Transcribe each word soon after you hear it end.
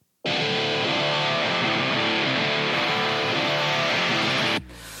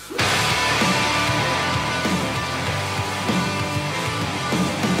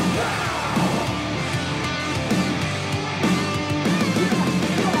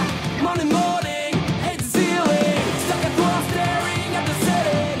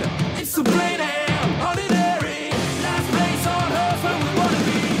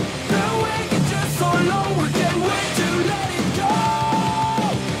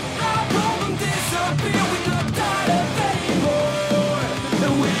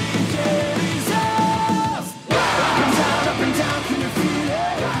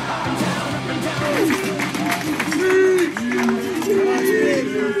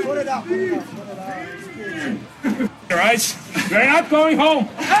Right? We're not going home.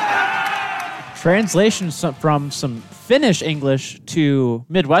 Translation from some Finnish English to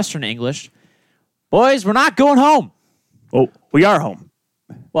Midwestern English. Boys, we're not going home. Oh, we are home.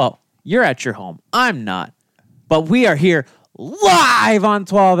 Well, you're at your home. I'm not. But we are here live on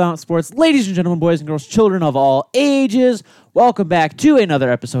 12 Ounce Sports. Ladies and gentlemen, boys and girls, children of all ages, welcome back to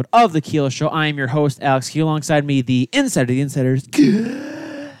another episode of The Keel Show. I am your host, Alex Keel. Alongside me, the insider of the insiders,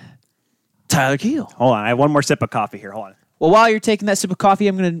 Tyler Keel. Hold on, I have one more sip of coffee here. Hold on. Well, while you're taking that sip of coffee,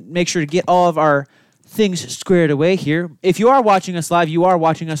 I'm going to make sure to get all of our things squared away here. If you are watching us live, you are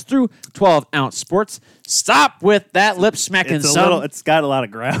watching us through 12 Ounce Sports. Stop with that lip smacking. It's got a lot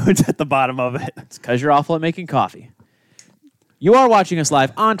of ground at the bottom of it. It's because you're awful at making coffee. You are watching us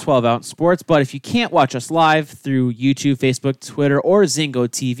live on 12 Ounce Sports, but if you can't watch us live through YouTube, Facebook, Twitter, or Zingo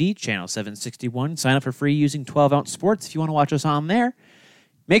TV, channel 761, sign up for free using 12 Ounce Sports if you want to watch us on there.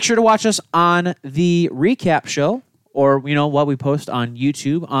 Make sure to watch us on the recap show, or what we post on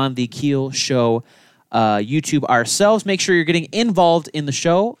YouTube on the Keel Show YouTube ourselves. Make sure you're getting involved in the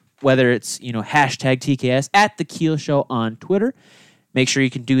show, whether it's hashtag TKS at the Keel Show on Twitter. Make sure you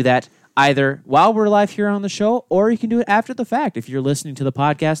can do that either while we're live here on the show, or you can do it after the fact. If you're listening to the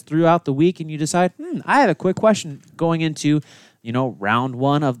podcast throughout the week and you decide, I have a quick question going into round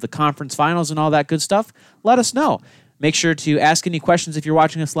one of the conference finals and all that good stuff, let us know. Make sure to ask any questions if you're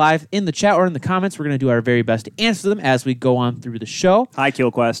watching us live in the chat or in the comments. We're going to do our very best to answer them as we go on through the show. Hi,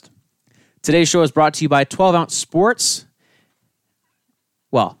 Keel Quest. Today's show is brought to you by 12 Ounce Sports.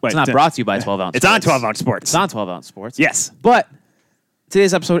 Well, it's not brought to you by 12 Ounce Sports. It's on 12 Ounce Sports. It's on 12 Ounce Sports. Yes. But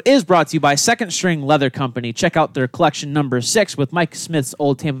today's episode is brought to you by Second String Leather Company. Check out their collection number 6 with Mike Smith's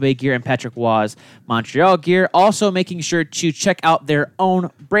old Tampa Bay gear and Patrick Waugh's Montreal gear. Also making sure to check out their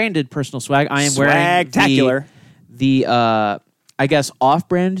own branded personal swag. I am wearing the I guess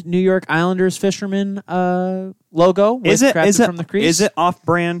off-brand New York Islanders fisherman logo. Is it from the crease. Is it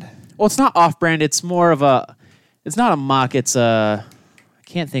off-brand? Well, it's not off-brand. It's more of a. It's not a mock. It's a. I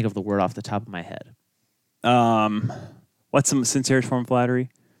can't think of the word off the top of my head. What's some sincerest form of flattery?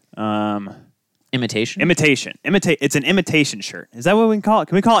 Imitation. It's an imitation shirt. Is that what we can call it?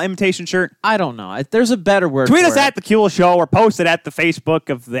 Can we call it imitation shirt? I don't know. There's a better word. Tweet for us at the Keel Show, or post it at the Facebook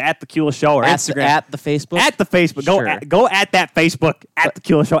of the at the Keel Show, or Instagram at the Facebook. At the Facebook. Sure. Go at that Facebook at the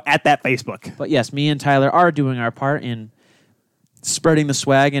Keel Show at that Facebook. But yes, me and Tyler are doing our part in spreading the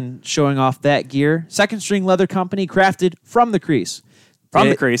swag and showing off that gear. Second String Leather Company, crafted from the crease.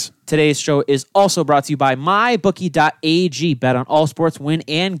 Today's show is also brought to you by MyBookie.ag. Bet on all sports, win,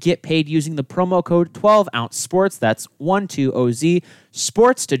 and get paid using the promo code 12 Ounce Sports. That's 12OZ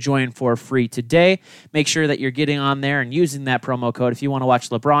Sports to join for free today. Make sure that you're getting on there and using that promo code if you want to watch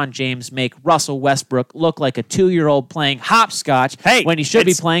LeBron James make Russell Westbrook look like a 2-year-old playing hopscotch when he should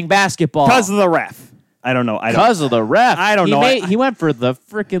be playing basketball. Because of the ref. I don't know. Because of the ref. I don't know. He went for the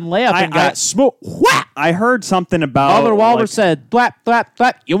freaking layup and got smoked. Whap! I heard something about... Mother Walter said, thwap, thwap,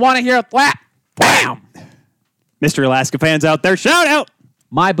 thwap. You want to hear a thwap? Bam! Mr. Alaska fans out there, shout out!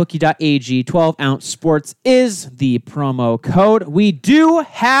 MyBookie.ag, 12 Ounce Sports is the promo code. We do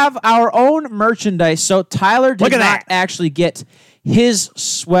have our own merchandise, so Tyler did not actually get his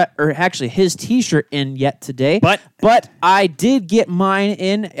his t-shirt in yet today. But I did get mine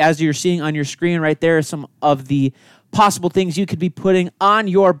in. As you're seeing on your screen right there, some of the possible things you could be putting on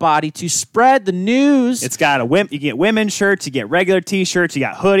your body to spread the news. It's got you get women's shirts, you get regular t-shirts, you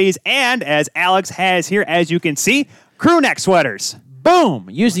got hoodies, and as Alex has here, as you can see, crew neck sweaters. Boom!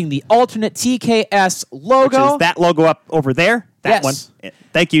 Using the alternate TKS logo. Which is that logo up over there. That one.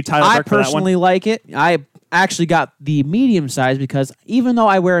 Thank you, Tyler Burke, for that one. I personally like it. I actually got the medium size because even though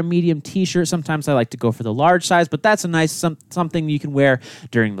I wear a medium t-shirt, sometimes I like to go for the large size, but that's a nice something you can wear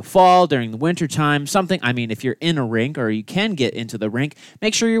during the fall, during the winter time, if you're in a rink or you can get into the rink,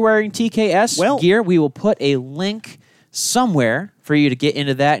 make sure you're wearing TKS gear. We will put a link somewhere for you to get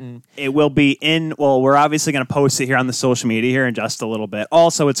into that, and it will be we're obviously going to post it here on the social media here in just a little bit.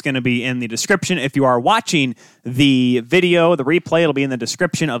 Also, it's going to be in the description. If you are watching the video, the replay, it'll be in the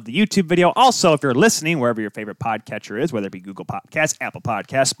description of the YouTube video. Also, if you're listening, wherever your favorite podcatcher is, whether it be Google Podcasts, Apple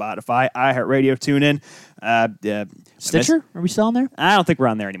Podcasts, Spotify, iHeartRadio, TuneIn, Stitcher, are we still on there? I don't think we're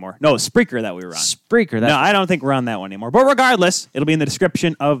on there anymore. No, Spreaker that we were on. Spreaker. No, I don't think we're on that one anymore. But regardless, it'll be in the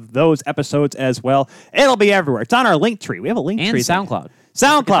description of those episodes as well. It'll be everywhere. It's on our link tree. We have a link tree. And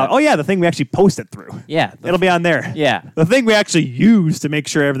SoundCloud. Oh, yeah, the thing we actually posted through. Yeah. It'll be on there. Yeah. The thing we actually use to make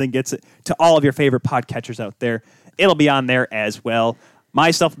sure everything gets it to all of your favorite podcatchers out there. It'll be on there as well.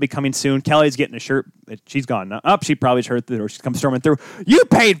 My stuff will be coming soon. Kelly's getting a shirt. She's gone now. She probably heard the door. She's come storming through. You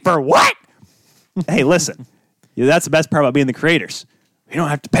paid for what? Hey, listen. That's the best part about being the creators. We don't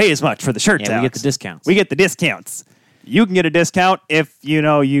have to pay as much for the shirts. Yeah, we get Alex. the discounts. We get the discounts. You can get a discount if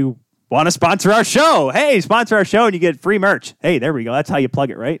you want to sponsor our show. Hey, sponsor our show and you get free merch. Hey, there we go. That's how you plug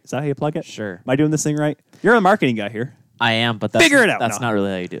it, right? Is that how you plug it? Sure. Am I doing this thing right? You're a marketing guy here. I am, but that's, Figure it out. That's No. not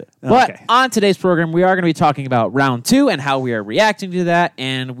really how you do it. Oh, But okay. on today's program, we are going to be talking about round 2 and how we are reacting to that,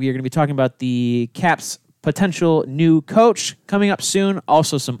 and we are going to be talking about the Caps' potential new coach coming up soon.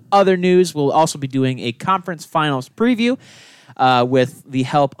 Also, some other news. We'll also be doing a conference finals preview with the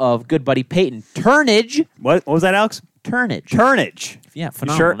help of good buddy Peyton. Turnage. What was that, Alex? Turnage. Yeah,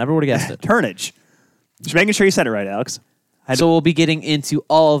 phenomenal. Sure. Never would have guessed it. Turnage. Just making sure you said it right, Alex. So we'll be getting into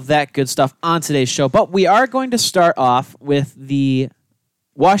all of that good stuff on today's show. But we are going to start off with the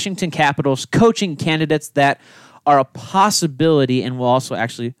Washington Capitals coaching candidates that are a possibility, and we'll also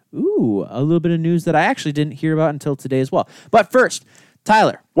actually, a little bit of news that I actually didn't hear about until today as well. But first,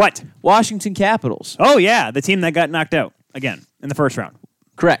 Tyler. What? Washington Capitals. Oh, yeah. The team that got knocked out again in the first round.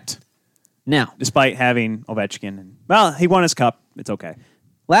 Correct. Now, Despite having Ovechkin. He won his cup. It's okay.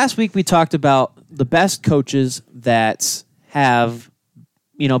 last week we talked about the best coaches that have,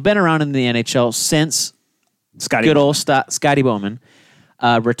 been around in the NHL since Scotty Scotty Bowman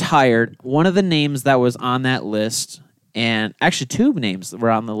retired. One of the names that was on that list, and actually two names that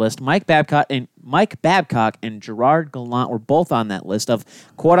were on the list, Mike Babcock and Gerard Gallant were both on that list of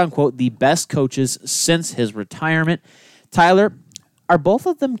quote unquote the best coaches since his retirement. Tyler, are both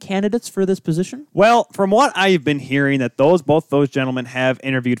of them candidates for this position? Well, from what I've been hearing, that both those gentlemen have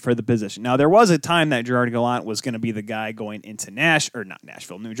interviewed for the position. Now, there was a time that Gerard Gallant was going to be the guy going into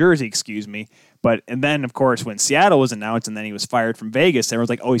New Jersey, excuse me. And then, of course, when Seattle was announced and then he was fired from Vegas, everyone's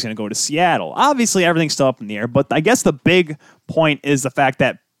like, oh, he's going to go to Seattle. Obviously, everything's still up in the air, but I guess the big point is the fact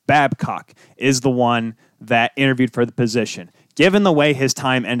that Babcock is the one that interviewed for the position. Given the way his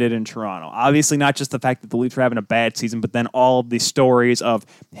time ended in Toronto, obviously not just the fact that the Leafs were having a bad season, but then all of the stories of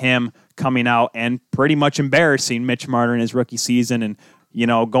him coming out and pretty much embarrassing Mitch Marner in his rookie season and,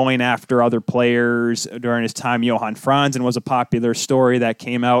 going after other players during his time. Johan Franzen was a popular story that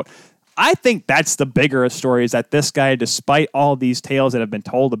came out. I think that's the bigger story, is that this guy, despite all these tales that have been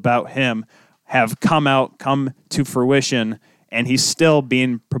told about him, have come to fruition, and he's still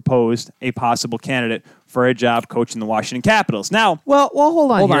being proposed a possible candidate for a job coaching the Washington Capitals. Now,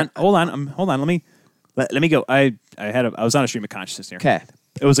 hold on. hold on. Let me go. I was on a stream of consciousness here. Okay.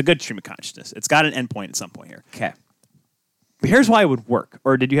 It was a good stream of consciousness. It's got an endpoint at some point here. Okay. But here's why it would work.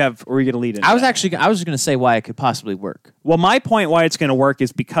 Or were you going to lead it? I was just going to say why it could possibly work. Well, my point why it's going to work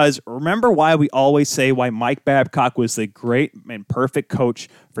is because remember why we always say why Mike Babcock was the great and perfect coach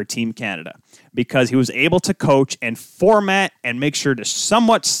for Team Canada. Because he was able to coach and format and make sure to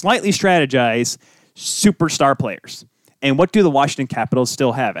somewhat slightly strategize superstar players. And what do the Washington Capitals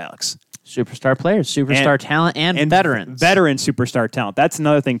still have, Alex? Superstar players, superstar talent, and veterans. Veteran superstar talent. That's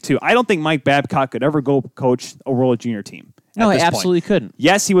another thing, too. I don't think Mike Babcock could ever go coach a World Junior team. No, he absolutely couldn't.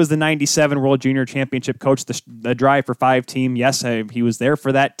 Yes, he was the 97 World Junior Championship coach, the Drive for 5 team. Yes, he was there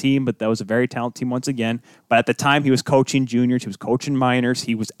for that team, but that was a very talented team once again. But at the time, he was coaching juniors, he was coaching minors,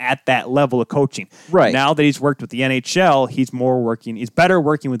 he was at that level of coaching. Right. Now that he's worked with the NHL, he's better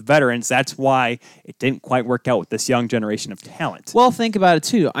working with veterans. That's why it didn't quite work out with this young generation of talent. Well, think about it,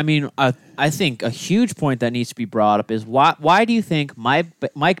 too. I mean, I think a huge point that needs to be brought up is why do you think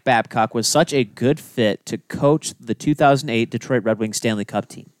Mike Babcock was such a good fit to coach the 2008 Detroit Red Wings Stanley Cup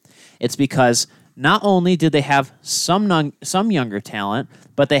team? It's because not only did they have some younger talent,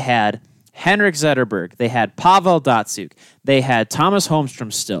 but they had Henrik Zetterberg, they had Pavel Datsyuk, they had Thomas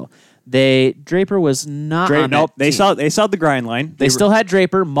Holmstrom still. Draper was not on that team. They saw the grind line. They still had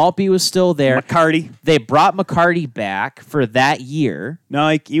Draper. Maltby was still there. McCarty. They brought McCarty back for that year.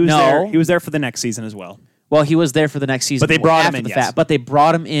 No, he was there. He was there for the next season as well. Well, he was there for the next season. But they brought him after in, the yes. fact. But they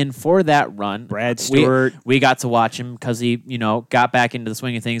brought him in for that run. Brad Stewart. We got to watch him because he, got back into the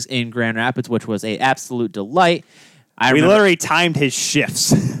swing of things in Grand Rapids, which was an absolute delight. We literally timed his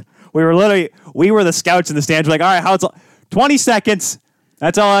shifts. we were the scouts in the stands. We're like, all right, how's 20 seconds?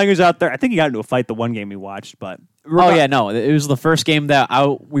 That's all I was out there. I think he got into a fight the one game we watched, but it was the first game that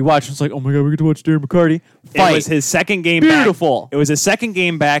we watched. It's like, oh my god, we get to watch Darren McCarty fight. It was his second game. Beautiful. It was his second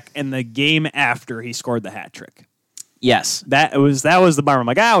game back, and the game after he scored the hat trick. Yes, that was the bummer. I'm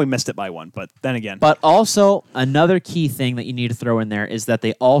like, we missed it by one, but then again. But also another key thing that you need to throw in there is that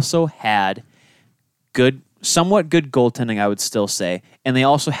they also had somewhat good goaltending, I would still say, and they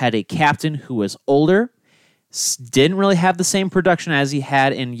also had a captain who was older. Didn't really have the same production as he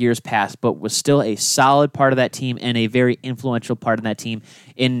had in years past, but was still a solid part of that team and a very influential part of that team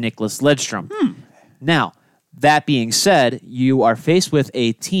in Nicholas Lidstrom. Now, that being said, you are faced with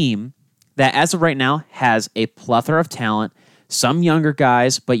a team that, as of right now, has a plethora of talent, some younger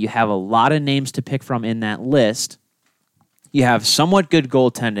guys, but you have a lot of names to pick from in that list. You have somewhat good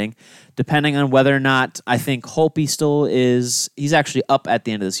goaltending, depending on whether or not I think Holtby still is. He's actually up at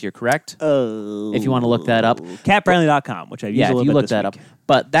the end of this year, correct? If you want to look that up. CapBranley.com, which I've used a little bit this week. Yeah, if you look that up.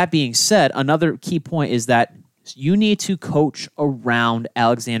 But that being said, another key point is that you need to coach around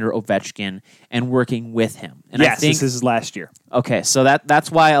Alexander Ovechkin and working with him. And yes, I think, this is last year. Okay, so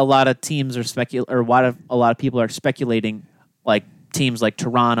that's why a lot of teams are a lot of people are speculating, like teams like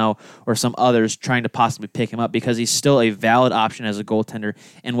Toronto or some others trying to possibly pick him up because he's still a valid option as a goaltender,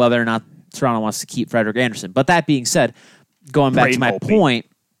 and whether or not Toronto wants to keep Frederik Andersen. But that being said, going back to my point,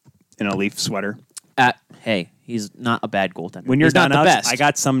 in a Leaf sweater. Hey, he's not a bad goaltender. When you're he's done, not the best. I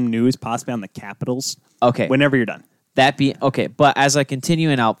got some news possibly on the Capitals. Okay, whenever you're done. Okay. But as I continue,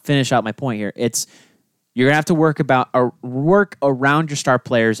 and I'll finish out my point here, you're gonna have to work around your star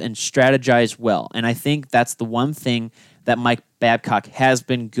players and strategize well. And I think that's the one thing that Mike Babcock has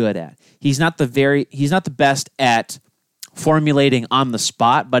been good at. He's not the best at formulating on the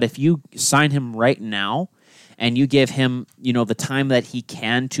spot, but if you sign him right now and you give him, the time that he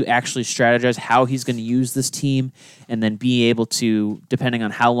can to actually strategize how he's going to use this team, and then be able to, depending on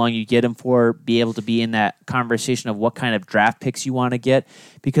how long you get him for, be able to be in that conversation of what kind of draft picks you want to get.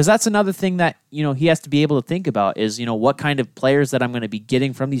 Because that's another thing that, he has to be able to think about is, what kind of players that I'm going to be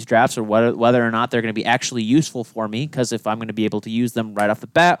getting from these drafts, or whether or not they're going to be actually useful for me. Because if I'm going to be able to use them right off the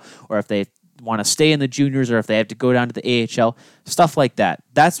bat, or if they want to stay in the juniors, or if they have to go down to the AHL, stuff like that.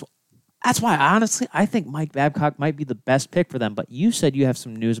 That's why, honestly, I think Mike Babcock might be the best pick for them. But you said you have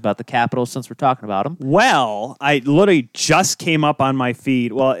some news about the Capitals since we're talking about them. Well, I literally just came up on my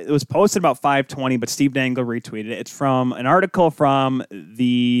feed. Well, it was posted about 5:20, but Steve Dangle retweeted it. It's from an article from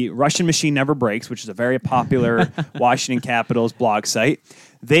the Russian Machine Never Breaks, which is a very popular Washington Capitals blog site.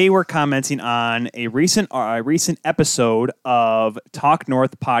 They were commenting on a recent episode of Talk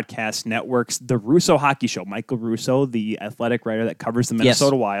North Podcast Network's The Russo Hockey Show. Michael Russo, the athletic writer that covers the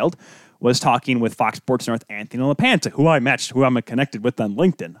Minnesota Wild, was talking with Fox Sports North Anthony LaPanta, who I'm connected with on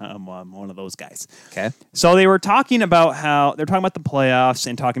LinkedIn. I'm one of those guys. Okay. So they were talking about the playoffs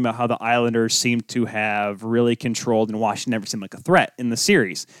and talking about how the Islanders seem to have really controlled, and Washington never seemed like a threat in the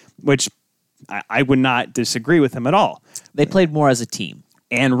series, which I would not disagree with him at all. They played more as a team.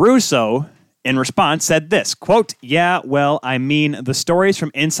 And Russo, in response, said this, quote, the stories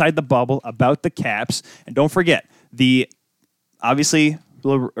from inside the bubble about the Caps, and don't forget, obviously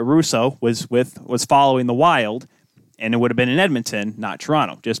Russo was following the Wild, and it would have been in Edmonton, not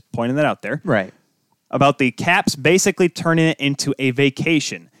Toronto. Just pointing that out there. Right. About the Caps basically turning it into a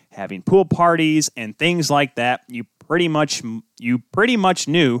vacation, having pool parties and things like that. You pretty much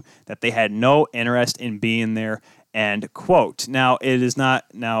knew that they had no interest in being there. End quote. Now, it is not.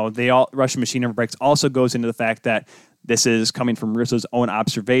 Now, Russian Machine Never Breaks also goes into the fact that this is coming from Russo's own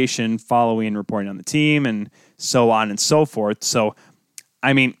observation following reporting on the team and so on and so forth. So,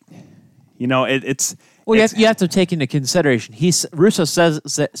 I mean, it's. Well, you have to take into consideration. Russo says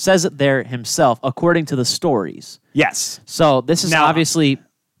it there himself, according to the stories. Yes. So this is obviously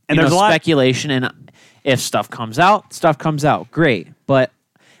there's speculation, and if stuff comes out, great. But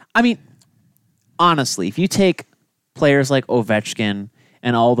I mean, honestly, if you take players like Ovechkin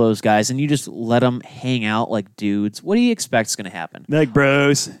and all those guys, and you just let them hang out like dudes, what do you expect is going to happen? Like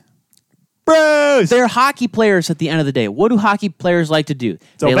bros. They're hockey players at the end of the day. What do hockey players like to do?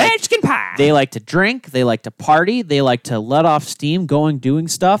 Ovechkin pie. They like to drink. They like to party. They like to let off steam, doing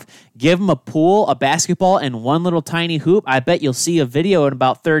stuff. Give them a pool, a basketball, and one little tiny hoop. I bet you'll see a video in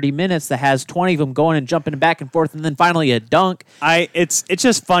about 30 minutes that has 20 of them going and jumping back and forth, and then finally a dunk. It's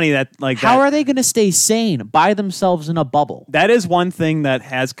just funny that how are they going to stay sane by themselves in a bubble? That is one thing that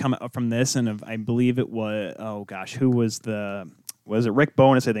has come up from this, and I believe it was was it Rick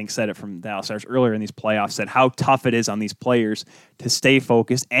Bowness, I think, said it from Dallas Stars earlier in these playoffs, said how tough it is on these players to stay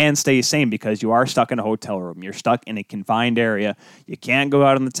focused and stay sane because you are stuck in a hotel room. You're stuck in a confined area. You can't go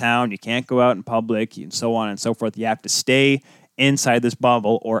out in the town. You can't go out in public and so on and so forth. You have to stay inside this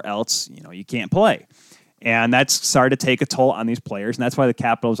bubble or else, you can't play. And that's started to take a toll on these players. And that's why the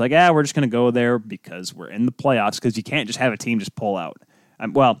Capitals like, we're just going to go there because we're in the playoffs because you can't just have a team just pull out.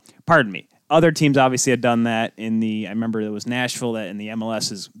 Pardon me. Other teams obviously had done that I remember it was Nashville that in the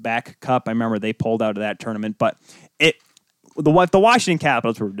MLS's back cup. I remember they pulled out of that tournament, but if the Washington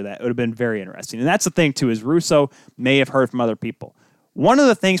Capitals were to do that, it would have been very interesting. And that's the thing too, is Russo may have heard from other people. One of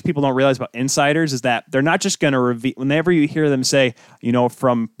the things people don't realize about insiders is that they're not just going to reveal, whenever you hear them say,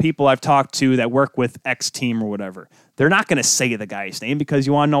 from people I've talked to that work with X team or whatever, they're not going to say the guy's name because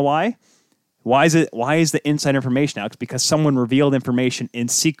you want to know why? Why is the inside information out? It's because someone revealed information in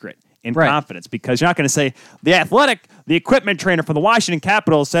secret. in Right. confidence, because you're not going to say the equipment trainer for the Washington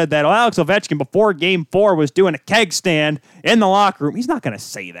Capitals said that Alex Ovechkin before Game 4 was doing a keg stand in the locker room. He's not going to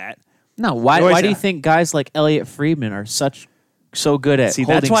say that. No, why do you think guys like Elliot Friedman are so good at See,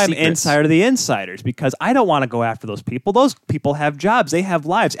 holding that's why secrets? I'm insider to the insiders, because I don't want to go after those people. Those people have jobs. They have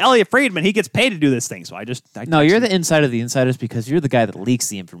lives. Elliot Friedman, he gets paid to do this thing. So No, you're the insider of the insiders because you're the guy that leaks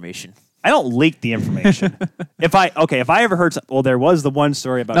the information. I don't leak the information. If I ever heard there was the one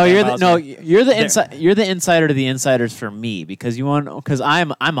story about You're the insider to the insiders for me because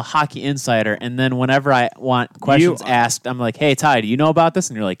I'm a hockey insider, and then whenever I want questions asked, I'm like, hey Ty, do you know about this?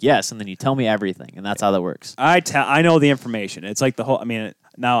 And you're like, yes, and then you tell me everything, and that's how that works. I know the information. It's like the whole. I mean,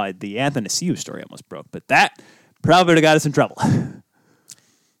 now the Anthony Siu story almost broke, but that probably would have got us in trouble.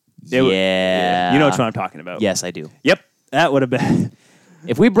 Yeah, you know what I'm talking about. Yes, I do. Yep, that would have been.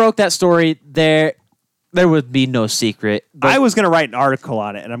 If we broke that story, there would be no secret. I was going to write an article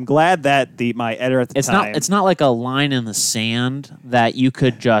on it, and I'm glad that my editor at the time. It's not like a line in the sand that you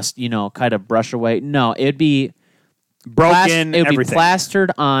could just kind of brush away. No, it'd be broken. It would be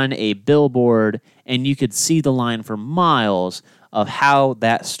plastered on a billboard, and you could see the line for miles of how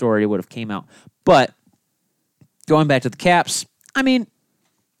that story would have came out. But going back to the Caps, I mean,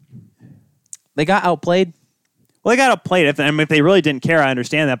 they got outplayed. Well, they got outplayed. If they really didn't care, I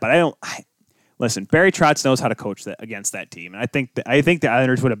understand that. But listen, Barry Trotz knows how to coach against that team, and I think the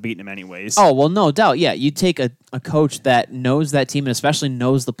Islanders would have beaten him anyways. Oh well, no doubt. Yeah, you take a coach that knows that team and especially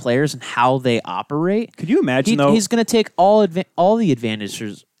knows the players and how they operate. Could you imagine though? He's going to take all of the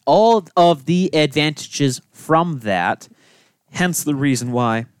advantages from that. Hence the reason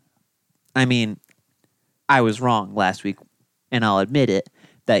why. I mean, I was wrong last week, and I'll admit it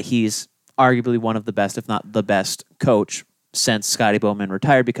that he's arguably one of the best, if not the best, coach since Scotty Bowman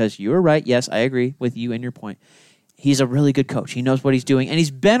retired, because you were right. Yes, I agree with you and your point. He's a really good coach. He knows what he's doing, and he's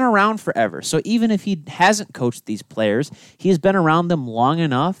been around forever. So even if he hasn't coached these players, he's been around them long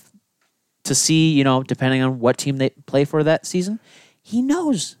enough to see, depending on what team they play for that season, he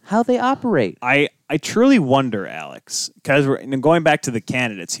knows how they operate. I truly wonder, Alex, because we're going back to the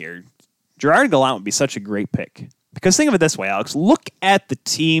candidates here, Gerard Gallant would be such a great pick. Because think of it this way, Alex. Look at the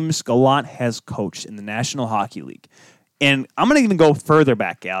teams Gallant has coached in the National Hockey League. And I'm going to even go further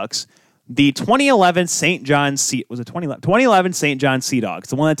back, Alex. The 2011 St. John Sea... Was it 2011 St. John Sea Dogs.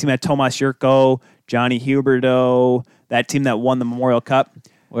 The one that team had Tomas Jurko, Johnny Huberdeau, that team that won the Memorial Cup.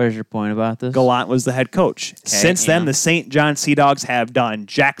 Where's your point about this? Gallant was the head coach. Okay, Since then, the St. John Sea Dogs have done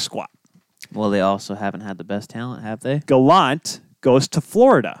jack squat. Well, they also haven't had the best talent, have they? Gallant goes to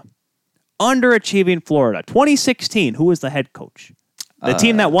Florida. Underachieving Florida. 2016, who was the head coach? The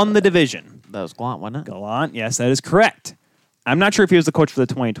team that won the division. That was Gallant, wasn't it? Gallant, yes, that is correct. I'm not sure if he was the coach for the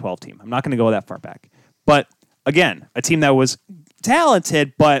 2012 team. I'm not going to go that far back. But, again, a team that was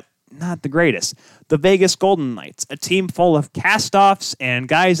talented, but not the greatest. The Vegas Golden Knights, a team full of cast-offs and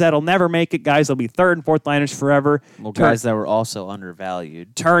guys that'll never make it, guys that'll be third and fourth liners forever. Well, guys that were also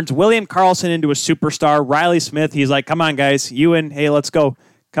undervalued. Turns William Karlsson into a superstar. Riley Smith, he's like, come on, guys. Hey, let's go.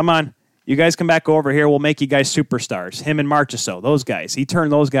 Come on. You guys come back over here. We'll make you guys superstars. Him and Marchessault, those guys. He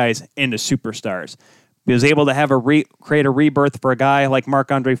turned those guys into superstars. He was able to have create a rebirth for a guy like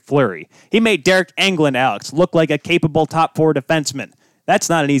Marc-Andre Fleury. He made Derek Englund, Alex, look like a capable top four defenseman. That's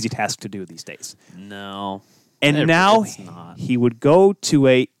not an easy task to do these days. No. And now he would go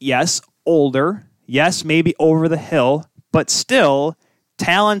to older, maybe over the hill, but still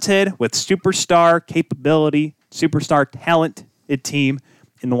talented with superstar capability, superstar talented team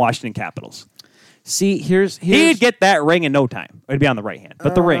in the Washington Capitals. See, he'd get that ring in no time. It'd be on the right hand,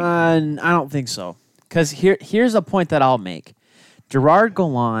 but the ring. I don't think so. Because here's a point that I'll make. Gerard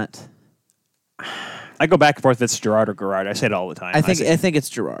Gallant. I go back and forth if it's Gerard or Gerard. I say it all the time. I think it's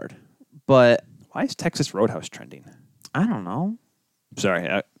Gerard. But why is Texas Roadhouse trending? I don't know.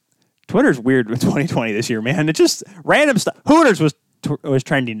 Sorry. Twitter's weird with 2020 this year, man. It's just random stuff. Hooters was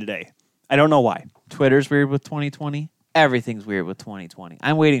trending today. I don't know why. Twitter's weird with 2020. Everything's weird with 2020.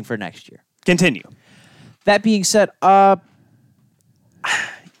 I'm waiting for next year. Continue. That being said,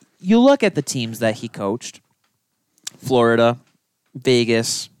 you look at the teams that he coached. Florida,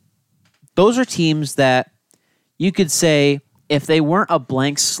 Vegas. Those are teams that you could say if they weren't a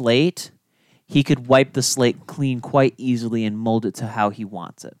blank slate, he could wipe the slate clean quite easily and mold it to how he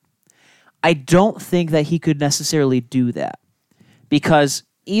wants it. I don't think that he could necessarily do that because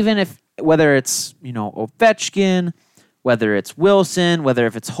whether it's, Ovechkin, whether it's Wilson, whether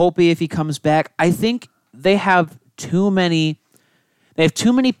if it's Holtby if he comes back, I think they have too many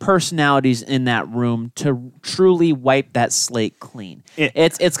personalities in that room to truly wipe that slate clean.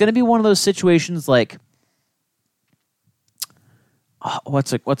 It's going to be one of those situations like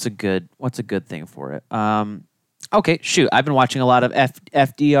What's a good thing for it? Okay, shoot. I've been watching a lot of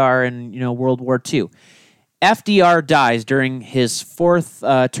FDR and World War II. FDR dies during his fourth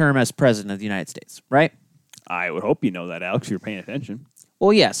term as president of the United States, right? I would hope you know that, Alex. You're paying attention.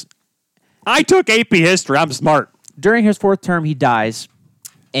 Well, yes. I took AP history. I'm smart. During his fourth term, he dies,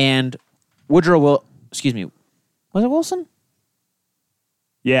 and was it Wilson?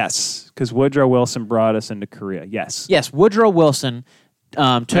 Yes, because Woodrow Wilson brought us into Korea. Yes. Yes, Woodrow Wilson took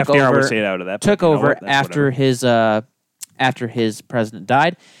FDR over. would say it out of that. Took over after his president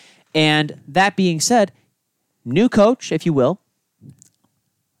died, and that being said, new coach, if you will,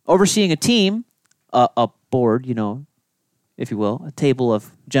 overseeing a team, a board, if you will, a table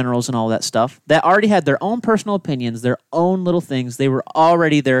of generals and all that stuff that already had their own personal opinions, their own little things. They were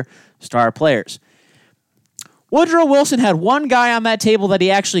already their star players. Woodrow Wilson had one guy on that table that he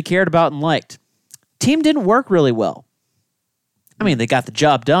actually cared about and liked. Team didn't work really well. I mean, they got the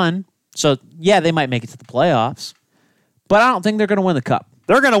job done. So, yeah, they might make it to the playoffs. But I don't think they're going to win the cup.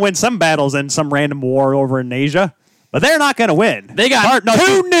 They're going to win some battles in some random war over in Asia. But they're not going to win. They got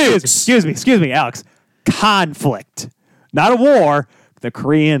two nukes. Excuse me, Alex. Conflict. Not a war. The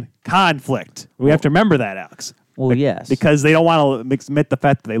Korean conflict. We have to remember that, Alex. Well, yes. Because they don't want to admit the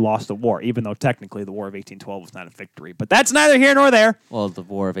fact that they lost the war, even though technically the War of 1812 was not a victory. But that's neither here nor there. Well, the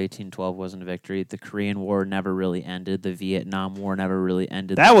War of 1812 wasn't a victory. The Korean War never really ended. The Vietnam War never really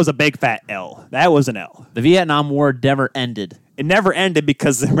ended. That was a big fat L. That was an L. The Vietnam War never ended. It never ended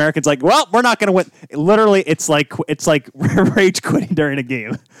because the Americans well, we're not going to win. Literally, it's like rage quitting during a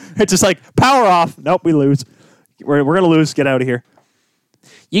game. It's just like, power off. Nope, we lose. We're going to lose. Get out of here.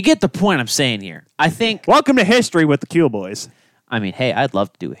 You get the point I'm saying here. I think... Welcome to history with the Q Boys. I mean, hey, I'd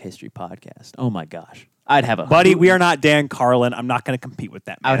love to do a history podcast. Oh, my gosh. I'd have a Buddy, we are not Dan Carlin. I'm not going to compete with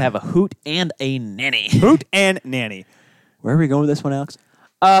that, man. I would have a hoot and a nanny. Hoot and nanny. Where are we going with this one, Alex?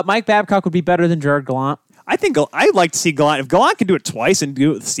 Mike Babcock would be better than Gerard Gallant. I think I'd like to see Gallant. If Gallant could do it twice and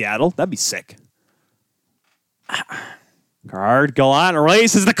do it with Seattle, that'd be sick. Gerard Gallant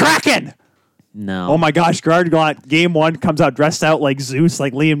releases the Kraken. No. Oh my gosh, Gerard Gallant, game one, comes out dressed out like Zeus,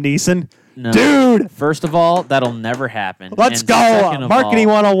 like Liam Neeson. No. Dude! First of all, that'll never happen. Let's And go! second of Marketing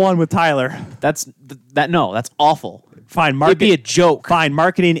all, 101 with Tyler. That's awful. Fine, It'd be a joke. Fine,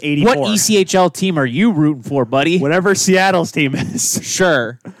 marketing 84. What ECHL team are you rooting for, buddy? Whatever Seattle's team is.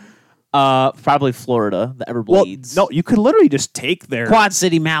 Sure. Probably Florida, the Everblades. Well, no, you could literally just take their... Quad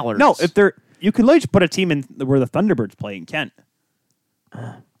City Mallards. No, you could literally just put a team in where the Thunderbirds play in Kent.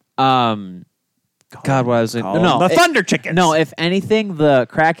 God, what was it? No, the Thunder Chickens. No, if anything, the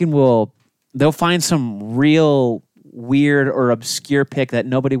Kraken they'll find some real weird or obscure pick that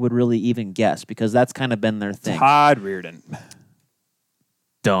nobody would really even guess because that's kind of been their thing. Todd Reardon.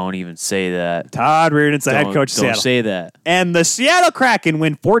 Don't even say that. Todd Reardon's the head coach of Seattle. Don't say that. And the Seattle Kraken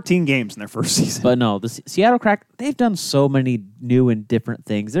win 14 games in their first season. But no, the Seattle Kraken, they've done so many new and different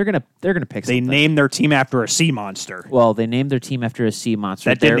things. They're gonna pick They something. named their team after a sea monster. Well, they named their team after a sea monster.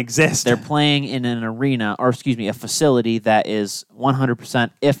 That didn't exist. They're playing in an arena, or excuse me, a facility that is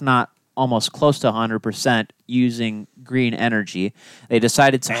 100%, if not almost close to 100%, using green energy. They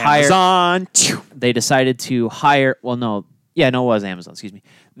decided to Amazon. They decided to hire. Well, no. Yeah, no, it was Amazon. Excuse me.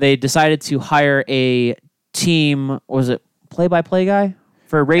 They decided to hire a team. Was it play-by-play guy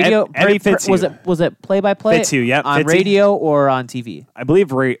for radio? Eddie Fitzhugh. Was it play-by-play? Fitzhugh, yep. On radio or on TV? I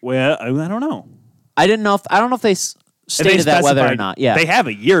believe. Well, I don't know. I don't know if they stated that whether or not. Yeah, they have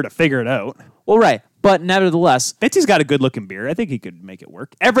a year to figure it out. Well, right, but nevertheless, Fitzhugh's got a good-looking beard. I think he could make it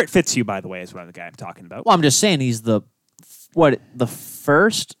work. Everett Fitzhugh, by the way, is one of the guy I'm talking about. Well, I'm just saying he's the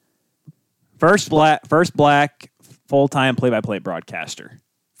first black full-time play-by-play broadcaster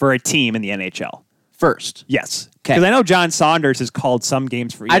for a team in the NHL. First, Yes, okay. Because I know John Saunders has called some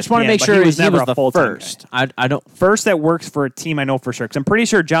games for ESPN. I just want to make sure he was never a the full-time first. guy. I don't. First that works for a team, I know for sure. Because I'm pretty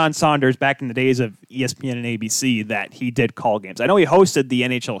sure John Saunders, back in the days of ESPN and ABC, that he did call games. I know he hosted the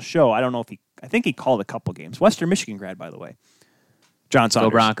NHL show. I don't know if I think he called a couple games. Western Michigan grad, by the way. John Saunders.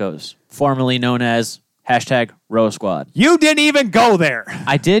 Go Broncos, formerly known as #Row Squad. You didn't even go there.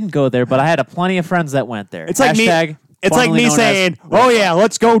 I didn't go there, but I had plenty of friends that went there. It's like me. It's like me saying, "Oh yeah,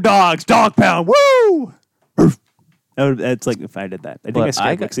 let's go Dogs, Dog Pound, woo!" It's like if I did that. I think I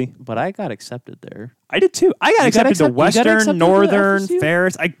scared Dixie. But I got accepted there. I did too. I got accepted to Western, Northern, to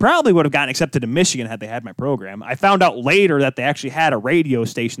Ferris. I probably would have gotten accepted to Michigan had they had my program. I found out later that they actually had a radio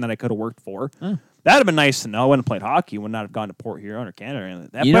station that I could have worked for. That'd have been nice to know. I wouldn't have played hockey. Would not have gone to Port Huron or Canada or anything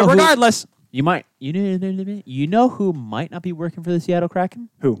like that. But regardless. You know who might not be working for the Seattle Kraken?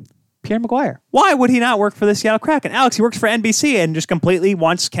 Who? Pierre Maguire. Why would he not work for the Seattle Kraken? Alex, he works for NBC and just completely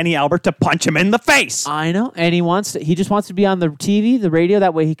wants Kenny Albert to punch him in the face. I know, and he just wants to be on the TV, the radio.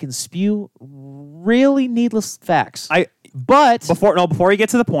 That way he can spew really needless facts. Before you get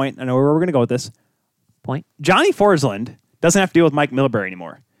to the point, I know where we're going to go with this. Point. Johnny Forsland doesn't have to deal with Mike Milbury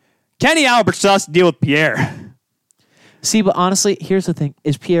anymore. Kenny Albert still has to deal with Pierre. See, but honestly, here's the thing.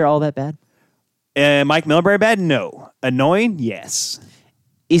 Is Pierre all that bad? Mike Milbury bad? No. Annoying? Yes.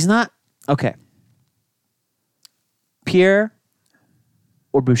 He's not. Okay. Pierre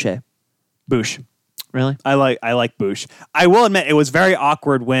or Boucher? Bouche. Really? I like Bouche. I will admit it was very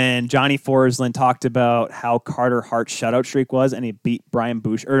awkward when Johnny Forsland talked about how Carter Hart's shutout streak was, and he beat Brian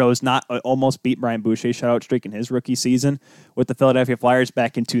Boucher, or it was not almost beat Brian Boucher's shutout streak in his rookie season with the Philadelphia Flyers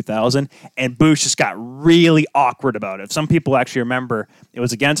back in 2000. And Bouche just got really awkward about it. Some people actually remember it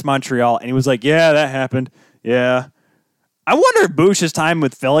was against Montreal, and he was like, "Yeah, that happened. Yeah." I wonder if Boucher's time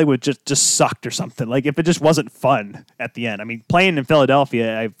with Philly would just sucked or something. Like if it just wasn't fun at the end. I mean, playing in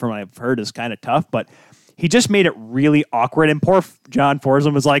Philadelphia, from what I've heard, is kind of tough, but he just made it really awkward. And poor John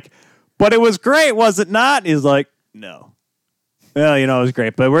Forsland was like, "But it was great, was it not?" He's like, "No." Well, it was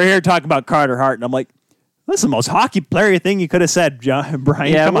great, but we're here talking about Carter Hart, and I'm like, that's the most hockey player thing you could have said,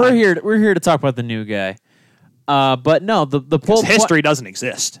 Brian. Yeah, come we're on. here to talk about the new guy. But no, the whole history doesn't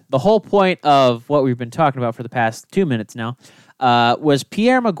exist. The whole point of what we've been talking about for the past 2 minutes now was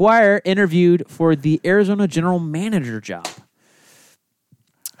Pierre Maguire interviewed for the Arizona general manager job.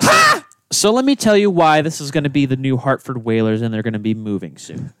 So let me tell you why this is going to be the new Hartford Whalers, and they're going to be moving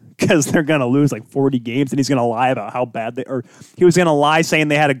soon. Because they're going to lose like 40 games, and he's going to lie about how bad he was going to lie saying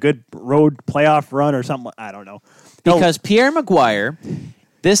they had a good road playoff run or something. I don't know. Because Pierre Maguire,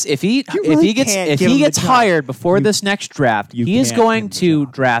 if he gets hired before this next draft, he is going to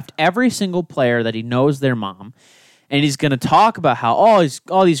draft every single player that he knows their mom, and he's going to talk about how all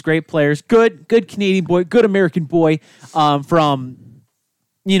these great players, good Canadian boy, good American boy, from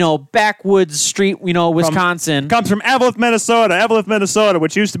backwoods street, Wisconsin. Comes from Evelyn, Minnesota,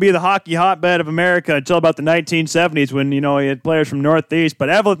 which used to be the hockey hotbed of America until about the 1970s when, you had players from Northeast.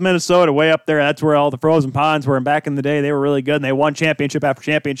 But Evelyn, Minnesota, way up there, that's where all the frozen ponds were. And back in the day, they were really good, and they won championship after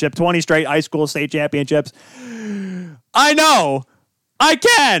championship, 20 straight high school state championships. I know. I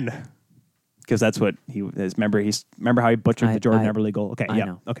can. Because that's what he is. Remember how he butchered the Jordan Eberle goal? Okay, yeah.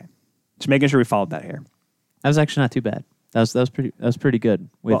 Know. Okay. Just making sure we followed that here. That was actually not too bad. That was pretty good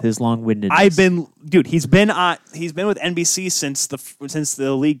with his long-windedness. He's been with NBC since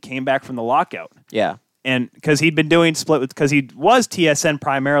the league came back from the lockout. Yeah, and because he'd been doing because he was TSN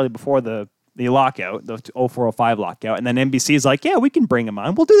primarily before the lockout, the 0405 lockout, and then NBC's like, yeah, we can bring him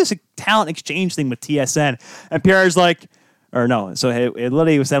on. We'll do this talent exchange thing with TSN, and Pierre's like. Or no, so it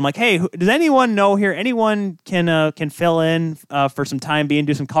literally said, I'm like, hey, does anyone know here? Anyone can fill in for some time being,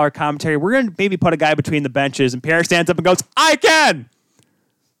 do some color commentary? We're going to maybe put a guy between the benches. And Pierre stands up and goes, I can!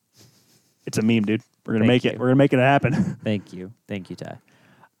 It's a meme, dude. We're going to make it. We're going to make it happen. Thank you,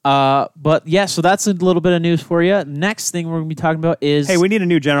 Ty. But yeah, so that's a little bit of news for you. Next thing we're going to be talking about is... Hey, we need a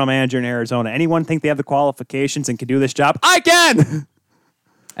new general manager in Arizona. Anyone think they have the qualifications and can do this job? I can!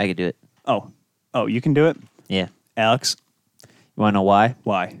 I can do it. Oh, you can do it? Yeah. Alex? You want to know why?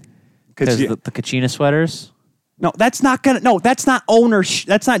 Why? Because the Kachina sweaters? No, that's not owner.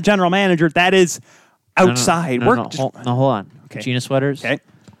 That's not general manager. That is outside. No, hold on. Okay. Kachina sweaters? Okay.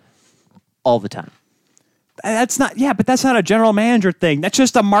 All the time. That's not, but that's not a general manager thing. That's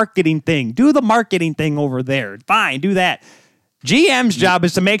just a marketing thing. Do the marketing thing over there. Fine, do that. GM's job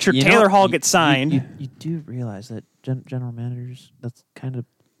is to make sure Taylor Hall gets signed. You do realize that general managers, that's kind of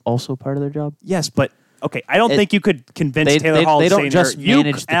also part of their job? Yes, but... Okay, I don't think you could convince Taylor Hall to stay don't just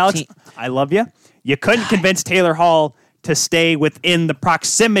manage the Alex, team. I love you. You couldn't convince Taylor Hall to stay within the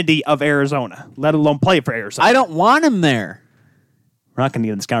proximity of Arizona, let alone play for Arizona. I don't want him there. We're not going to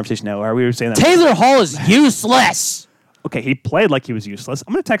get in this conversation now, are we? Were saying that Taylor Hall is useless. Okay, he played like he was useless.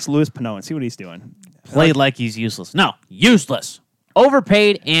 I'm going to text Louis Pinot and see what he's doing. Played like he's useless. No, useless.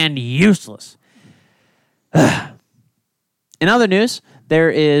 Overpaid and useless. In other news,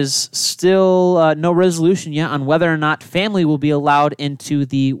 there is still no resolution yet on whether or not family will be allowed into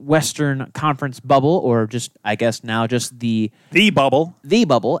the Western Conference bubble, or just, I guess now, just the bubble. The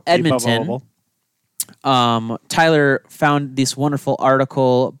bubble, Edmonton. Tyler found this wonderful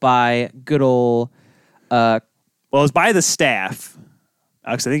article by good old... well, it was by the staff.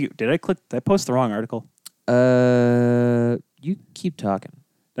 Alex, did I post the wrong article? You keep talking.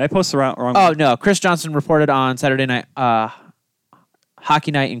 Did I post the wrong Oh, no. Chris Johnson reported on Saturday night...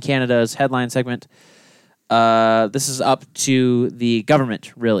 Hockey Night in Canada's headline segment. This is up to the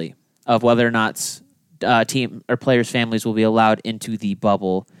government, really, of whether or not team or players' families will be allowed into the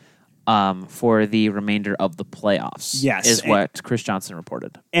bubble. for the remainder of the playoffs. Yes, is what Chris Johnson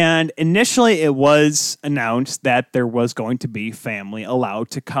reported. And initially, it was announced that there was going to be family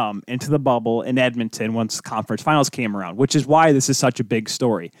allowed to come into the bubble in Edmonton once conference finals came around, which is why this is such a big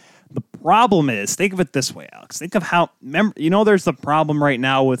story. The problem is, think of it this way, Alex. Think of how, there's the problem right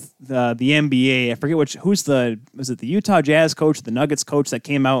now with the NBA. I forget was it the Utah Jazz coach, the Nuggets coach that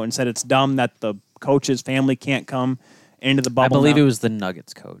came out and said it's dumb that the coach's family can't come into the bubble. I believe now. it was the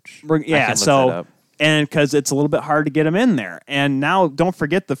Nuggets coach. Yeah, and because it's a little bit hard to get them in there. And now don't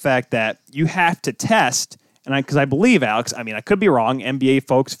forget the fact that you have to test, and because I believe, Alex, I could be wrong. NBA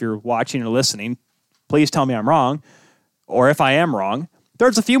folks, if you're watching or listening, please tell me I'm wrong, or if I am wrong.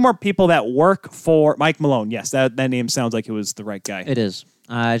 There's a few more people that work for Mike Malone. Yes, that name sounds like it was the right guy. It is.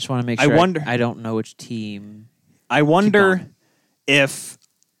 I just want to make sure. I don't know which team. I wonder if,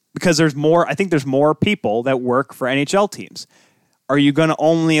 because there's more, I think there's more people that work for NHL teams. Are you going to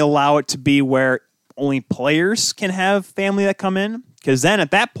only allow it to be where only players can have family that come in? Because then at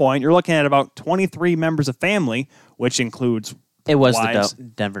that point, you're looking at about 23 members of family, which includes wives, the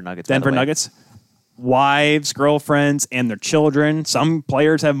Denver Nuggets. Denver Nuggets. Wives, girlfriends, and their children. Some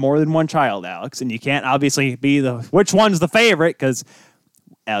players have more than one child, Alex, and you can't obviously be which one's the favorite, because,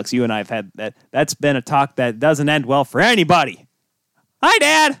 Alex, you and I have had that. That's been a talk that doesn't end well for anybody. Hi,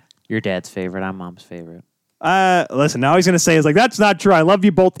 Dad. Your dad's favorite. I'm Mom's favorite. Listen, now he's going to say, that's not true. I love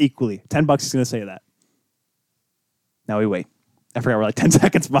you both equally. $10 he's going to say that. Now we wait. I forgot we're like 10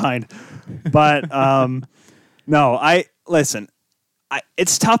 seconds behind. But, no, listen.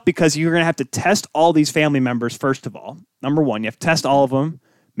 It's tough because you're going to have to test all these family members, first of all. Number one, you have to test all of them,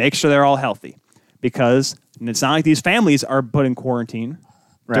 make sure they're all healthy. Because it's not like these families are put in quarantine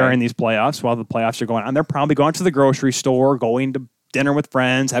during these playoffs while the playoffs are going on. They're probably going to the grocery store, going to dinner with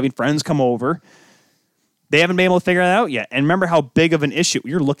friends, having friends come over. They haven't been able to figure that out yet. And remember how big of an issue.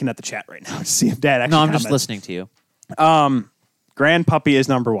 You're looking at the chat right now to see if Dad actually comments. Just listening to you. Grandpuppy is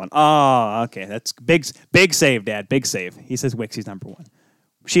number one. Oh, okay. That's big save, Dad. Big save. He says Wixie's number one.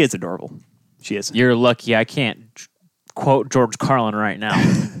 She is adorable. She is. You're lucky I can't quote George Carlin right now.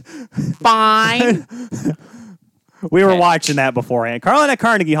 Fine. We were watching that beforehand. Carlin at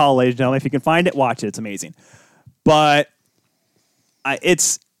Carnegie Hall, ladies and gentlemen. If you can find it, watch it. It's amazing. But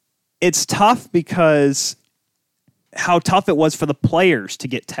it's tough because how tough it was for the players to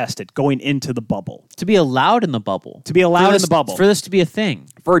get tested going into the bubble. To be allowed in the bubble. To be allowed in the bubble. For this to be a thing.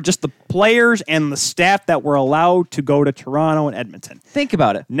 For just the players and the staff that were allowed to go to Toronto and Edmonton. Think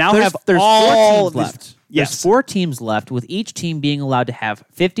about it. Now there's 4 teams left. Yes. There's 4 teams left, with each team being allowed to have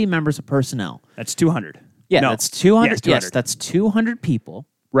 50 members of personnel. That's 200. Yeah, that's 200. Yes, that's 200 people,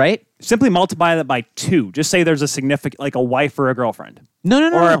 right? Simply multiply that by 2. Just say there's a significant, like a wife or a girlfriend.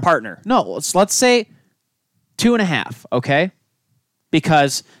 No. Or a partner. No, let's say 2.5, okay?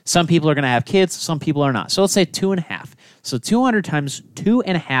 Because some people are going to have kids, some people are not. So let's say 2.5. So 200 times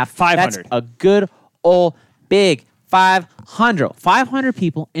 2.5, 500. That's a good old big 500. 500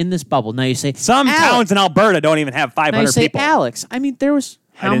 people in this bubble. Now you say some towns in Alberta don't even have 500 now you say, people. Alex, there was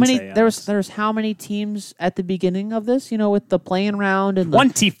how many? There Alex. was how many teams at the beginning of this? With the playing round and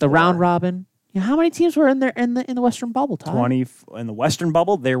the round robin. How many teams were in there in the Western bubble, Todd? 20 in the Western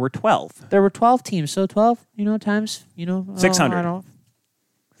bubble. There were 12. There were 12 teams. So 12, times 600. I don't know,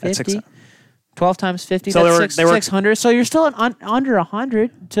 50. 50. 12 times 50. So that's 600. So you're still under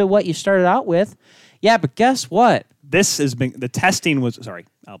 100 to what you started out with. Yeah, but guess what? This has been the testing was. Sorry,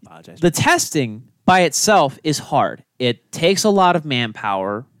 I'll apologize. The testing by itself is hard. It takes a lot of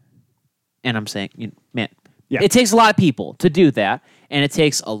manpower, and I'm saying, it takes a lot of people to do that, and it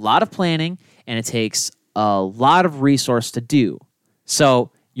takes a lot of planning, and it takes a lot of resource to do. So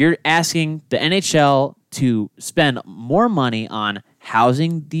you're asking the NHL to spend more money on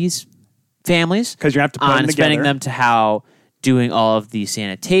housing these families, because you have to put them spending them to doing all of the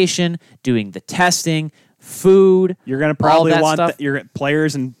sanitation, doing the testing, food. You're going to probably want your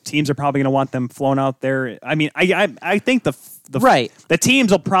players and teams are probably going to want them flown out there. I mean, I think the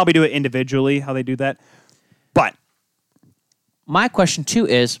teams will probably do it individually, how they do that. But my question too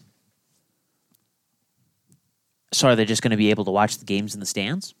is, so are they just going to be able to watch the games in the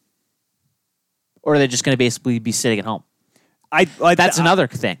stands, or are they just going to basically be sitting at home? That's another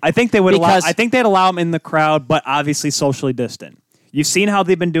thing. I think they would they'd allow them in the crowd, but obviously socially distant. You've seen how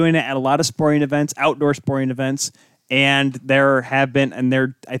they've been doing it at a lot of sporting events, outdoor sporting events, and there have been,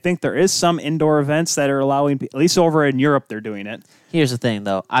 I think there is some indoor events that are allowing, at least over in Europe, they're doing it. Here's the thing,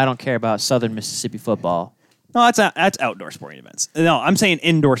 though. I don't care about Southern Mississippi football. No, that's outdoor sporting events. No, I'm saying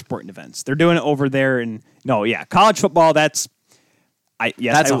indoor sporting events. They're doing it over there, college football.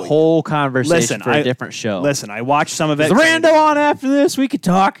 That's a whole conversation for a different show. Listen, I watched some of it. Is Rando on after this? We could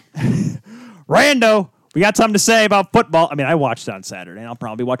talk. Rando, we got something to say about football. I mean, I watched it on Saturday, and I'll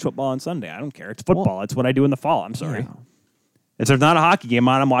probably watch football on Sunday. I don't care. It's football. It's what I do in the fall. I'm sorry. Yeah. If there's not a hockey game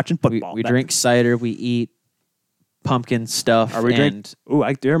on, I'm watching football. We drink cider. We eat pumpkin stuff. Are we drink? Ooh,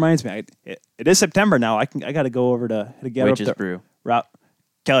 it reminds me. It is September now. I got to go over to get Witch's up Brew.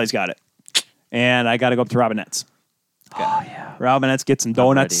 Kelly's got it, and I got to go up to Robinette's. Okay. Oh yeah, Robinette's, get some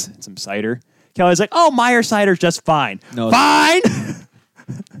donuts, and some cider. Kelly's like, "Oh, Meyer cider's just fine." No, fine.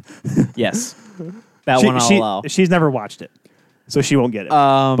 Yes, that one I'll allow. She's never watched it, so she won't get it.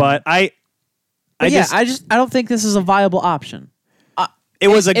 But I don't think this is a viable option. It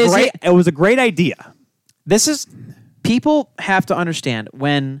was a great idea. People have to understand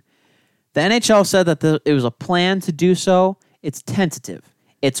when the NHL said that it was a plan to do so. It's tentative.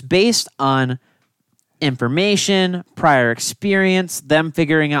 It's based on information, prior experience, them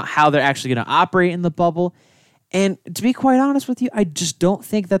figuring out how they're actually going to operate in the bubble. And to be quite honest with you, I just don't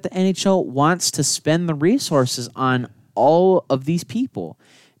think that the NHL wants to spend the resources on all of these people,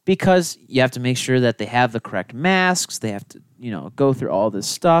 because you have to make sure that they have the correct masks. They have to, go through all this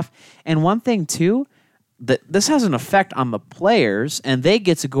stuff. And one thing too, that this has an effect on the players, and they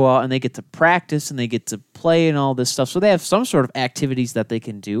get to go out and they get to practice and they get to play and all this stuff. So they have some sort of activities that they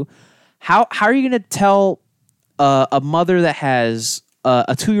can do. How are you going to tell a mother that has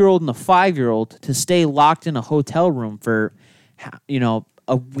a 2-year-old and a 5-year-old to stay locked in a hotel room for,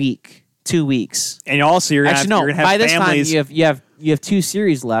 a week, 2 weeks? And also, you're going to have by families. this time you have 2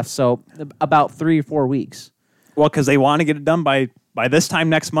 series left, so about 3 or 4 weeks. Well, because they want to get it done by this time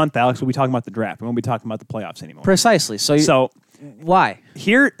next month, Alex. We'll be talking about the draft. We won't be talking about the playoffs anymore. Precisely. So why?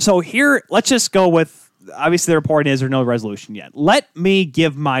 Here, let's just go with, obviously the report is there's no resolution yet. Let me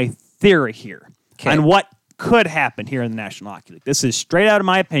give my theory here on what could happen here in the National Hockey League. This is straight out of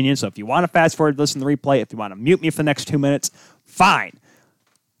my opinion, so if you want to fast forward, listen to the replay, if you want to mute me for the next 2 minutes, fine.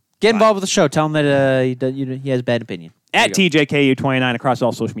 Get involved with the show. Tell him that he has a bad opinion. At TJKU29 across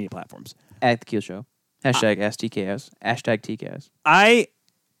all social media platforms. At The Keel Show. Hashtag AskTKS. Hashtag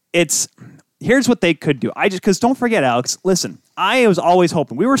TKS. Here's what they could do. Because don't forget, Alex, listen, I was always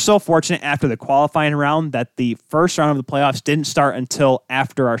hoping. We were so fortunate after the qualifying round that the first round of the playoffs didn't start until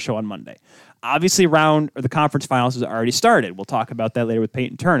after our show on Monday. Obviously, the conference finals has already started. We'll talk about that later with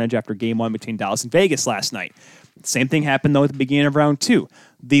Peyton Turnage after Game 1 between Dallas and Vegas last night. Same thing happened, though, at the beginning of round 2.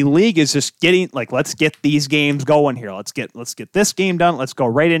 The league is just getting, let's get these games going here. Let's get this game done. Let's go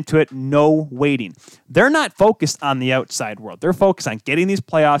right into it. No waiting. They're not focused on the outside world. They're focused on getting these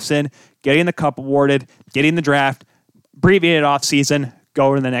playoffs in, getting the cup awarded, getting the draft, abbreviated off season, go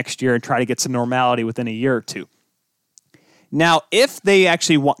into the next year and try to get some normality within a year or two. Now, if they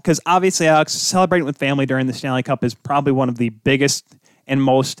actually want, because obviously, Alex, celebrating with family during the Stanley Cup is probably one of the biggest and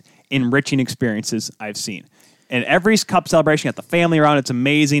most enriching experiences I've seen. And every cup celebration, you got the family around. It's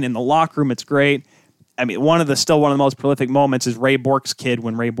amazing. In the locker room, it's great. I mean, one of the most prolific moments is Ray Bourque's kid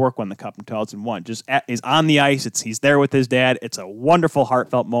when Ray Bourque won the cup in 2001. He's on the ice. He's there with his dad. It's a wonderful,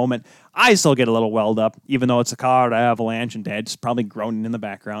 heartfelt moment. I still get a little welled up, even though it's a Colorado Avalanche and Dad's probably groaning in the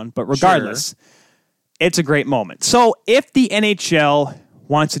background. But regardless, It's a great moment. So if the NHL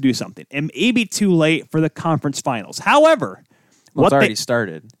wants to do something, it may be too late for the conference finals. However, it's already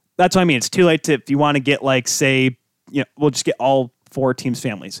started. That's what I mean. It's too late if you want to get, we'll just get all 4 teams'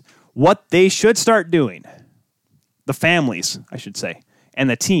 families. What they should start doing, the families, I should say, and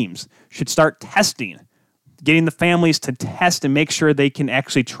the teams should start testing, getting the families to test and make sure they can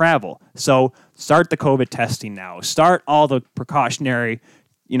actually travel. So start the COVID testing now. Start all the precautionary,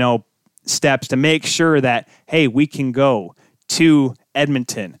 steps to make sure that, hey, we can go to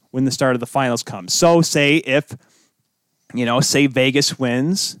Edmonton when the start of the finals comes. So say Vegas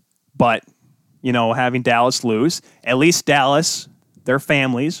wins, but, having Dallas lose, at least Dallas, their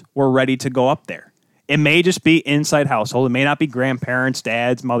families were ready to go up there. It may just be inside household. It may not be grandparents,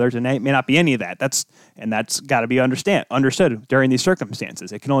 dads, mothers, and it may not be any of that. That's got to be understood during these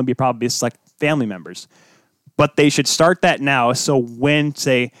circumstances. It can only be probably select family members. But they should start that now. So when,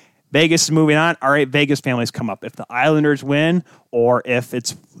 say, Vegas is moving on, all right, Vegas families come up. If the Islanders win, or if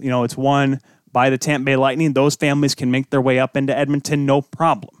it's won by the Tampa Bay Lightning, those families can make their way up into Edmonton, no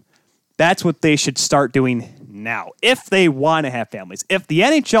problem. That's what they should start doing now, if they want to have families. If the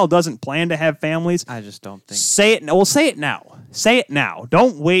NHL doesn't plan to have families, I just don't think. Say it. Well, say it now. Say it now.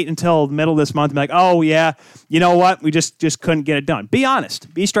 Don't wait until the middle of this month and be like, oh yeah, you know what? We just couldn't get it done. Be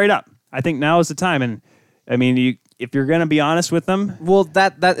honest. Be straight up. I think now is the time. And I mean, if you're going to be honest with them, well,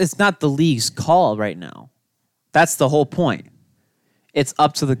 that it's not the league's call right now. That's the whole point. It's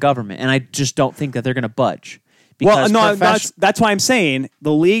up to the government, and I just don't think that they're going to budge, Well, no, that's why I'm saying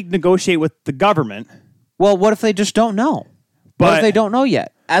the league negotiate with the government. Well, what if they just don't know? What if they don't know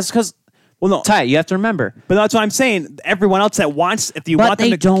yet? Ty, you have to remember. But that's what I'm saying. Everyone else that wants, if you want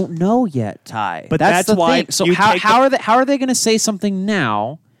them to, don't know yet, Ty. But that's the why. Thing. So how are they going to say something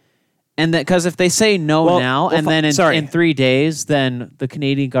now? And because if they say no then in 3 days, then the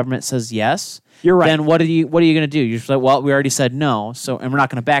Canadian government says yes. You're right. Then what are you going to do? You're just like, well, we already said no, and we're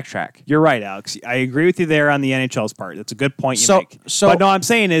not going to backtrack. You're right, Alex. I agree with you there on the NHL's part. That's a good point you make. But no, I'm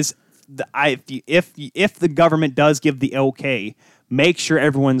saying is, if the government does give the okay, make sure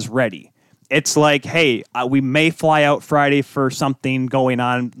everyone's ready. It's like, hey, we may fly out Friday for something going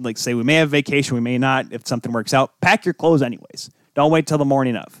on. Like, say, we may have vacation, we may not. If something works out, pack your clothes anyways. Don't wait till the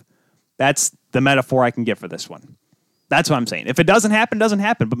morning of. That's the metaphor I can give for this one. That's what I'm saying. If it doesn't happen, doesn't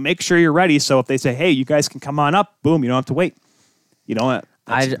happen. But make sure you're ready. So if they say, hey, you guys can come on up, boom, you don't have to wait. You know what?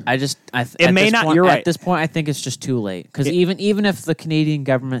 It may not. You're right. At this point, I think it's just too late. Because even if the Canadian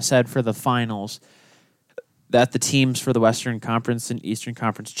government said for the finals that the teams for the Western Conference and Eastern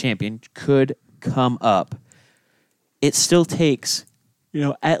Conference champion could come up, it still takes,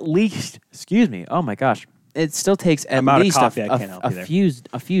 at least. Excuse me. Oh my gosh, it still takes at least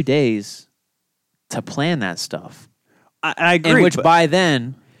a few days to plan that stuff. I agree. In which by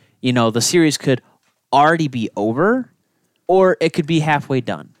then, the series could already be over, or it could be halfway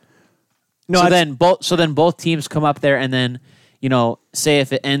done. No, so then both teams come up there, and then say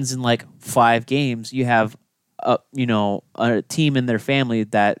if it ends in like 5 games, you have a team in their family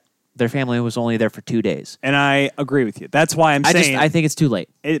that their family was only there for 2 days. And I agree with you. That's why I'm saying I think it's too late.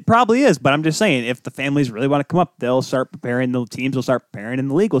 It probably is, but I'm just saying if the families really want to come up, they'll start preparing. The teams will start preparing, and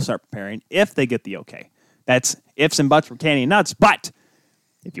the league will start preparing if they get the okay. That's ifs and buts for Candy and Nuts. But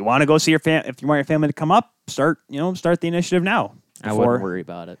if you want to go see if you want your family to come up, start the initiative now. I wouldn't worry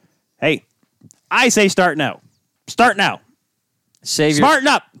about it. Hey, I say start now. Start now. Smarten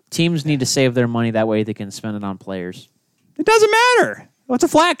up. Teams need to save their money. That way they can spend it on players. It doesn't matter. What's a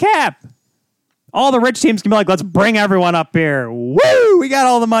flat cap? All the rich teams can be like, let's bring everyone up here. Woo! We got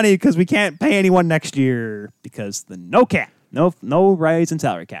all the money because we can't pay anyone next year because the no cap. No rise in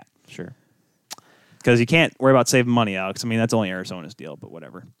salary cap. Sure. Because you can't worry about saving money, Alex. I mean, that's only Arizona's deal, but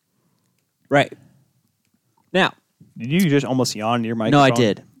whatever. Right. Now. Did you just almost yawn into your microphone? No, I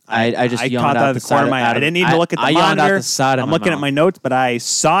did. I just yawned out the corner of my eye. I didn't need to look at the monitor. I'm looking at my notes, but I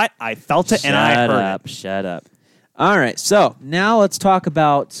saw it, I felt it, and I heard it. Shut up. All right, so now let's talk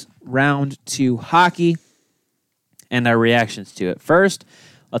about round 2 hockey and our reactions to it. First,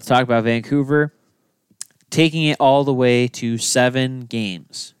 let's talk about Vancouver taking it all the way to 7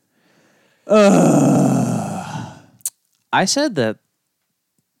 games. I said that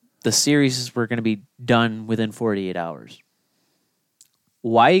the series were going to be done within 48 hours.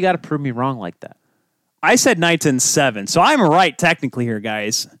 Why you got to prove me wrong like that? I said nights in 7, so I'm right technically here,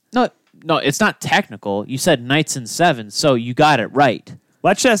 guys. No, it's not technical. You said nights in 7, so you got it right.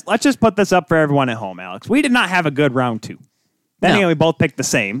 Let's just put this up for everyone at home, Alex. We did not have a good round 2. Then again, we both picked the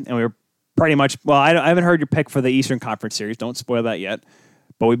same, and we were pretty much. Well, I haven't heard your pick for the Eastern Conference series. Don't spoil that yet.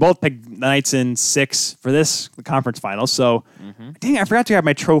 But we both picked nights in 6 for the conference finals. So, dang, I forgot to grab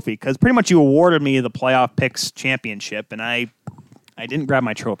my trophy because pretty much you awarded me the playoff picks championship, and I didn't grab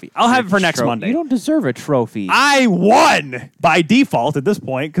my trophy. I'll have it for next Monday. You don't deserve a trophy. I won by default at this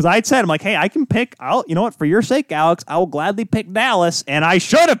point because I said, I'm like, hey, I can pick. You know what? For your sake, Alex, I will gladly pick Dallas, and I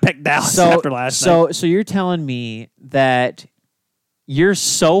should have picked Dallas after last night. So you're telling me that you're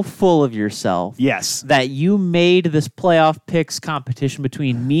so full of yourself, yes, that you made this playoff picks competition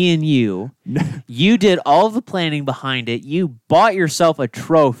between me and you. You did all the planning behind it. You bought yourself a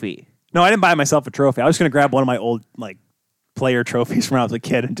trophy. No, I didn't buy myself a trophy. I was going to grab one of my old player trophies from when I was a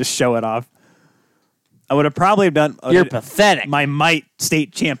kid and just show it off. I would have probably done. You're pathetic. My Might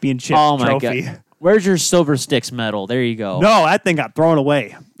State Championship trophy. God. Where's your Silver Sticks medal? There you go. No, that thing got thrown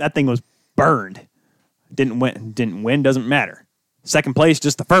away. That thing was burned. Didn't win. Doesn't matter. Second place,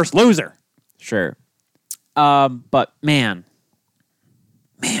 just the first loser. Sure. But man,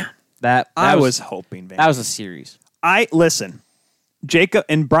 that I was hoping, man. That was a series. Listen, Jacob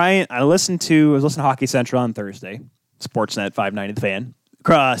and Brian. I was listening to Hockey Central on Thursday. Sportsnet 590 The Fan.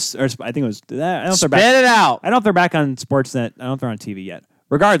 I think it was. I don't know if they're back. Spit it out. I don't know if they're back on Sportsnet. I don't know if they're on TV yet.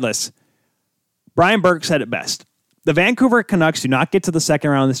 Regardless, Brian Burke said it best. The Vancouver Canucks do not get to the second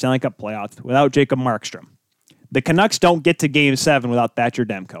round of the Stanley Cup playoffs without Jacob Markstrom. The Canucks don't get to Game 7 without Thatcher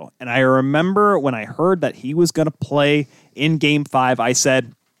Demko. And I remember when I heard that he was going to play in Game 5, I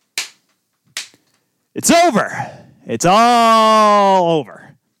said, it's over. It's all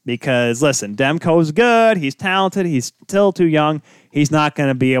over. Because, listen, Demko's good. He's talented. He's still too young. He's not going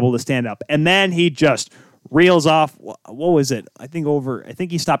to be able to stand up. And then he just reels off, what was it? I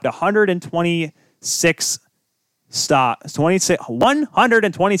think he stopped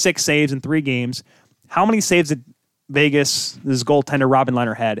 126 saves in 3 games. How many saves did Vegas, this goaltender Robin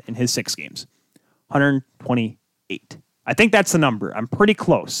Lehner, had in his 6 games? 128. I think that's the number. I'm pretty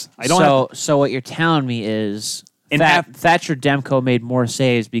close. So what you're telling me is Thatcher Demko made more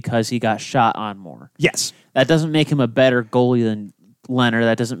saves because he got shot on more. Yes. That doesn't make him a better goalie than Lehner.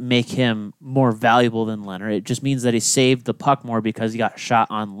 That doesn't make him more valuable than Lehner. It just means that he saved the puck more because he got shot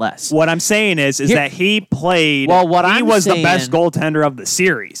on less. What I'm saying is that he played. Well, he was the best goaltender of the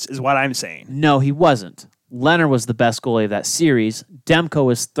series, is what I'm saying. No, he wasn't. Lehner was the best goalie of that series. Demko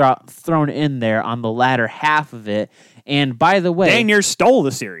was thrown in there on the latter half of it. And by the way, dang near stole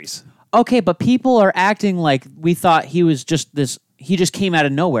the series. Okay, but people are acting like we thought he was just this. He just came out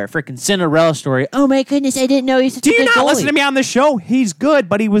of nowhere. Freaking Cinderella story. Oh my goodness, I didn't know he's such a good goalie. Do you not listen to me on the show? He's good,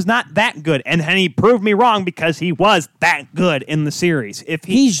 but he was not that good. And he proved me wrong because he was that good in the series.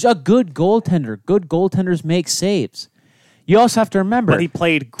 He's a good goaltender. Good goaltenders make saves. You also have to remember. But he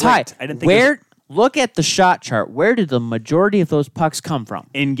played great. I didn't think look at the shot chart. Where did the majority of those pucks come from?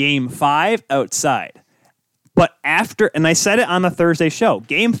 In Game 5, outside. But after, and I said it on the Thursday show,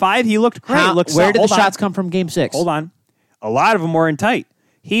 Game 5, he looked great. Where did the shots come from Game 6? Hold on. A lot of them were in tight.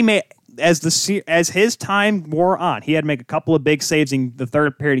 He made, as his time wore on, he had to make a couple of big saves in the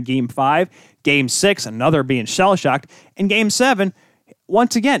third period of Game 5. Game 6, another being shell-shocked. In Game 7,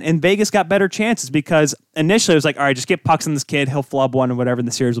 once again, and Vegas got better chances because initially it was like, all right, just get pucks on this kid, he'll flub one or whatever, and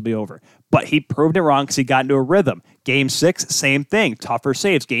the series will be over. But he proved it wrong because he got into a rhythm. Game 6, same thing, tougher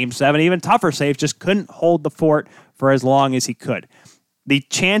saves. Game 7, even tougher saves, just couldn't hold the fort for as long as he could. The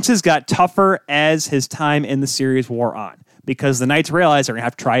chances got tougher as his time in the series wore on because the Knights realized they're going to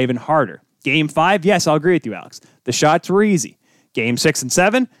have to try even harder. Game 5, yes, I'll agree with you, Alex. The shots were easy. Game 6 and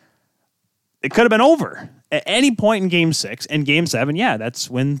 7, it could have been over. At any point in Game 6 and Game 7, yeah, that's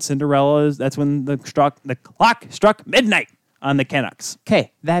when the clock struck midnight on the Canucks.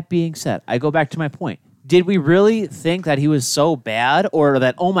 Okay, that being said, I go back to my point. Did we really think that he was so bad or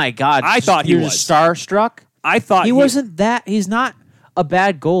that, oh my God, I thought he was starstruck? I thought he wasn't that. He's not a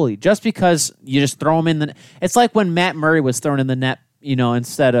bad goalie just because you just throw him in the. It's like when Matt Murray was thrown in the net,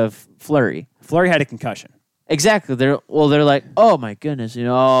 instead of Fleury. Fleury had a concussion. Exactly. They're like, oh my goodness,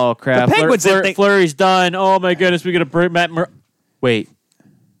 oh crap. The Penguins Fleury's done. Oh my goodness, we got to bring Matt Murray. Wait,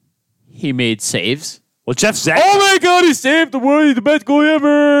 he made saves. Well, Jeff Zach. Oh my God, he saved the best goalie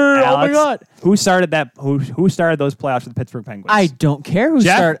ever. Alex, oh my God. Who started that? Who started those playoffs for the Pittsburgh Penguins? I don't care who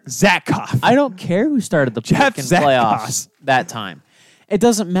started. Zakhoff. I don't care who started the playoffs that time. It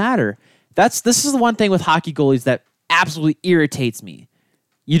doesn't matter. This is the one thing with hockey goalies that absolutely irritates me.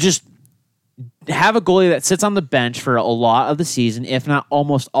 You just have a goalie that sits on the bench for a lot of the season, if not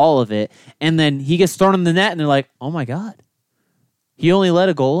almost all of it, and then he gets thrown in the net, and they're like, oh my God. He only let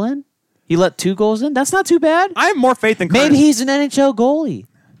a goal in? He let 2 goals in? That's not too bad. I have more faith in Curtis. Maybe he's an NHL goalie.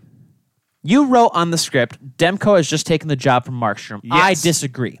 You wrote on the script, Demko has just taken the job from Markstrom. Yes. I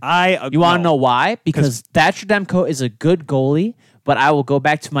disagree. You want to know why? Because Thatcher Demko is a good goalie, but I will go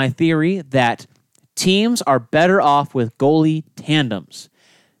back to my theory that teams are better off with goalie tandems.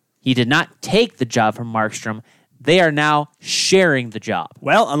 He did not take the job from Markstrom. They are now sharing the job.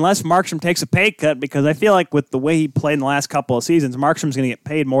 Well, unless Markstrom takes a pay cut, because I feel like with the way he played in the last couple of seasons, Markstrom's going to get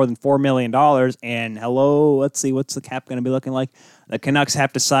paid more than $4 million. And let's see, what's the cap going to be looking like? The Canucks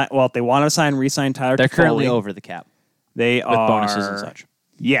have to sign, well, if they want to re-sign Tyler They're Toffoli, currently over the cap. They with bonuses and such.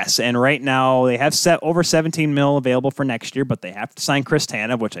 Yes, and right now they have over $17 million available for next year, but they have to sign Chris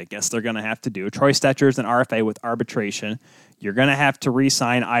Tanev, which I guess they're going to have to do. Troy Stetcher's an RFA with arbitration. You're going to have to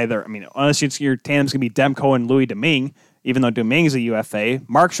re-sign either. I mean, unless your tandem's going to be Demko and Louis Domingue, even though Domingue's a UFA,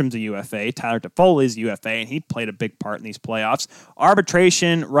 Markstrom's a UFA, Tyler Toffoli's a UFA, and he played a big part in these playoffs.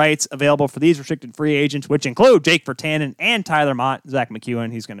 Arbitration rights available for these restricted free agents, which include Jake Virtanen and Tyler Mott. Zach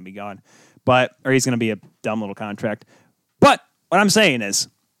McEwen, he's going to be gone, or he's going to be a dumb little contract. But what I'm saying is,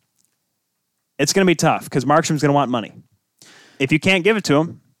 it's going to be tough because Markstrom's going to want money. If you can't give it to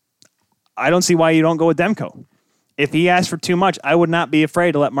him, I don't see why you don't go with Demko. If he asks for too much, I would not be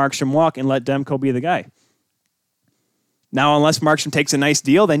afraid to let Markstrom walk and let Demko be the guy. Now, unless Markstrom takes a nice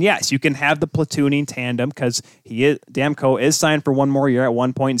deal, then yes, you can have the platooning tandem because Demko is signed for one more year at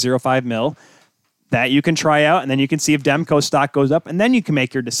 $1.05 million. That you can try out, and then you can see if Demko's stock goes up, and then you can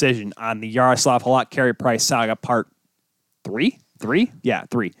make your decision on the Yaroslav Halak Carey Price saga part 3? 3? Yeah,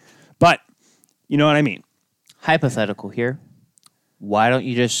 3. But you know what I mean. Hypothetical here. Why don't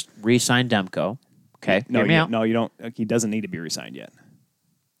you just re-sign Demko? Okay, no, you don't. He doesn't need to be re-signed yet.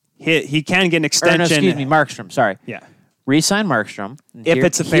 He can get an extension. Excuse me, Markstrom. Sorry. Yeah. Re-sign Markstrom. If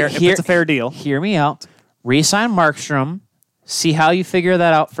it's a fair deal. Hear me out. re-sign Markstrom, see how you figure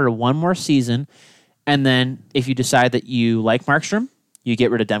that out for one more season, and then if you decide that you like Markstrom, you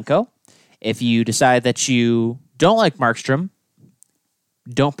get rid of Demko. If you decide that you don't like Markstrom,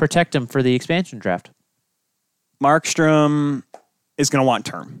 don't protect him for the expansion draft. Markstrom is going to want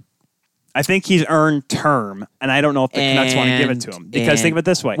term. I think he's earned term, and I don't know if the Canucks want to give it to him. Because think of it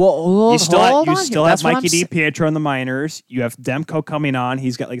this way. Well, you still have Mikey D. DiPietro in the minors. You have Demko coming on.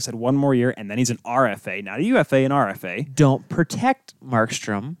 He's got, like I said, one more year, and then he's an RFA. Not a UFA, an RFA. Don't protect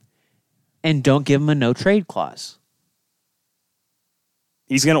Markstrom, and don't give him a no-trade clause.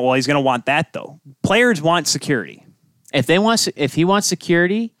 He's gonna want that, though. Players want security. If he wants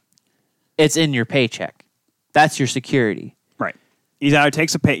security, it's in your paycheck. That's your security. Right. He either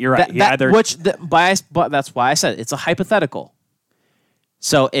takes a pay. You're right. But that's why I said it's a hypothetical.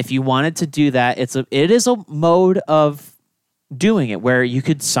 So if you wanted to do that, it is a mode of doing it where you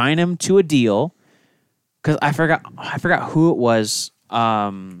could sign him to a deal. Because I forgot who it was.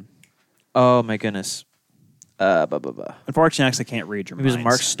 Oh my goodness. Unfortunately, I can't read your minds. It was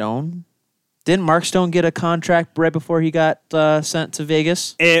Mark Stone. Didn't Mark Stone get a contract right before he got sent to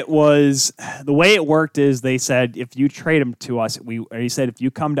Vegas? It was the way it worked is they said if you trade him to us, he said if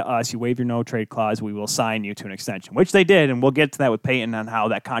you come to us, you waive your no trade clause, we will sign you to an extension, which they did, and we'll get to that with Peyton on how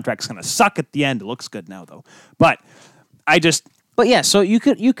that contract's going to suck at the end. It looks good now though, but yeah, so you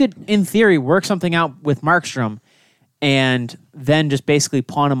could in theory work something out with Markstrom, and then just basically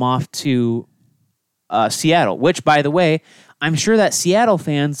pawn him off to Seattle. Which, by the way, I'm sure that Seattle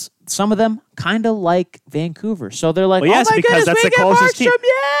fans, some of them kind of like Vancouver. So they're like, yes, because that's the closest team.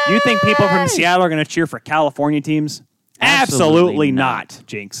 Yay! You think people from Seattle are going to cheer for California teams? Absolutely not,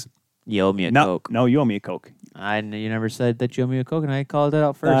 Jinx. You owe me a Coke. No, you owe me a Coke. You never said that you owe me a Coke, and I called it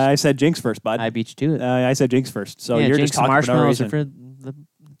out first. I said Jinx first, bud. I beat you to it. I said Jinx first. So yeah, you're Jinx just talking marshmallows for no reason. For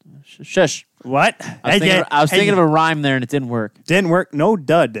the shush. What? I was thinking of a rhyme there, and it didn't work. Didn't work. No,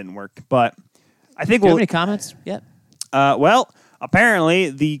 didn't work. But I think Do you have any comments yet? Well, apparently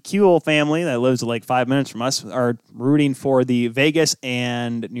the Kuehl family that lives like 5 minutes from us are rooting for the Vegas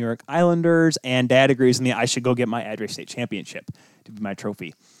and New York Islanders, and Dad agrees with me I should go get my Adrian State championship to be my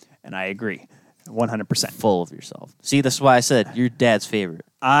trophy. And I agree 100%. Full of yourself. See, that's why I said you're Dad's favorite.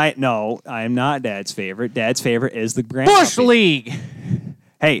 No, I'm not Dad's favorite. Dad's favorite is the Grand Bush Puppy. League.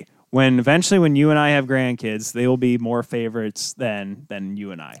 Hey, eventually when you and I have grandkids, they will be more favorites than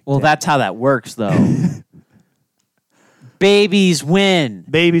you and I. Well, that's how that works, though. Babies win.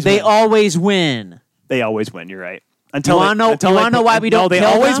 They always win. They always win. You're right. You want to know why we don't? They kill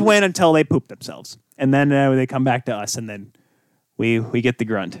always them? win until they poop themselves, and then they come back to us, and then we get the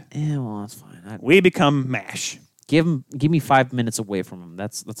grunt. Yeah, well, that's fine. We become mash. Give me 5 minutes away from them.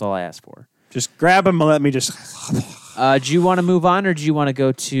 That's all I ask for. Just grab them and let me just. Do you want to move on, or do you want to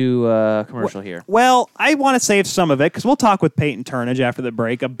go to commercial here? Well, I want to save some of it because we'll talk with Peyton Turnage after the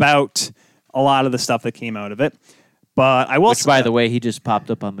break about a lot of the stuff that came out of it. But I will. Which, by the way, he just popped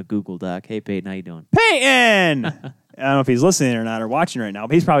up on the Google Doc. Hey, Peyton, how you doing? Peyton! I don't know if he's listening or not or watching right now,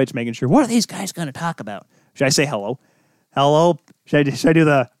 but he's probably just making sure. What are these guys going to talk about? Should I say hello? Hello? Should I do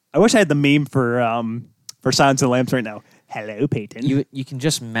the? I wish I had the meme for Silence of the Lambs right now. Hello, Peyton. You can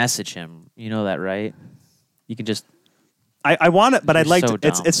just message him. You know that, right? You can just. I want it, but I'd like so to.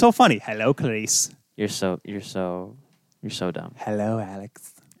 dumb. It's so funny. Hello, Clarice. You're so dumb. Hello,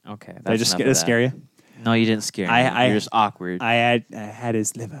 Alex. Okay, Did I just scare you? No, you didn't scare me. You're just awkward. I had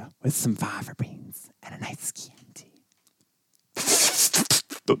his liver with some fava beans and a nice Chianti.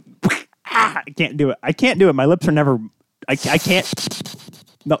 I can't do it. My lips are never. I can't.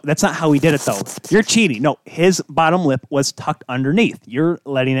 No, that's not how he did it, though. You're cheating. No, his bottom lip was tucked underneath. You're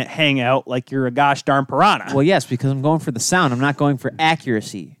letting it hang out like you're a gosh darn piranha. Well, yes, because I'm going for the sound. I'm not going for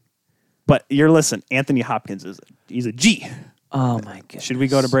accuracy. But listen, Anthony Hopkins he's a G. Oh, my goodness. Should we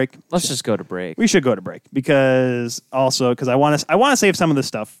go to break? Let's just go to break. We should go to break because I want to save some of the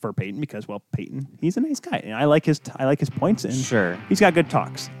stuff for Peyton because, well, Peyton, he's a nice guy. And I like his points. And sure. He's got good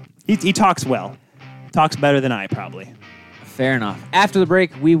talks. He talks well. Talks better than I probably. Fair enough. After the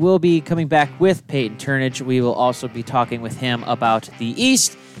break, we will be coming back with Peyton Turnage. We will also be talking with him about the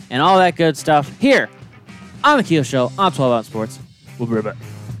East and all that good stuff here on The Keel Show on 12 Ounce Sports. We'll be right back.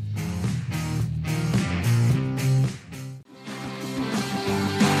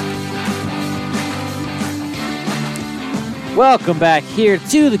 Welcome back here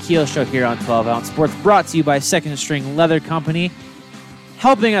to The Keel Show here on 12 Ounce Sports, brought to you by Second String Leather Company.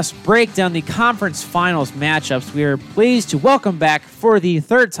 Helping us break down the conference finals matchups, we are pleased to welcome back for the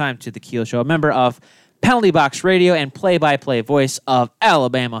third time to The Keel Show a member of penalty box radio, and play-by-play voice of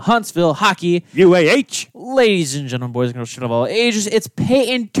Alabama Huntsville hockey. UAH. Ladies and gentlemen, boys and girls of all ages, it's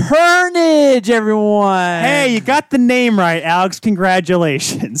Peyton Turnage, everyone. Hey, you got the name right, Alex.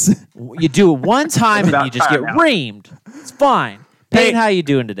 Congratulations. You do it one time and you just get reamed. It's fine. Peyton, how you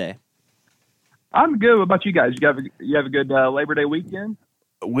doing today? I'm good. What about you guys? You have a good Labor Day weekend?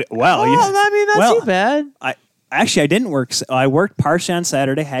 Not too bad. I didn't work. I worked partially on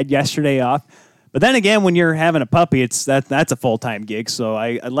Saturday, had yesterday off. But then again, when you're having a puppy, that's a full-time gig. So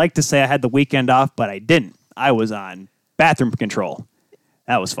I'd like to say I had the weekend off, but I didn't. I was on bathroom control.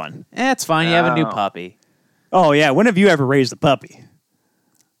 That was fun. It's fine. You have a new puppy. Oh, yeah. When have you ever raised a puppy?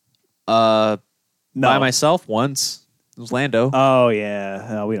 No. By myself once. It was Lando. Oh, yeah.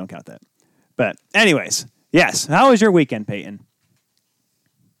 No, we don't count that. But anyways, yes. How was your weekend, Peyton?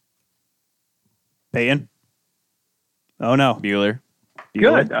 Peyton? Oh, no. Bueller.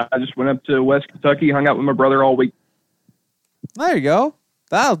 Good. I just went up to West Kentucky, hung out with my brother all week. There you go.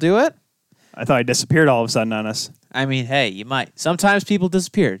 That'll do it. I thought he disappeared all of a sudden on us. I mean, hey, you might. Sometimes people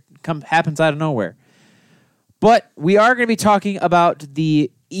disappear. Happens out of nowhere. But we are going to be talking about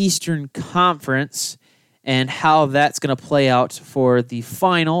the Eastern Conference and how that's going to play out for the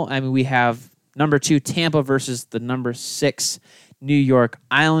final. I mean, we have number 2 Tampa versus the number 6 New York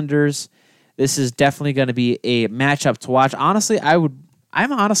Islanders. This is definitely going to be a matchup to watch. Honestly,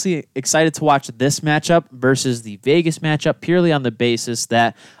 I'm honestly excited to watch this matchup versus the Vegas matchup purely on the basis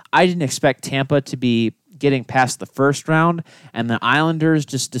that I didn't expect Tampa to be getting past the first round, and the Islanders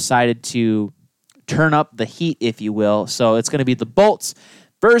just decided to turn up the heat, if you will. So it's going to be the Bolts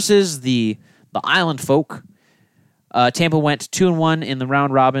versus the Island folk. Tampa went 2-1 in the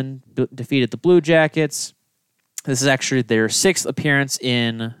round robin, defeated the Blue Jackets. This is actually their 6th appearance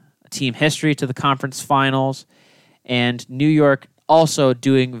in team history to the conference finals. And New York also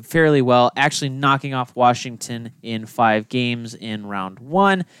doing fairly well, actually knocking off Washington in 5 games in round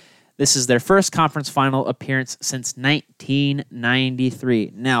 1. This is their first conference final appearance since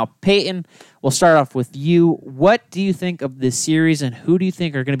 1993. Now, Peyton, we'll start off with you. What do you think of this series, and who do you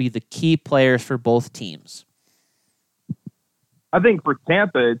think are going to be the key players for both teams? I think for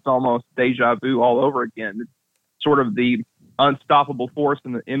Tampa, it's almost deja vu all over again. It's sort of the unstoppable force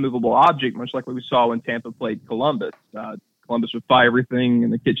and the immovable object, much like what we saw when Tampa played Columbus. Columbus would fire everything in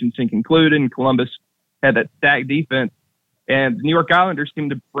the kitchen sink included, and Columbus had that stacked defense. And the New York Islanders seem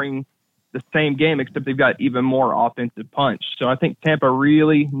to bring the same game, except they've got even more offensive punch. So I think Tampa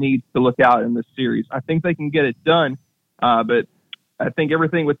really needs to look out in this series. I think they can get it done, but I think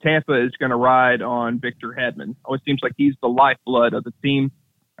everything with Tampa is going to ride on Victor Hedman. Always seems like he's the lifeblood of the team.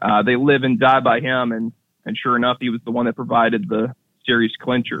 They live and die by him, and sure enough, he was the one that provided the series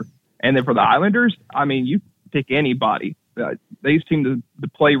clincher. And then for the Islanders, I mean, you pick anybody. They seem to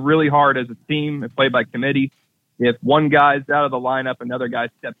play really hard as a team and play by committee. If one guy's out of the lineup, another guy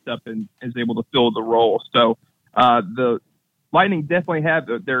steps up and is able to fill the role. So the Lightning definitely have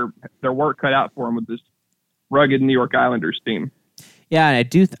their work cut out for them with this rugged New York Islanders team. Yeah, and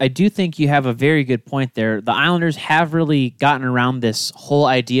I do think you have a very good point there. The Islanders have really gotten around this whole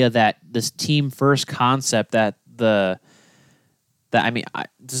idea that this team first concept I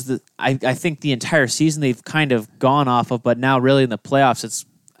think the entire season they've kind of gone off of, but now really in the playoffs,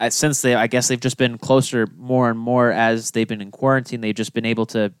 I guess they've just been closer more and more as they've been in quarantine. They've just been able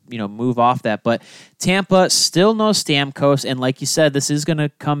to, move off that. But Tampa still no Stamkos, and like you said, this is going to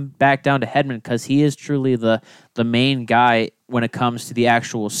come back down to Hedman because he is truly the main guy when it comes to the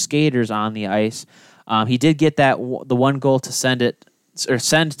actual skaters on the ice. He did get the one goal to send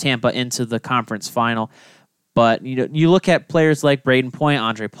Tampa into the conference final. But you look at players like Braden Point,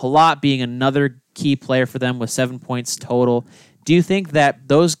 Andre Palat being another key player for them with 7 points total. Do you think that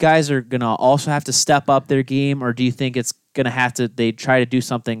those guys are going to also have to step up their game, or do you think it's going to they try to do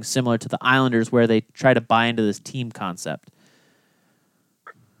something similar to the Islanders where they try to buy into this team concept?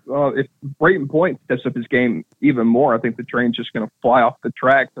 If Braden Point steps up his game even more, I think the train's just going to fly off the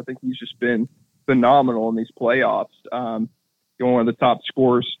tracks. I think he's just been phenomenal in these playoffs. One of the top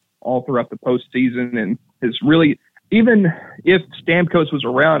scorers all throughout the postseason, and has really, even if Stamkos was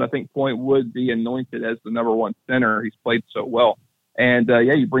around, I think Point would be anointed as the number 1 center. He's played so well. And,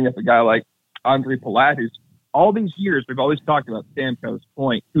 you bring up a guy like Andre Palat, who's all these years, we've always talked about Stamkos,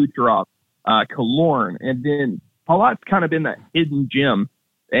 Point, Kucherov, Killorn, and then Palat's kind of been that hidden gem,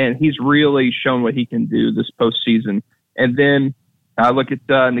 and he's really shown what he can do this postseason. And then I look at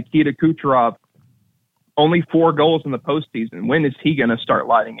Nikita Kucherov, only 4 goals in the postseason. When is he going to start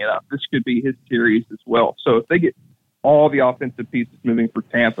lighting it up? This could be his series as well. So if they get all the offensive pieces moving for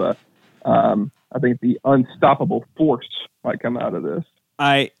Tampa, I think the unstoppable force might come out of this.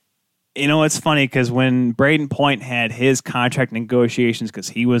 You know, it's funny because when Braden Point had his contract negotiations, because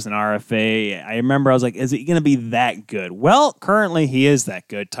he was an RFA, I remember I was like, is he going to be that good? Well, currently he is that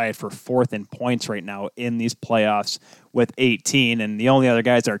good, tied for 4th in points right now in these playoffs with 18, and the only other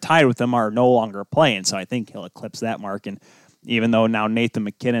guys that are tied with him are no longer playing, so I think he'll eclipse that mark, and even though now Nathan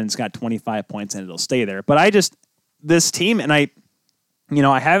McKinnon's got 25 points and it'll stay there. But this team, and I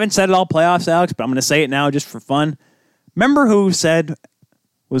haven't said it all playoffs, Alex, but I'm going to say it now just for fun. Remember who said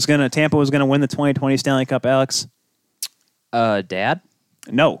Tampa was gonna win the 2020 Stanley Cup, Alex? Dad?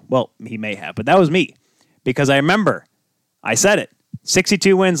 No. Well, he may have, but that was me. Because I remember I said it.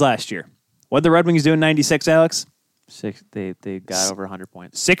 62 wins last year. What'd the Red Wings do in 96, Alex? They got over 100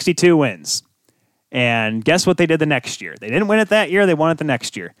 points. 62 wins. And guess what they did the next year? They didn't win it that year, they won it the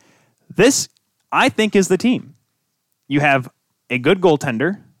next year. This, I think, is the team. You have a good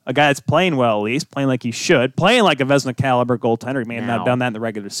goaltender, a guy that's playing well, at least, playing like he should, playing like a Vezina caliber goaltender. He may have not done that in the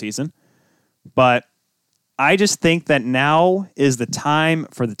regular season. But I just think that now is the time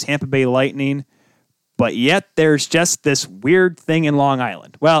for the Tampa Bay Lightning. But yet there's just this weird thing in Long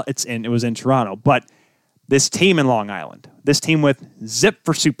Island. Well, it was in Toronto, but this team in Long Island, this team with zip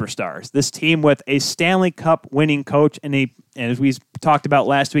for superstars, this team with a Stanley Cup winning coach, and as we talked about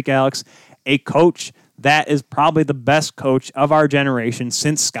last week, Alex, a coach that is probably the best coach of our generation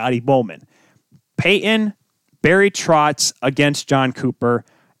since Scotty Bowman. Peyton, Barry Trotz against John Cooper.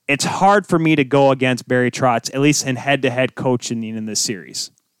 It's hard for me to go against Barry Trotz, at least in head-to-head coaching in this series.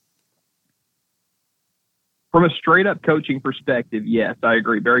 From a straight-up coaching perspective, yes, I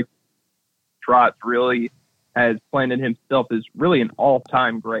agree. Barry Trotz really has planted himself as really an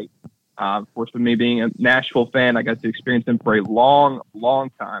all-time great. Of course, with me being a Nashville fan, I got to experience him for a long,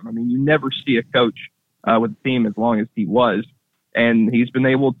 long time. I mean, you never see a coach with the team as long as he was. And he's been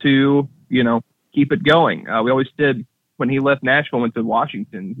able to, keep it going. We always did when he left Nashville, went to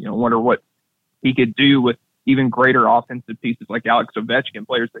Washington, wonder what he could do with even greater offensive pieces like Alex Ovechkin,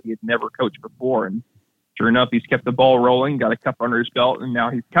 players that he had never coached before. And sure enough, he's kept the ball rolling, got a cup under his belt, and now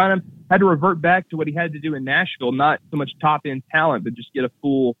he's kind of had to revert back to what he had to do in Nashville, not so much top-end talent, but just get a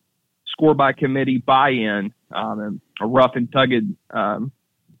full score-by-committee buy-in and a rough and tugged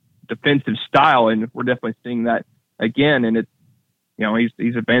defensive style, and we're definitely seeing that again. And it's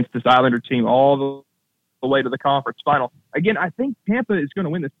he's advanced this Islander team all the way to the conference final. Again, I think Tampa is going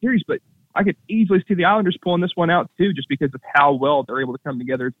to win the series, but I could easily see the Islanders pulling this one out too, just because of how well they're able to come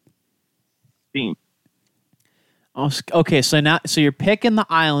together as a team. Okay, so you're picking the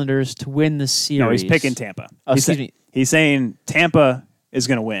Islanders to win the series. No, he's picking Tampa. Oh, excuse me. He's saying Tampa is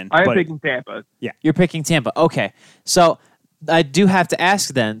going to win. I am picking Tampa. Yeah, you're picking Tampa. Okay, so I do have to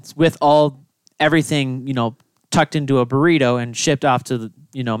ask then, with everything tucked into a burrito and shipped off to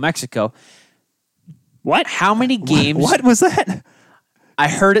Mexico. What? How many games? What was that? I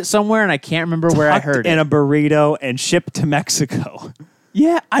heard it somewhere and I can't remember where I heard it. In a burrito and shipped to Mexico.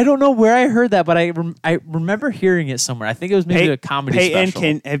 Yeah, I don't know where I heard that, but I remember hearing it somewhere. I think it was maybe a comedy special.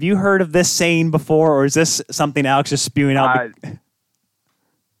 Peyton, have you heard of this saying before, or is this something Alex is spewing out?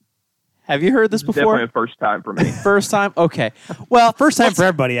 Have you heard this before? Definitely a first time for me. First time? Okay. Well, first time for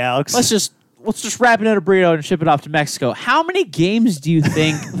everybody, Alex. Let's just wrap it in a burrito and ship it off to Mexico. How many games do you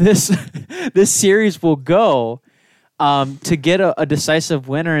think this series will go to get a decisive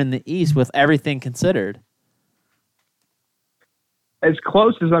winner in the East with everything considered? As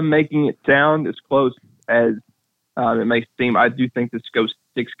close as I'm making it sound, as close as it may seem, I do think this goes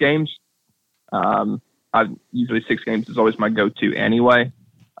 6 games. Usually 6 games is always my go-to anyway.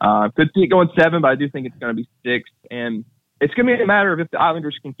 Could see it going 7, but I do think it's going to be 6. And it's going to be a matter of if the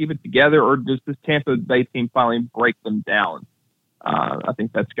Islanders can keep it together or does this Tampa Bay team finally break them down. I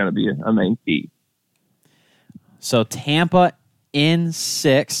think that's going to be a main key. So Tampa in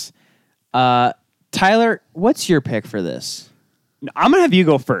 6. Tyler, what's your pick for this? I'm going to have you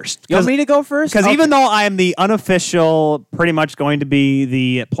go first. You want me to go first? Because even though I am the unofficial, pretty much going to be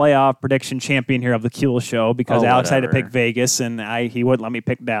the playoff prediction champion here of the Kuehl Show, because Alex had to pick Vegas and he wouldn't let me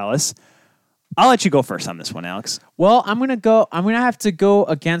pick Dallas. I'll let you go first on this one, Alex. Well, I'm going to have to go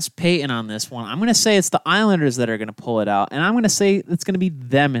against Peyton on this one. I'm going to say it's the Islanders that are going to pull it out, and I'm going to say it's going to be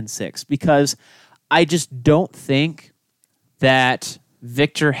them in 6 because I just don't think that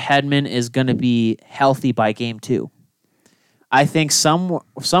Victor Hedman is going to be healthy by game 2. I think somewhere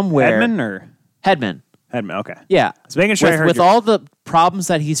Hedman. Hedman, okay. Yeah. So making sure with all the problems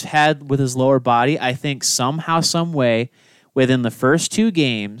that he's had with his lower body, I think somehow, some way, within the first 2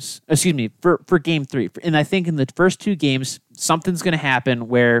 games, for game 3, and I think in the first 2 games, something's going to happen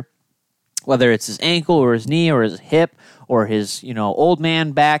where, whether it's his ankle or his knee or his hip or his old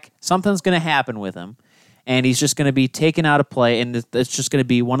man back, something's going to happen with him, and he's just going to be taken out of play, and it's just going to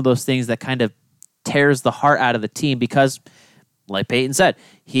be one of those things that kind of tears the heart out of the team because, like Peyton said,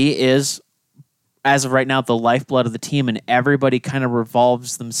 he is, as of right now, the lifeblood of the team, and everybody kind of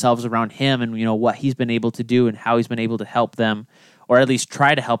revolves themselves around him and, what he's been able to do and how he's been able to help them, or at least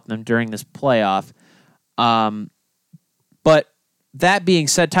try to help them during this playoff. But that being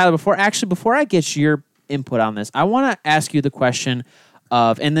said, Tyler, before I get your input on this, I want to ask you the question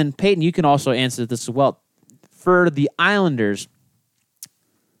of, and then Peyton, you can also answer this as well. For the Islanders,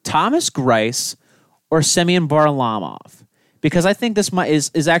 Thomas Greiss or Semyon Varlamov? Because I think this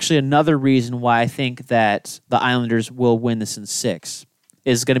is actually another reason why I think that the Islanders will win this in 6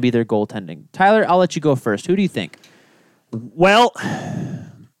 is going to be their goaltending. Tyler, I'll let you go first. Who do you think? Well,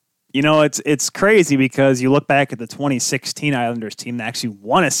 it's crazy because you look back at the 2016 Islanders team that actually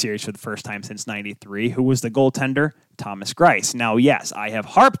won a series for the first time since '93. Who was the goaltender? Thomas Greiss. Now, yes, I have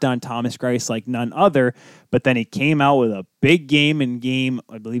harped on Thomas Greiss like none other, but then he came out with a big game in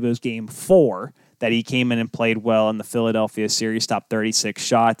I believe it was game 4, that he came in and played well in the Philadelphia series, stopped 36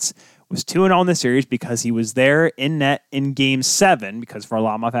 shots, was 2-0 in the series because he was there in net in game 7 because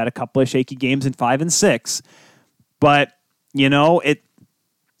Varlamov had a couple of shaky games in 5 and 6. But,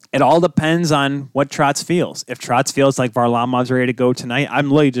 it all depends on what Trotz feels. If Trotz feels like Varlamov's ready to go tonight,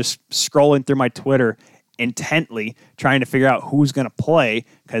 I'm literally just scrolling through my Twitter intently trying to figure out who's going to play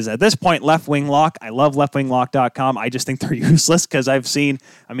because at this point, left wing lock, I love leftwinglock.com. I just think they're useless because I've seen,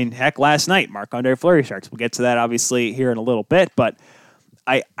 heck, last night, Marc-Andre Fleury Sharks. We'll get to that obviously here in a little bit, but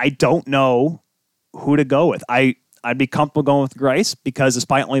I don't know who to go with. I'd be comfortable going with Greiss because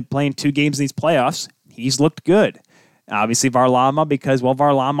despite only playing 2 games in these playoffs, he's looked good. Obviously Varlamov because,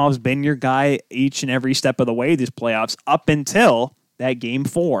 Varlamov's been your guy each and every step of the way these playoffs up until that game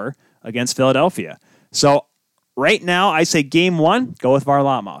 4 against Philadelphia. So right now, I say game 1, go with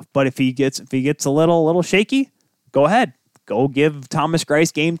Varlamov. But if he gets a little shaky, go ahead. Go give Thomas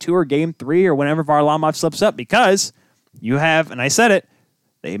Greiss game 2 or game 3 or whenever Varlamov slips up because you have, and I said it,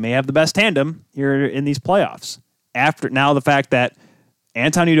 they may have the best tandem here in these playoffs. After now, the fact that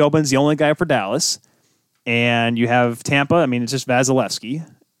Anton Udobin's the only guy for Dallas, and you have Tampa, it's just Vasilevsky.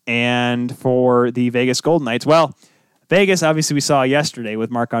 And for the Vegas Golden Knights, Vegas, obviously, we saw yesterday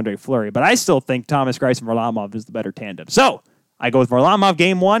with Marc-Andre Fleury, but I still think Thomas Greiss and Varlamov is the better tandem. So I go with Varlamov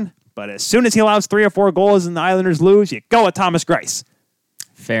game 1, but as soon as he allows 3 or 4 goals and the Islanders lose, you go with Thomas Greiss.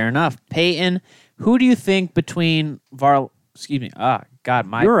 Fair enough. Peyton, who do you think between You're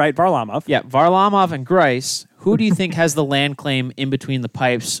right, Varlamov. Yeah, Varlamov and Greiss, who do you think has the land claim in between the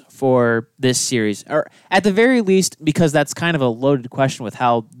pipes for this series? Or at the very least, because that's kind of a loaded question with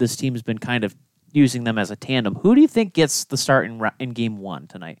how this team has been kind of using them as a tandem. Who do you think gets the start in game 1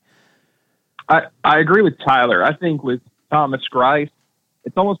 tonight? I agree with Tyler. I think with Thomas Greiss,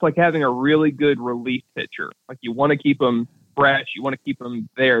 it's almost like having a really good relief pitcher. Like you want to keep him fresh. You want to keep him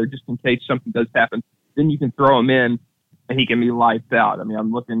there just in case something does happen. Then you can throw him in and he can be lights out.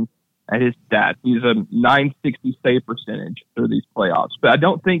 I'm looking at his stats. He's a .960 save percentage through these playoffs. But I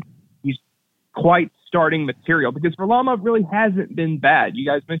don't think he's quite starting material because Varlamov really hasn't been bad. You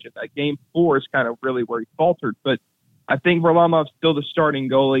guys mentioned that game 4 is kind of really where he faltered, but I think Varlamov's still the starting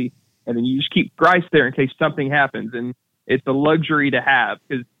goalie, and then you just keep Greiss there in case something happens, and it's a luxury to have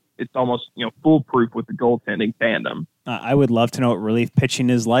because it's almost foolproof with the goaltending tandem. I would love to know what relief pitching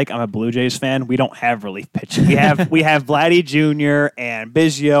is like. I'm a Blue Jays fan. We don't have relief pitching. We have Vladdy Jr. and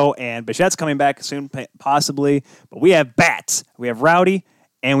Biggio and Bichette's coming back soon, possibly, but we have bats. We have Rowdy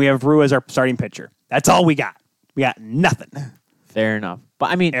and we have Rue as our starting pitcher. That's all we got. We got nothing. Fair enough.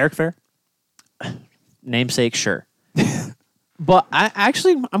 But Eric Fair? Namesake, sure. But I'm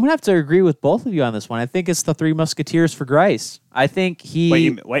going to have to agree with both of you on this one. I think it's the 3 Musketeers for Greiss. I think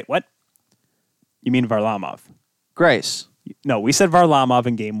he... Wait, what? You mean Varlamov? Greiss. No, we said Varlamov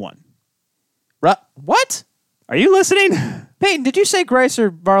in game 1. What? Are you listening? Peyton, did you say Greiss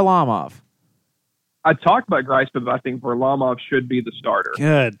or Varlamov? I talked about Greiss, but I think Varlamov should be the starter.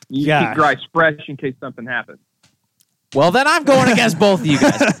 Good. You keep Greiss fresh in case something happens. Well, then I'm going against both of you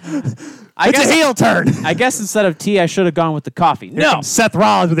guys. It's a heel turn. I guess instead of tea, I should have gone with the coffee. No. Seth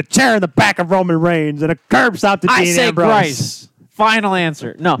Rollins with a chair in the back of Roman Reigns and a curb stop to Dean Ambrose. I say Greiss. Final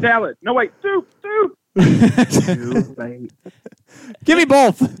answer. No. Salad. No, wait. Soup. Give me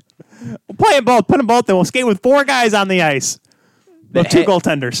both. We'll play them both. Put them both in. We'll skate with 4 guys on the ice. With 2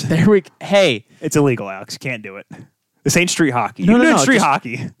 goaltenders. Hey. It's illegal, Alex. You can't do it. This ain't street hockey. No, street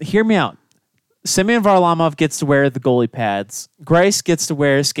hockey. Hear me out. Semyon Varlamov gets to wear the goalie pads. Greiss gets to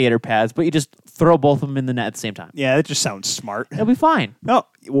wear skater pads, but you just throw both of them in the net at the same time. Yeah, that just sounds smart. It'll be fine. No,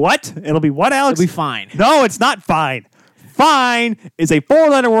 what? It'll be what, Alex? It'll be fine. No, it's not fine. Fine is a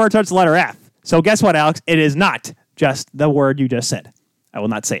 4-letter word starts with the letter F. So guess what, Alex? It is not just the word you just said. I will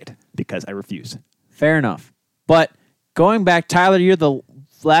not say it because I refuse. Fair enough. But going back, Tyler, you're the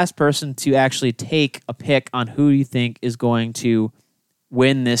last person to actually take a pick on who you think is going to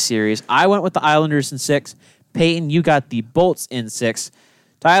win this series. I went with the Islanders in 6. Peyton, you got the Bolts in 6.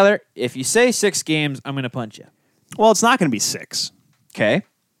 Tyler, if you say 6 games, I'm going to punch you. Well, it's not going to be 6. Okay.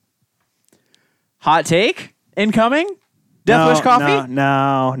 Hot take incoming? Death Wish Coffee?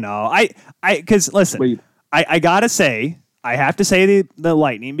 No. Because listen, Wait. I gotta say, I have to say the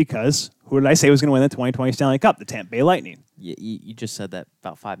Lightning because who did I say was going to win the 2020 Stanley Cup? The Tampa Bay Lightning. You just said that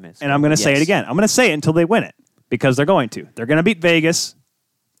about 5 minutes ago. And I'm going to say it again. I'm going to say it until they win it because they're going to. They're going to beat Vegas,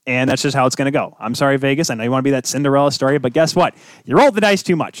 and that's just how it's going to go. I'm sorry, Vegas. I know you want to be that Cinderella story, but guess what? You rolled the dice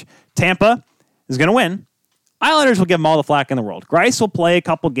too much. Tampa is going to win. Islanders will give them all the flack in the world. Greiss will play a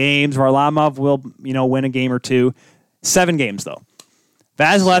couple games. Varlamov will, win a game or two. 7 games, though.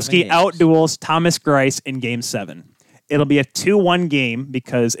 Vasilevsky outduels Thomas Greiss in Game 7. It'll be a 2-1 game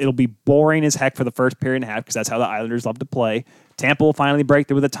because it'll be boring as heck for the first period and a half because that's how the Islanders love to play. Tampa will finally break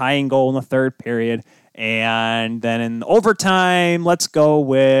through with a tying goal in the third period. And then in overtime, let's go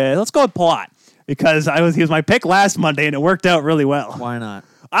with Palat because he was my pick last Monday and it worked out really well. Why not?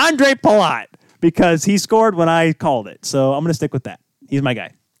 Andre Palat because he scored when I called it. So I'm going to stick with that. He's my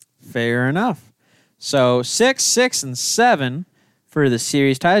guy. Fair enough. So 6, 6, and 7 for the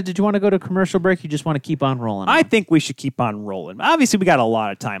series. Tyler, did you want to go to commercial break? You just want to keep on rolling? I think we should keep on rolling. Obviously, we got a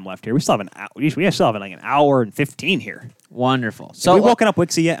lot of time left here. We still have like an hour and 15 here. Wonderful. So have we woken up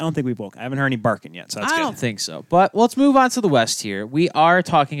Wixie yet? I don't think we've woke. I haven't heard any barking yet, so that's good. I don't think so. But let's move on to the West here. We are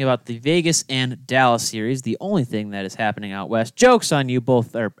talking about the Vegas and Dallas series, the only thing that is happening out West. Joke's on you.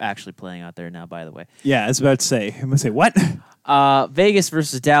 Both are actually playing out there now, by the way. Yeah, I was about to say. I'm going to say, what? Vegas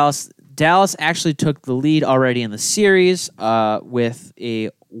versus Dallas. Dallas actually took the lead already in the series with a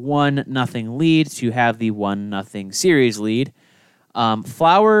 1-0 lead to have the 1-0 series lead.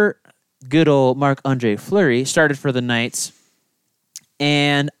 Flower, good old Marc-Andre Fleury, started for the Knights.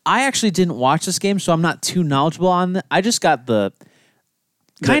 And I actually didn't watch this game, so I'm not too knowledgeable on it. I just got the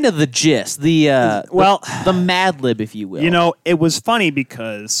gist, the Mad Lib, if you will. It was funny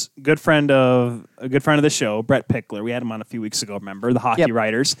because a good friend of the show, Brett Pickler, we had him on a few weeks ago, remember, the hockey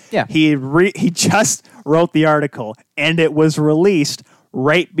writers. Yeah. He just wrote the article, and it was released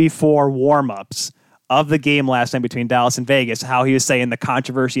right before warm-ups of the game last night between Dallas and Vegas, how he was saying the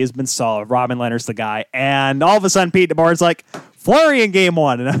controversy has been solved, Robin Leonard's the guy, and all of a sudden Pete DeBoer's like, Fleury in Game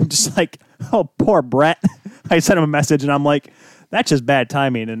 1, and I'm just like, oh, poor Brett. I sent him a message, and I'm like, that's just bad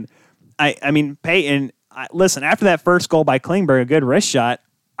timing. And I mean, Peyton, listen, after that first goal by Klingberg, a good wrist shot,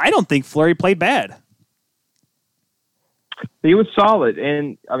 I don't think Fleury played bad. He was solid.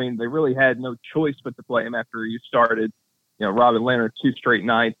 And, I mean, they really had no choice but to play him after you started, Robin Leonard 2 straight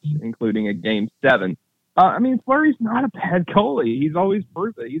nights, including a Game 7. I mean, Fleury's not a bad goalie. He's always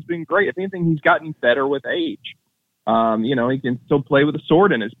proved it. He's been great. If anything, he's gotten better with age. He can still play with a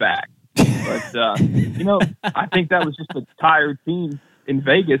sword in his back. But, I think that was just a tired team in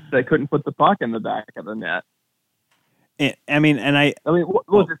Vegas that couldn't put the puck in the back of the net. What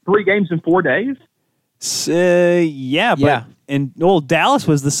was it, 3 games in 4 days? Dallas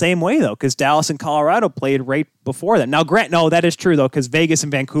was the same way, though, because Dallas and Colorado played right before that. Now, that is true, though, because Vegas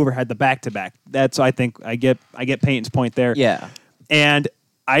and Vancouver had the back-to-back. That's, I think, I get Peyton's point there. Yeah. And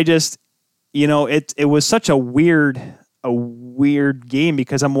I just, it was such a weird game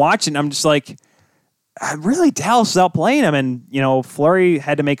because I'm watching, I'm just like, really, Dallas is outplaying him. And, Fleury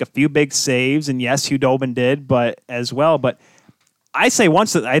had to make a few big saves, and yes, Hudobin did, but I say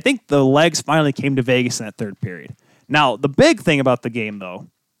I think the legs finally came to Vegas in that third period. Now, the big thing about the game, though,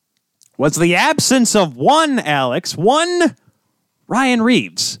 was the absence of one Ryan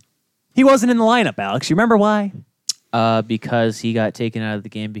Reeves. He wasn't in the lineup, Alex. You remember why? Because he got taken out of the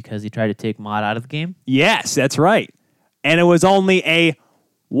game because he tried to take Mott out of the game? Yes, that's right. And it was only a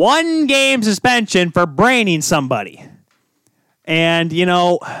 1-game suspension for braining somebody. And, we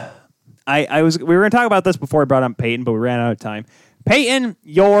were going to talk about this before I brought up Peyton, but we ran out of time. Peyton,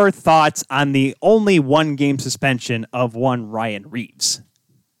 your thoughts on the only 1-game suspension of one Ryan Reeves?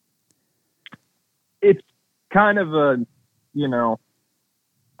 It's kind of a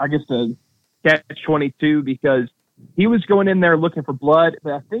catch-22 because he was going in there looking for blood,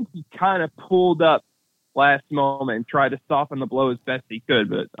 but I think he kind of pulled up last moment and tried to soften the blow as best he could.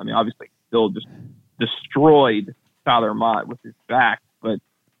 But, obviously still just destroyed Tyler Mott with his back. But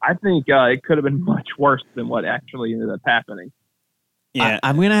I think it could have been much worse than what actually ended up happening. Yeah,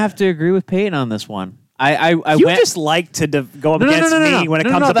 I'm going to have to agree with Peyton on this one. Just like to go up against me when it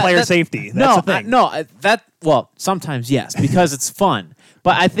comes to player safety. That's the thing. Sometimes yes, because it's fun.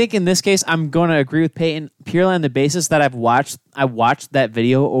 But I think in this case, I'm going to agree with Peyton purely on the basis that I watched that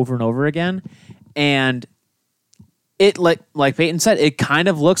video over and over again, and it like Peyton said, it kind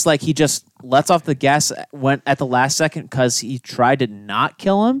of looks like he just lets off the gas went at the last second because he tried to not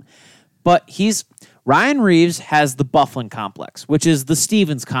kill him. But Ryan Reeves has the Bufflin complex, which is the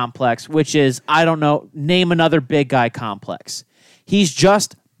Stevens complex, which is, I don't know, name another big guy complex. He's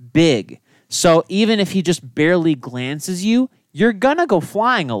just big. So even if he just barely glances you, you're going to go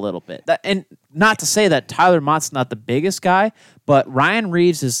flying a little bit. And not to say that Tyler Mott's not the biggest guy, but Ryan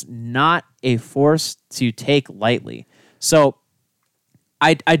Reeves is not a force to take lightly. So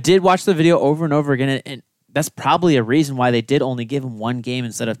I did watch the video over and over again, and that's probably a reason why they did only give him one game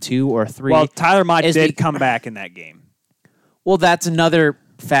instead of 2 or 3. Well, Tyler Mott did come back in that game. Well, that's another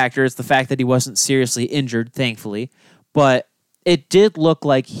factor. It's the fact that he wasn't seriously injured, thankfully. But it did look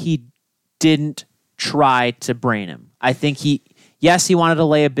like he didn't try to brain him. I think he wanted to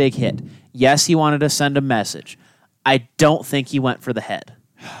lay a big hit. Yes, he wanted to send a message. I don't think he went for the head.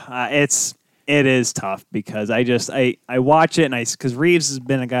 It is tough because I watch it, and because Reeves has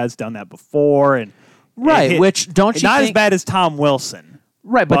been a guy that's done that before, and right, which don't you not think, as bad as Tom Wilson.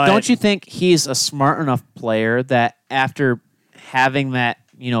 Right, but don't you think he's a smart enough player that after having that,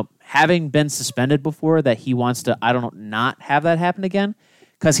 having been suspended before, that he wants to, not have that happen again?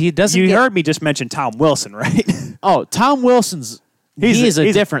 Because he doesn't. You heard me just mention Tom Wilson, right? Oh, Tom Wilson's he's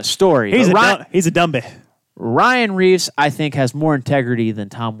a different story. He's a dummy. Ryan Reeves, I think, has more integrity than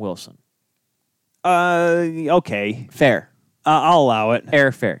Tom Wilson. Okay, fair. I'll allow it.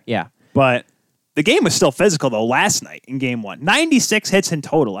 Fair, yeah. But the game was still physical, though, last night in game 1. 96 hits in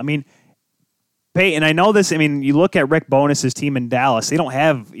total. I mean, Peyton, I know this. I mean, you look at Rick Bowness's team in Dallas. They don't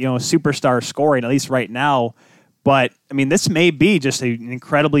have, superstar scoring, at least right now. But, I mean, this may be just an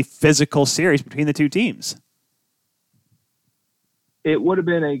incredibly physical series between the two teams. It would have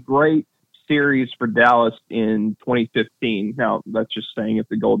been a great series for Dallas in 2015. Now, that's just saying if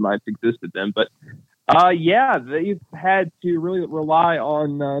the Golden Knights existed then. But, they've had to really rely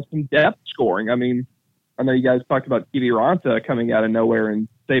on some depth scoring. I mean, I know you guys talked about Kiviranta coming out of nowhere and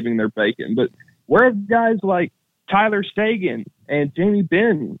saving their bacon, but where have guys like Tyler Seguin and Jamie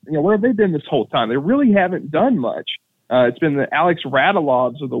Benn, where have they been this whole time? They really haven't done much. It's been the Alex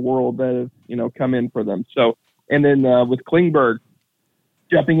Radilovs of the world that have, come in for them. So, and then with Klingberg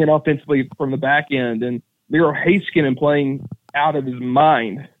jumping in offensively from the back end, and Miro Heiskanen playing out of his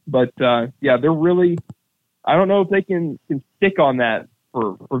mind. But they're really, I don't know if they can stick on that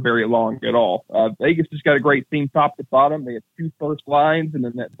for very long at all. Vegas has got a great team top to bottom. They have 2 first lines, and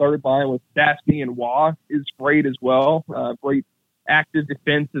then that third line with Stastny and Waugh is great as well. Great active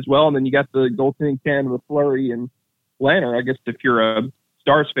defense as well. And then you got the goaltending tandem with Fleury and Lanner. I guess if you're a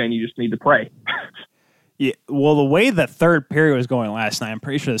Stars fan, you just need to pray. Yeah, well, the way the third period was going last night, I'm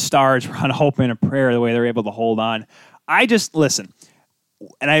pretty sure the Stars were on hope and a prayer the way they were able to hold on. Listen,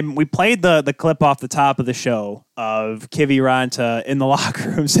 and we played the clip off the top of the show of Kiviranta in the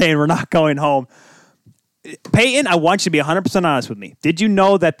locker room saying we're not going home. Peyton, I want you to be 100% honest with me. Did you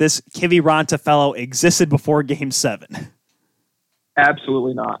know that this Kiviranta fellow existed before Game 7?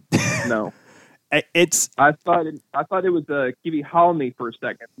 Absolutely not. No. I thought it was Kivi Halme for a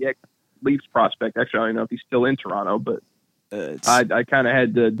second. The ex-Leafs prospect. Actually, I don't know if he's still in Toronto, but I kind of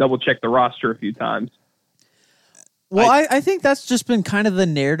had to double check the roster a few times. Well, I think that's just been kind of the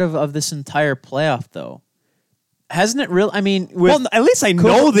narrative of this entire playoff, though. Hasn't it really? I mean, at least I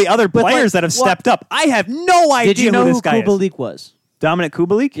know the other players that have stepped up. I have no idea Did you know who this guy Kubalik was? Dominic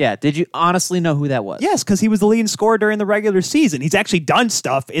Kubalik? Yeah. Did you honestly know who that was? Yes, because he was the leading scorer during the regular season. He's actually done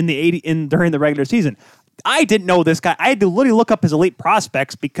stuff during the regular season. I didn't know this guy. I had to literally look up his elite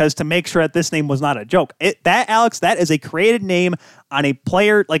prospects because to make sure that this name was not a joke. Alex, that is a created name on a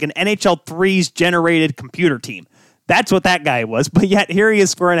player like an NHL 3's generated computer team. That's what that guy was. But yet here he is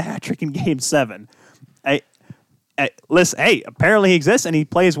scoring a hat trick in Game 7. Listen, hey, apparently he exists and he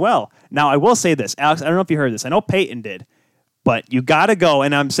plays well. Now, I will say this, Alex, I don't know if you heard this. I know Peyton did, but you got to go,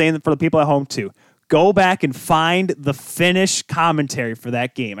 and I'm saying it for the people at home too, go back and find the Finnish commentary for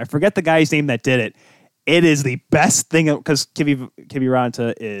that game. I forget the guy's name that did it. It is the best thing because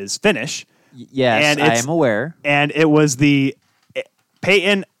Kiviranta is Finnish. Yes, I am aware. And it was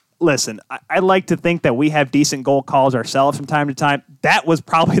Peyton, listen, I like to think that we have decent goal calls ourselves from time to time. That was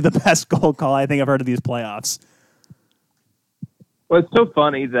probably the best goal call I think I've heard of these playoffs. Well, it's so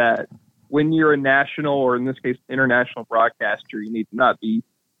funny that when you're a national, or in this case, international broadcaster, you need to not be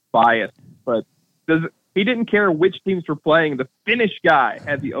biased. But he didn't care which teams were playing. The Finnish guy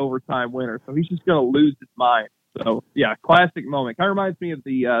had the overtime winner, so he's just going to lose his mind. So, yeah, classic moment. Kind of reminds me of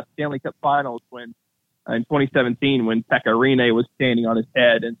the Stanley Cup Finals when in 2017 when Pecorine was standing on his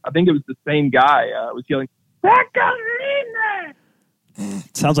head. And I think it was the same guy was yelling, Pecorine!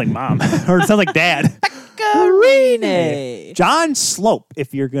 Sounds like mom. Or it sounds like dad. Pecorine! John Slope,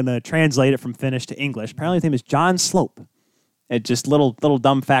 if you're going to translate it from Finnish to English. Apparently his name is John Slope. It's just little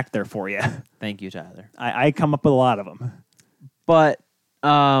dumb fact there for you. Thank you, Tyler. I come up with a lot of them. But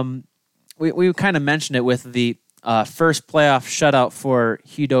we kind of mentioned it with the first playoff shutout for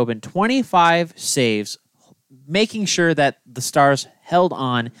Hudobin. 25 saves, making sure that the Stars held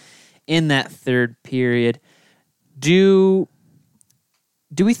on in that third period. Do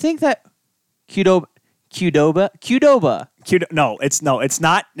we think that Qdoba? No, it's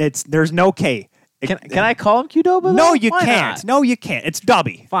not. There's no K. Can I call him Qdoba? No, you Why can't. not? No, you can't. It's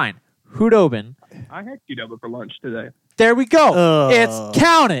Dubby. Fine. Hudobin. I had Qdoba for lunch today. There we go. It's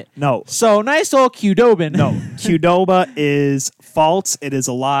count it. No. So nice old Qdobin. No. Qdoba is false. It is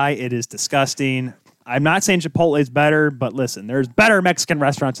a lie. It is disgusting. I'm not saying Chipotle is better, but listen, there's better Mexican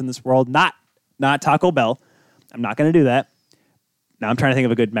restaurants in this world. Not Taco Bell. I'm not going to do that. Now I'm trying to think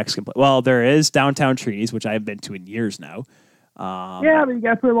of a good Mexican place. Well, there is Downtown Trini's, which I've been to in years now. Yeah, but you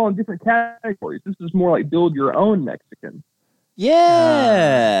got to put them all in different categories. This is more like build your own Mexican.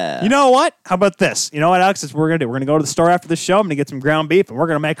 Yeah. You know what? How about this? You know what, Alex? This is what we're going to do. We're going to go to the store after the show. I'm going to get some ground beef, and we're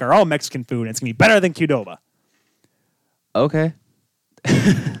going to make our own Mexican food. And it's going to be better than Qdoba. Okay.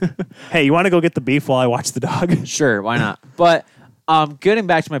 Hey, you want to go get the beef while I watch the dog? Sure, why not? But getting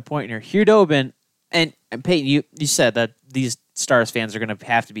back to my point here, Hudobin and Peyton, you said that these Stars fans are going to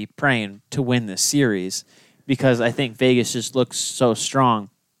have to be praying to win this series because I think Vegas just looks so strong.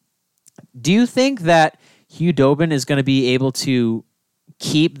 Do you think that Hudobin is going to be able to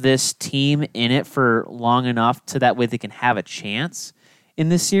keep this team in it for long enough to that way they can have a chance in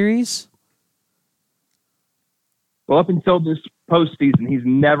this series? Well, up until this postseason, he's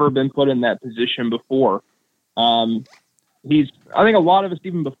never been put in that position before. I think a lot of us,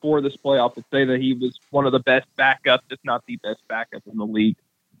 even before this playoff, would say that he was one of the best backups, if not the best backup in the league.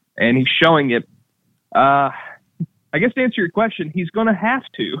 And he's showing it. I guess to answer your question, he's going to have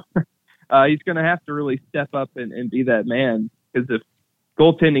to. He's going to have to really step up and be that man. Because if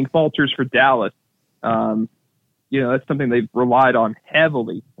goaltending falters for Dallas, that's something they've relied on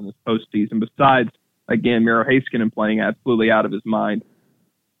heavily in this postseason. Besides, again, Miro Heiskanen playing absolutely out of his mind.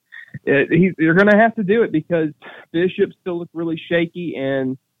 You're going to have to do it because Bishop still looks really shaky,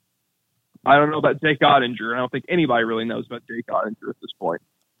 and I don't know about Jake Ottinger. I don't think anybody really knows about Jake Ottinger at this point.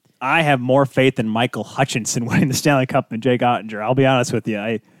 I have more faith in Michael Hutchinson winning the Stanley Cup than Jake Ottinger. I'll be honest with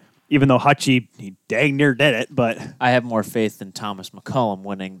you. Even though Hutchie, he dang near did it, but I have more faith in Thomas McCollum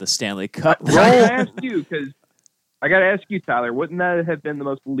winning the Stanley Cup. I got to ask you, Tyler, wouldn't that have been the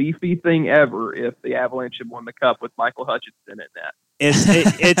most Leafy thing ever if the Avalanche had won the Cup with Michael Hutchinson in that?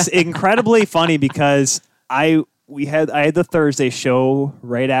 It's incredibly funny because I had the Thursday show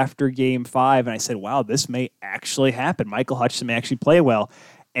right after Game 5, and I said, wow, this may actually happen. Michael Hutchinson may actually play well.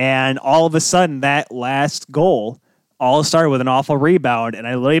 And all of a sudden, that last goal all started with an awful rebound, and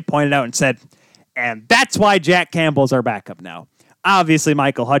I literally pointed out and said, and that's why Jack Campbell's our backup now. Obviously,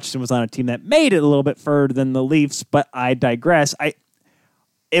 Michael Hutchinson was on a team that made it a little bit further than the Leafs, but I digress.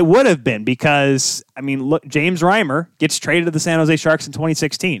 It would have been because, look, James Reimer gets traded to the San Jose Sharks in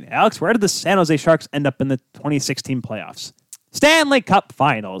 2016. Alex, where did the San Jose Sharks end up in the 2016 playoffs? Stanley Cup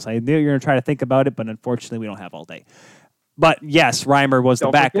Finals. I knew you were going to try to think about it, but unfortunately, we don't have all day. But yes, Reimer was the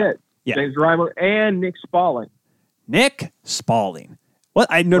backup. Forget, yeah. James Reimer and Nick Spaulding. Nick Spaulding. What?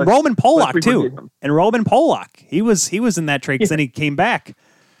 I know Roman Polak too. And Roman Polak. He was in that trade because then he came back.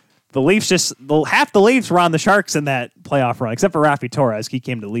 The Leafs half the Leafs were on the Sharks in that playoff run, except for Rafi Torres. He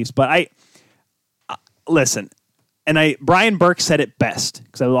came to the Leafs. But listen, and Brian Burke said it best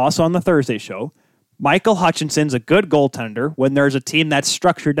because I was also on the Thursday show. Michael Hutchinson's a good goaltender when there's a team that's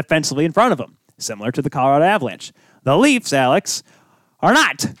structured defensively in front of him, similar to the Colorado Avalanche. The Leafs, Alex, are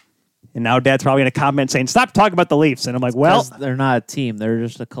not. And now Dad's probably going to comment saying, stop talking about the Leafs. And I'm like, well, they're not a team. They're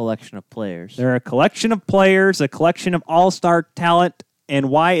just a collection of players. They're a collection of players, a collection of all-star talent. And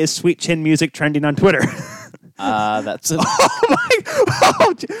why is Sweet Chin Music trending on Twitter? That's it.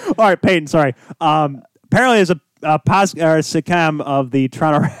 All right, Peyton, sorry. Apparently there's a sitcom of the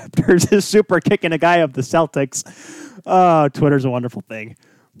Toronto Raptors is super kicking a guy of the Celtics. Twitter's a wonderful thing.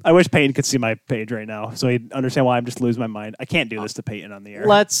 I wish Peyton could see my page right now so he'd understand why I'm just losing my mind. I can't do this to Peyton on the air.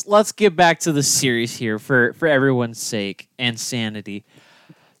 Let's get back to the series here for everyone's sake and sanity.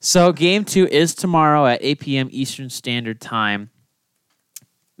 So Game 2 is tomorrow at 8 p.m. Eastern Standard Time.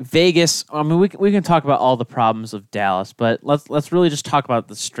 Vegas, we can talk about all the problems of Dallas, but let's really just talk about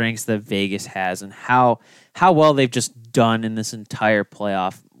the strengths that Vegas has and how well they've just done in this entire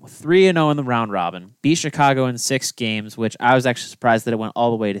playoff 3-0 in the round robin, beat Chicago in 6 games, which I was actually surprised that it went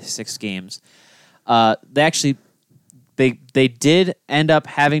all the way to 6 games. They did end up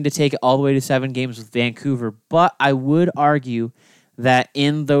having to take it all the way to 7 games with Vancouver, but I would argue that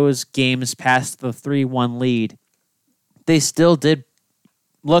in those games past the 3-1 lead, they still did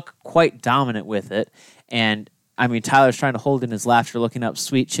look quite dominant with it. And I mean, Tyler's trying to hold in his laughter looking up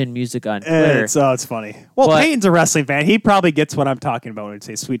Sweet Chin Music on Twitter. It's funny. Well, Peyton's a wrestling fan. He probably gets what I'm talking about when I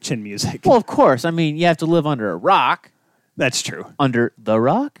say Sweet Chin Music. Well, of course. I mean, you have to live under a rock. That's true. Under the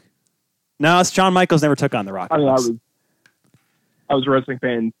rock? No, Shawn Michaels never took on the rock. I mean, I was a wrestling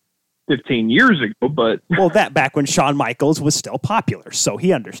fan 15 years ago, but... Well, that back when Shawn Michaels was still popular, so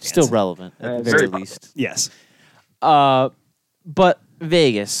he understands. Still relevant, at the very least. Yes. But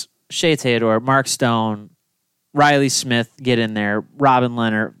Vegas, Shea Theodore, Mark Stone, Riley Smith get in there, Robin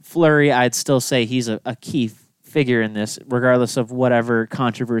Leonard, Fleury, I'd still say he's a key figure in this, regardless of whatever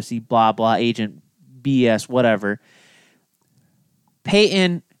controversy, blah, blah, agent, BS, whatever.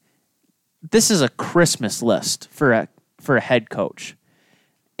 Peyton, this is a Christmas list for a head coach.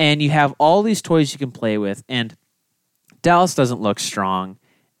 And you have all these toys you can play with, and Dallas doesn't look strong.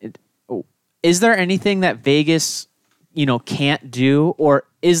 Is there anything that Vegas, can't do, or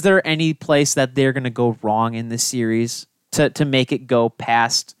is there any place that they're going to go wrong in this series to make it go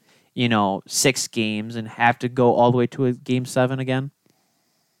past, 6 games and have to go all the way to a game 7 again?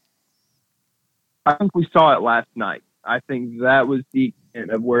 I think we saw it last night. I think that was the extent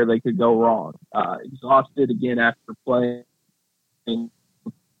of where they could go wrong. Exhausted again after playing 2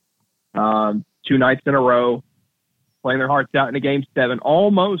 nights in a row, playing their hearts out in a game 7,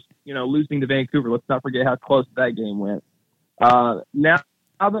 almost, losing to Vancouver. Let's not forget how close that game went. Now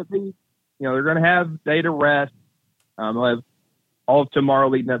that they're going to have day to rest, they'll have all of tomorrow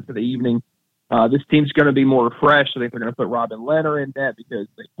leading up to the evening. This team's going to be more refreshed. I think they're going to put Robin Leonard in net because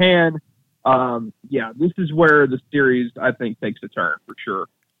they can. This is where the series, I think, takes a turn for sure.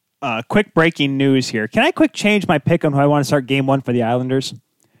 Quick breaking news here. Can I quick change my pick on who I want to start game 1 for the Islanders?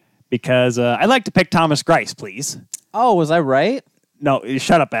 Because I'd like to pick Thomas Greiss, please. Oh, was I right? No,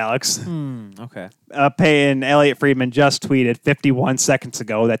 shut up, Alex. Okay. Peyton Elliott Friedman just tweeted 51 seconds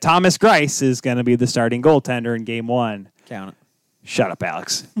ago that Thomas Greiss is going to be the starting goaltender in game 1. Count it. Shut up,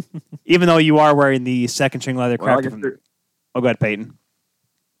 Alex. Even though you are wearing the second string leather cracker. Go ahead, Peyton.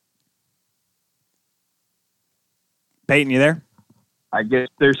 Peyton, you there? I guess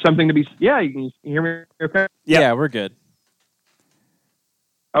there's something to be... Yeah, you can hear me okay? Yeah, we're good.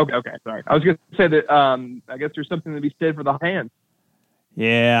 Okay, sorry. I was going to say that I guess there's something to be said for the hands.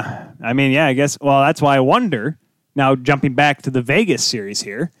 Yeah. I mean, I guess... Well, that's why I wonder, now jumping back to the Vegas series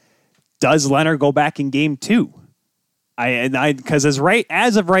here, does Leonard go back in game 2? Because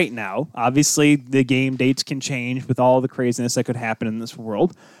as of right now, obviously the game dates can change with all the craziness that could happen in this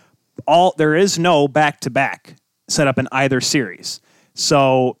world. There is no back-to-back set up in either series.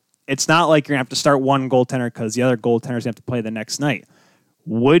 So it's not like you're going to have to start one goaltender because the other goaltenders have to play the next night.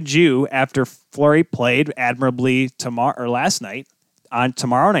 Would you, after Fleury played admirably last night on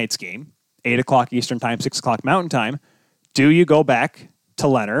tomorrow night's game, 8 o'clock Eastern time, 6 o'clock Mountain time, do you go back to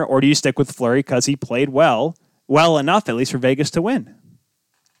Leonard or do you stick with Fleury because he played well enough at least for Vegas to win?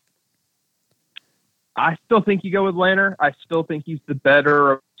 I still think you go with Leonard. I still think he's the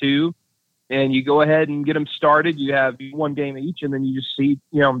better of 2. And you go ahead and get them started. You have 1 game each, and then you just see,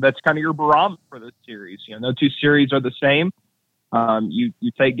 that's kind of your barometer for this series. No 2 series are the same. You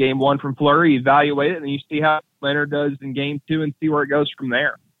take game 1 from Fleury, evaluate it, and then you see how Leonard does in game 2 and see where it goes from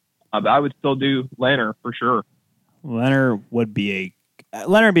there. But I would still do Leonard for sure. Leonard would be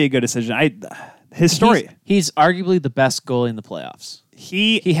a good decision. His story. He's arguably the best goalie in the playoffs.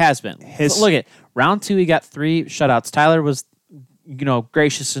 He has been. Look at round 2. He got 3 shutouts. Tyler was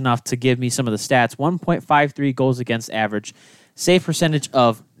gracious enough to give me some of the stats. 1.53 goals against average, save percentage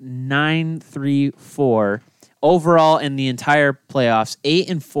of .934. Overall in the entire playoffs,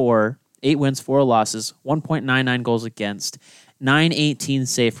 8-4, 8 wins, 4 losses, 1.99 goals against, .918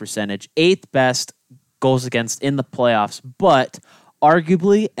 save percentage, 8th best goals against in the playoffs. But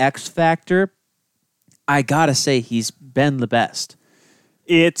arguably X factor, I gotta say he's been the best.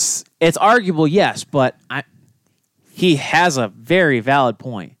 It's arguable, yes, but he has a very valid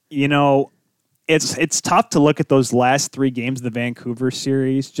point. It's tough to look at those last 3 games of the Vancouver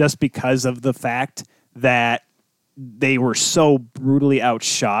series just because of the fact that they were so brutally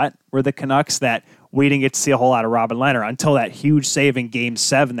outshot were the Canucks that we didn't get to see a whole lot of Robin Leonard until that huge save in game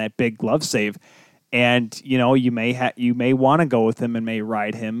 7, that big glove save. And, you may want to go with him and may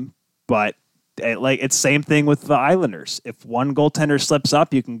ride him, but it's same thing with the Islanders. If one goaltender slips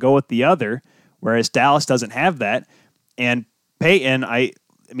up, you can go with the other, whereas Dallas doesn't have that. And Peyton,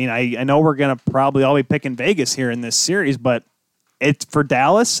 I mean, I know we're going to probably all be picking Vegas here in this series, but it's for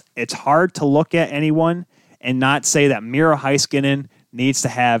Dallas, it's hard to look at anyone and not say that Miro Heiskanen needs to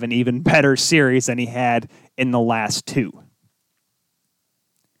have an even better series than he had in the last two.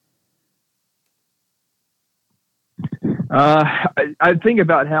 I think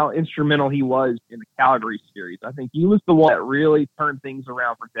about how instrumental he was in the Calgary series. I think he was the one that really turned things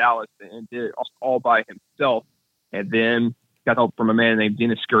around for Dallas and did it all by himself. And then got help from a man named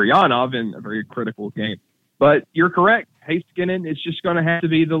Denis Gurianov in a very critical game. But you're correct. Heiskanen is just going to have to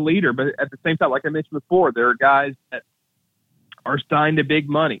be the leader. But at the same time, like I mentioned before, there are guys that are signed to big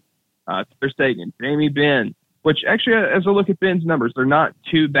money. Sagan, Jamie Benn, which actually, as I look at Ben's numbers, they're not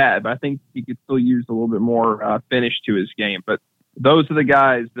too bad, but I think he could still use a little bit more finish to his game. But those are the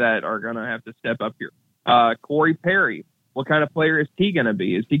guys that are going to have to step up here. Corey Perry, what kind of player is he going to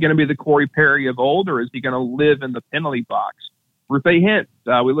be? Is he going to be the Corey Perry of old, or is he going to live in the penalty box? Rupe Hintz,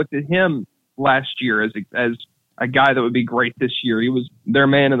 we looked at him last year as a guy that would be great this year. He was their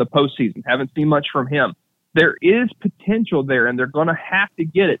man in the postseason. Haven't seen much from him. There is potential there, and they're going to have to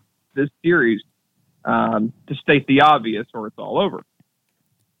get it this series to state the obvious, or it's all over.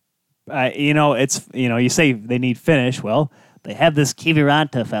 You say they need finish. Well, they have this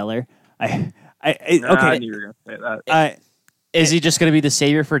Kiviranta feller. Okay. I knew you were going to say that. Is he just going to be the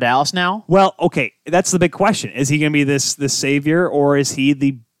savior for Dallas now? Well, okay, that's the big question. Is he going to be this savior, or is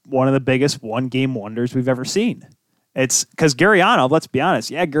he one of the biggest one-game wonders we've ever seen? It's because Gurianov, let's be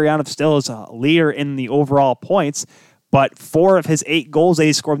honest, Gurianov still is a leader in the overall points, but 4 of his 8 goals that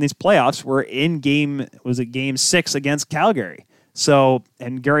he scored in these playoffs were in game 6 against Calgary. So,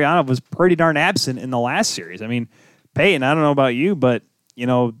 and Gurianov was pretty darn absent in the last series. I mean, Peyton, I don't know about you, but,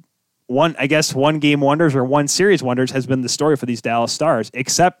 one game wonders or one series wonders has been the story for these Dallas Stars,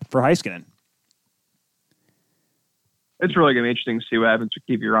 except for Heiskanen. It's really going to be interesting to see what happens with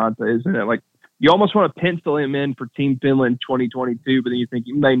Kiviranta, isn't it? Like, you almost want to pencil him in for Team Finland 2022, but then you think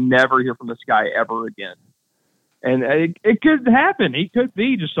you may never hear from this guy ever again. And it could happen. He could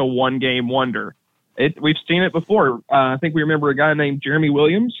be just a one-game wonder. We've seen it before. I think we remember a guy named Jeremy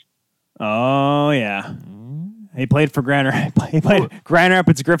Williams. Oh, yeah. He played for Grand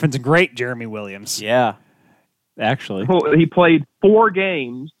Rapids Griffins. Great Jeremy Williams. Yeah, actually. He played 4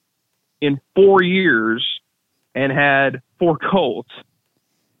 games in 4 years and had 4 goals.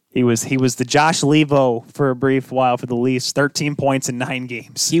 He was the Josh Levo for a brief while for the Leafs. 13 points in 9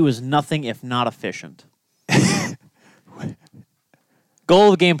 games. He was nothing if not efficient. Goal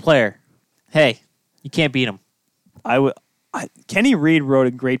of the game player. Hey, you can't beat him. Kenny Reed wrote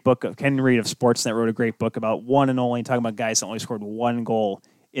a great book. Kenny Reed of Sportsnet wrote a great book about one and only, talking about guys that only scored 1 goal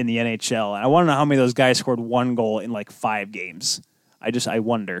in the NHL. And I want to know how many of those guys scored 1 goal in like 5 games. I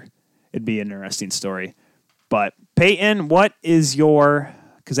wonder. It'd be an interesting story. But Peyton, what is your?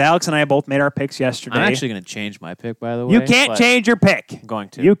 Because Alex and I both made our picks yesterday. I'm actually going to change my pick, by the way. You can't change your pick. I'm going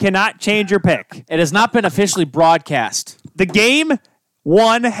to. You cannot change your pick. It has not been officially broadcast. The game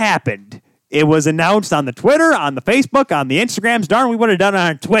 1 happened. It was announced on the Twitter, on the Facebook, on the Instagrams. Darn, we would have done it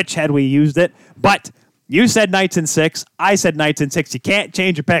on Twitch had we used it. But you said Knights in 6. I said Knights in 6. You can't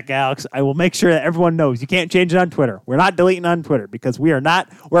change your pick, Alex. I will make sure that everyone knows. You can't change it on Twitter. We're not deleting on Twitter because we're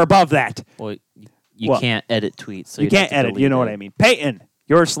above that. Well, you can't edit tweets. So you can't edit. You know what I mean. Peyton,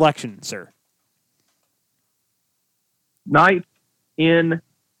 your selection, sir. Knights in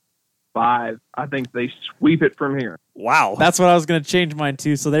 5. I think they sweep it from here. Wow. That's what I was going to change mine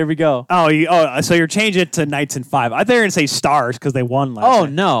to, so there we go. So you're changing it to Knights in 5. I thought you were going to say Stars because they won last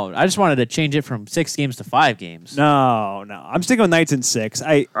night. No. I just wanted to change it from 6 games to 5 games. No. I'm sticking with Knights in 6.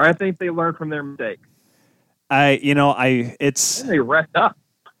 I think they learned from their mistakes. They rest up.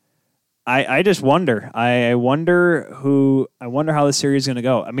 I just wonder. I wonder how this series is going to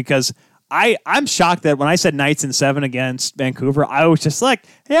go. I mean, because I'm shocked that when I said Knights in 7 against Vancouver, I was just like,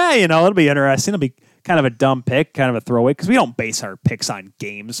 yeah, it'll be interesting. It'll be kind of a dumb pick, kind of a throwaway, because we don't base our picks on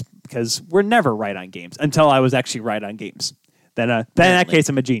games because we're never right on games until I was actually right on games. Then in that case,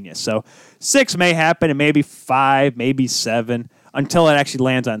 I'm a genius. So 6 may happen, and maybe 5, maybe 7, until it actually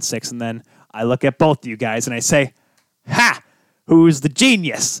lands on 6. And then I look at both of you guys and I say, ha, who's the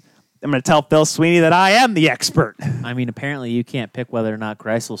genius? I'm going to tell Phil Sweeney that I am the expert. I mean, apparently you can't pick whether or not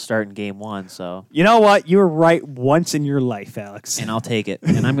Grice will start in game 1, so. You know what? You were right once in your life, Alex. And I'll take it.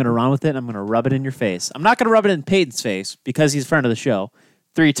 And I'm going to run with it, and I'm going to rub it in your face. I'm not going to rub it in Peyton's face because he's a friend of the show,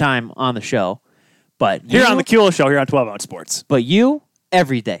 3-time on the show. But here on the Kuehl Show, here on 12 Ounce Sports. But you,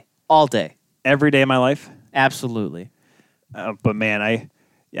 every day, all day. Every day of my life? Absolutely. But man,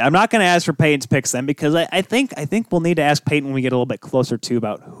 I'm not going to ask for Peyton's picks then, because I think we'll need to ask Peyton when we get a little bit closer to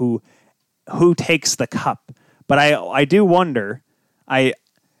about who takes the cup. But I do wonder.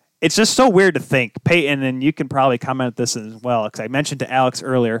 it's just so weird to think, Peyton, and you can probably comment this as well, because I mentioned to Alex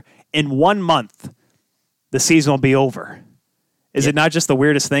earlier, in 1 month, the season will be over. Is it not just the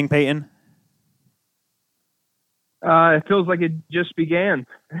weirdest thing, Peyton? It feels like it just began.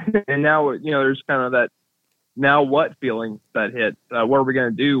 And now, there's kind of that now what feeling that hits. What are we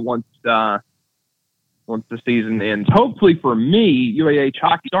going to do once the season ends? Hopefully for me, UAH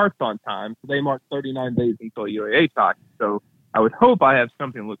hockey starts on time. So they mark 39 days until UAH hockey. So I would hope I have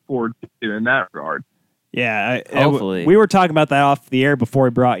something to look forward to in that regard. Yeah, hopefully. We were talking about that off the air before we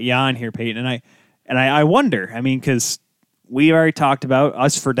brought you on here, Peyton, and I wonder. I mean, because we already talked about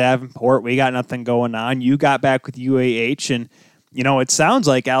us for Davenport. We got nothing going on. You got back with UAH, and it sounds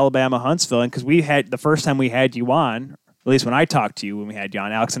like Alabama Huntsville. And because we had the first time we had you on, at least when I talked to you when we had you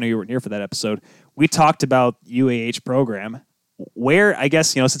on, Alex, I know you weren't here for that episode. We talked about UAH program. Where I guess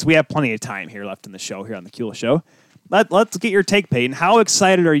since we have plenty of time here left in the show here on the Kuehl Show. Let's get your take, Peyton. How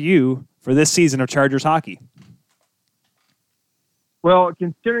excited are you for this season of Chargers hockey? Well,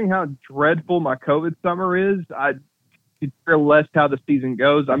 considering how dreadful my COVID summer is, I could care less how the season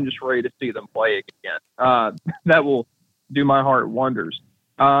goes. I'm just ready to see them play again. That will do my heart wonders.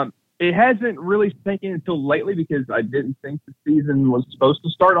 It hasn't really sank in until lately because I didn't think the season was supposed to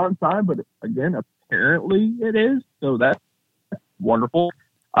start on time, but again, apparently it is. So that's wonderful.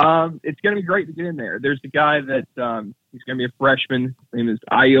 It's going to be great to get in there. There's a guy that he's going to be a freshman. His name is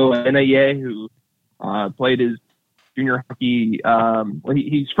Ayo Enaye, who played his junior hockey.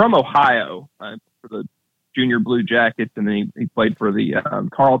 He's from Ohio for the Junior Blue Jackets, and then he played for the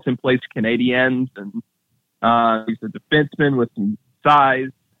Carleton Place Canadiens. And he's a defenseman with some size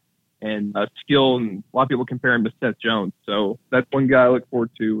and skill, and a lot of people compare him to Seth Jones. So that's one guy I look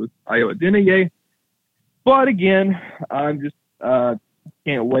forward to with Ayo Enaye. But again, I'm just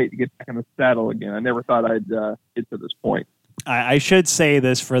can't wait to get back in the saddle again. I never thought I'd get to this point. I should say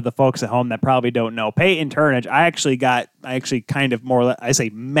this for the folks at home that probably don't know. Peyton Turnage, I actually kind of more, I say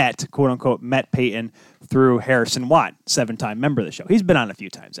met, quote unquote, met Peyton through Harrison Watt, 7-time member of the show. He's been on a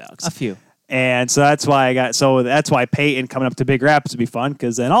few times, Alex. A few. And so that's why Peyton coming up to Big Rapids would be fun,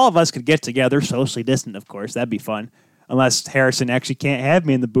 because then all of us could get together, socially distant, of course. That'd be fun. Unless Harrison actually can't have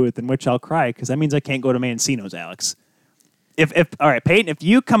me in the booth, in which I'll cry, because that means I can't go to Mancino's, Alex. All right, Peyton, if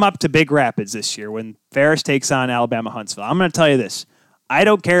you come up to Big Rapids this year when Ferris takes on Alabama Huntsville, I'm going to tell you this. I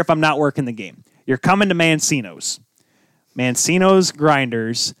don't care if I'm not working the game. You're coming to Mancino's. Mancino's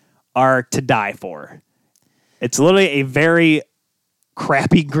grinders are to die for. It's literally a very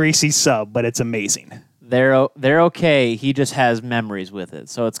crappy, greasy sub, but it's amazing. They're okay. He just has memories with it,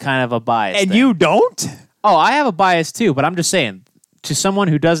 so it's kind of a bias. And thing. you don't? Oh, I have a bias too, but I'm just saying, to someone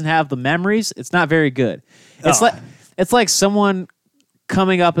who doesn't have the memories, it's not very good. It's like someone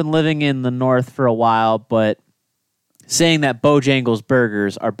coming up and living in the North for a while, but saying that Bojangles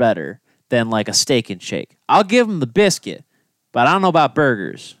burgers are better than like a Steak and Shake. I'll give them the biscuit, but I don't know about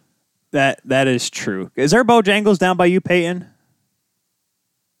burgers. That is true. Is there Bojangles down by you, Peyton?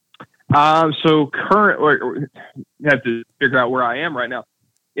 So you have to figure out where I am right now.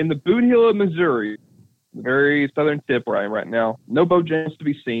 In the Boot Heel of Missouri, the very southern tip where I am right now, no Bojangles to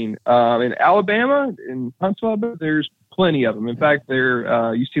be seen. In Alabama, in Huntsville, there's plenty of them. In fact,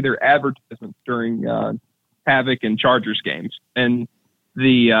 you see their advertisements during Havoc and Chargers games. And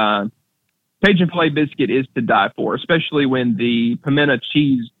the Cajun filet biscuit is to die for, especially when the pimento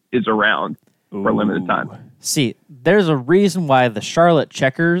cheese is around for a limited time. See, there's a reason why the Charlotte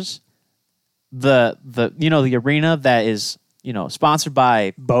Checkers, the arena that is sponsored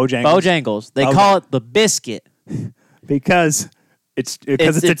by Bojangles. They call it the biscuit because they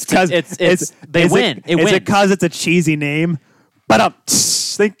win. It wins. Is it because it's a cheesy name?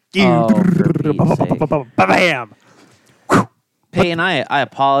 Thank you. Oh, bam. Peyton, I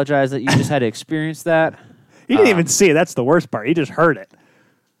apologize that you just had to experience that. He didn't even see it. That's the worst part. He just heard it.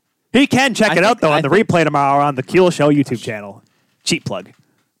 He can check it out though on the replay tomorrow on the Kuehl Show YouTube channel. Cheap plug.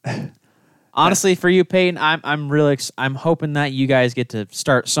 Honestly, for you, Peyton, I'm hoping that you guys get to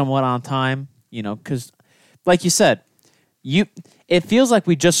start somewhat on time. Because, like you said, it feels like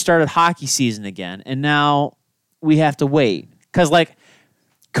we just started hockey season again, and now we have to wait because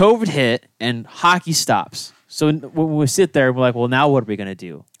COVID hit and hockey stops. So when we sit there, we're like, well, now what are we gonna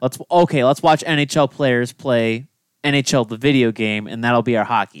do? Let's watch NHL players play NHL the video game, and that'll be our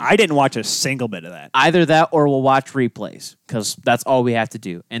hockey. I didn't watch a single bit of that. Either that or we'll watch replays because that's all we have to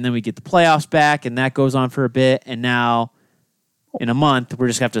do. And then we get the playoffs back, and that goes on for a bit. And now, in a month, we're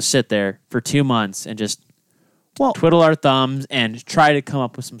just going to have to sit there for 2 months and just twiddle our thumbs and try to come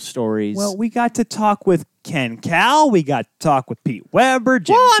up with some stories. Well, we got to talk with Ken Cal. We got to talk with Pete Weber.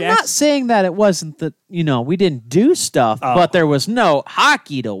 Jim Well, I'm Jackson. not saying that it wasn't that, we didn't do stuff, but there was no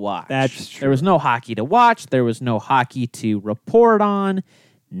hockey to watch. That's true. There was no hockey to watch. There was no hockey to report on.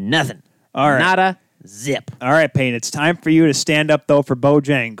 Nothing. All right. Nada. Zip. All right, Payne, it's time for you to stand up, though, for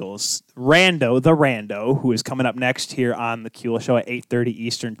Bojangles. Rando, who is coming up next here on the Kuehl Show at 8:30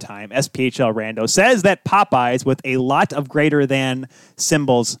 Eastern Time, SPHL Rando, says that Popeyes, with a lot of greater than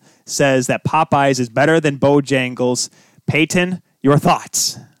symbols, says that Popeyes is better than Bojangles. Peyton, your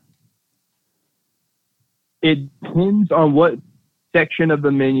thoughts? It depends on what section of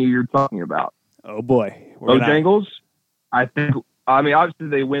the menu you're talking about. Oh, boy. Bojangles, obviously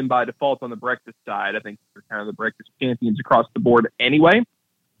they win by default on the breakfast side. I think they're kind of the breakfast champions across the board anyway.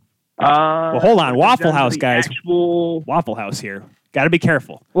 Well, hold on. Waffle House, guys. Actual... Waffle House here. Got to be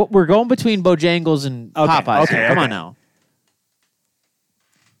careful. Well, we're going between Bojangles and Popeyes. Okay, Come on now.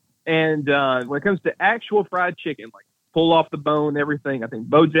 And when it comes to actual fried chicken, like pull off the bone, everything, I think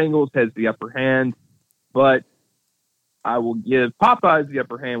Bojangles has the upper hand. But I will give Popeyes the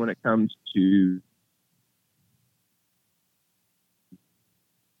upper hand when it comes to...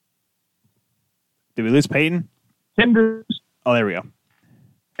 Did we lose Peyton? tenders, Oh, there we go.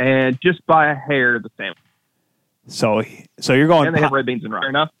 and just by a hair, the sandwich. So you're going... And they have red beans and rice. Fair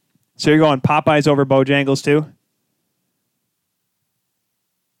enough. So you're going Popeyes over Bojangles, too?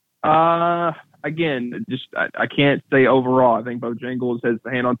 Again, I can't say overall. I think Bojangles has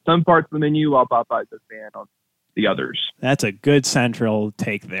the hand on some parts of the menu, while Popeyes has the hand on the others. That's a good central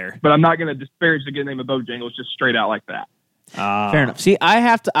take there. But I'm not going to disparage the good name of Bojangles just straight out like that. Fair enough. See, I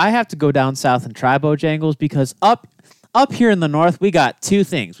have to go down south and try Bojangles because up here in the north we got two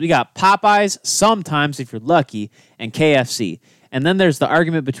things. We got Popeyes sometimes if you're lucky, and KFC. And then there's the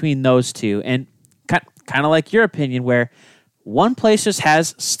argument between those two, and kind of like your opinion, where one place just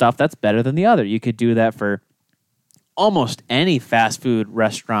has stuff that's better than the other. You could do that for almost any fast food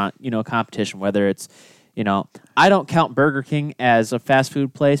restaurant, competition, whether it's, I don't count Burger King as a fast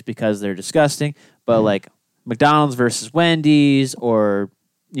food place because they're disgusting, but like McDonald's versus Wendy's or,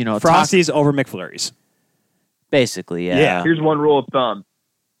 Frosties over McFlurries. Basically, yeah. Yeah. Here's one rule of thumb.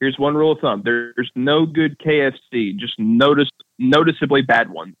 There's no good KFC, just noticeably bad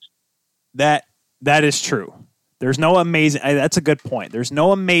ones. That is true. There's no amazing... that's a good point. There's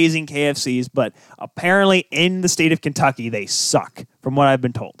no amazing KFCs, but apparently in the state of Kentucky, they suck, from what I've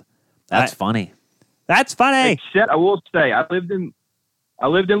been told. That's funny. That's funny. Except, I will say, I lived in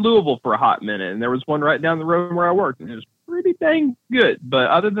Louisville for a hot minute, and there was one right down the road where I worked, and it was pretty dang good.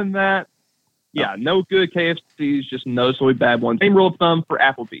 But other than that, yeah, no good KFCs, just noticeably bad ones. Same rule of thumb for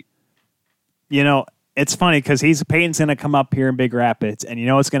Applebee's. It's funny because Peyton's going to come up here in Big Rapids, and you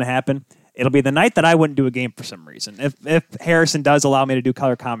know what's going to happen? It'll be the night that I wouldn't do a game for some reason. If Harrison does allow me to do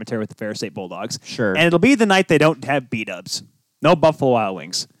color commentary with the Ferris State Bulldogs. Sure. And it'll be the night they don't have B-dubs. No Buffalo Wild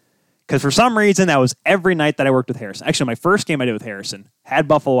Wings. Because for some reason, that was every night that I worked with Harrison. Actually, my first game I did with Harrison had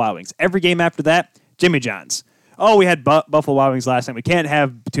Buffalo Wild Wings. Every game after that, Jimmy John's. Oh, we had Buffalo Wild Wings last night. We can't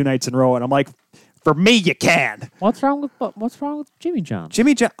have 2 nights in a row. And I'm like, for me, you can. What's wrong with Jimmy John's?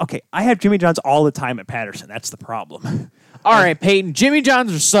 Okay, I have Jimmy John's all the time at Patterson. That's the problem. All right, Peyton, Jimmy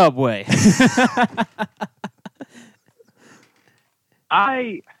John's or Subway? So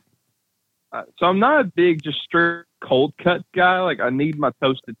I'm not a big just straight cold cut guy. Like, I need my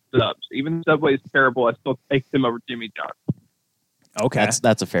toasted subs. Even Subway is terrible, I still take them over Jimmy John's. Okay.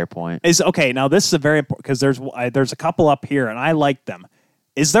 That's a fair point. Now this is a very important because there's a couple up here and I like them.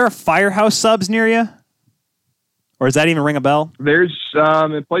 Is there a Firehouse Subs near you? Or does that even ring a bell? There's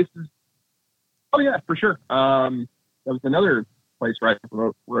in places. Oh yeah, for sure. That was another place right up the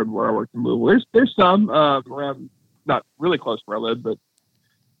road where I worked in Louisville. There's some around, not really close to where I live, but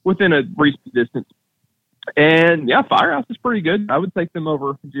within a reasonable distance. And yeah, Firehouse is pretty good. I would take them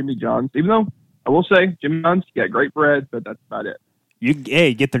over Jimmy John's, even though I will say Jimmy John's got great bread, but that's about it. You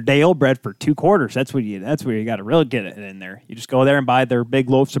get their day old bread for $2. That's where you got to really get it in there. You just go there and buy their big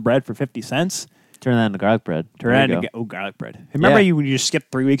loaves of bread for 50 cents. Turn that into garlic bread. Garlic bread. Remember when you just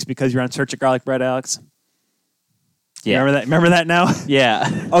skipped 3 weeks because you're on search of garlic bread, Alex? Yeah. Remember that now?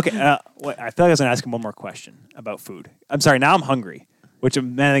 Yeah. Okay. I feel like I was going to ask him one more question about food. I'm sorry. Now I'm hungry, which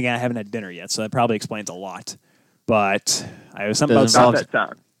then again I haven't had dinner yet, so that probably explains a lot. But I was something About that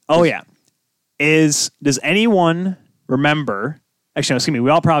time. Oh yeah. Does anyone remember? Actually, no, excuse me.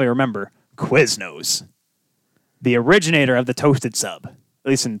 We all probably remember Quiznos, the originator of the toasted sub, at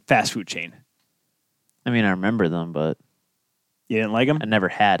least in fast food chain. I mean, I remember them, but You didn't like them? I never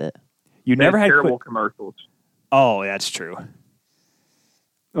had it. You never had terrible commercials. Oh, that's true.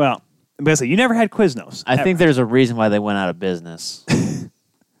 Well, basically, you never had Quiznos. I think there's a reason why they went out of business.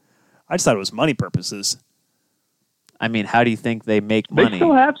 I just thought it was money purposes. I mean, how do you think they make They money?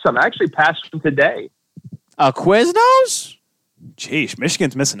 still have some. I actually passed them today. A Quiznos? Jeez,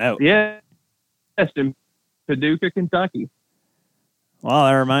 Michigan's missing out. Yes, in Paducah, Kentucky. Well,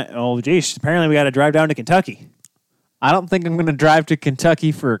 that reminds. Oh, geez. Apparently, we got to drive down to Kentucky. I don't think I'm going to drive to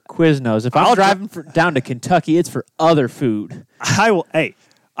Kentucky for Quiznos. If I'm driving down to Kentucky, it's for other food. I will. Hey,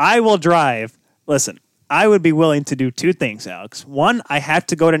 I will drive. Listen, I would be willing to do two things, Alex. One, I have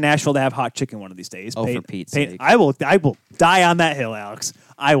to go to Nashville to have hot chicken one of these days. Oh, for Pete's sake! I will die on that hill, Alex.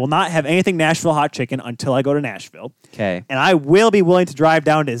 I will not have anything Nashville hot chicken until I go to Nashville. Okay. And I will be willing to drive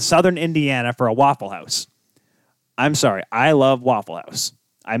down to southern Indiana for a Waffle House. I'm sorry, I love Waffle House.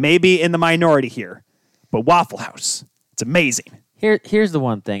 I may be in the minority here, but Waffle House, it's amazing. Here's the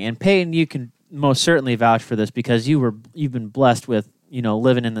one thing, and Peyton, you can most certainly vouch for this because you've been blessed with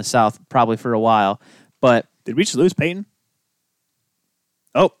living in the South probably for a while. But did we just lose Peyton?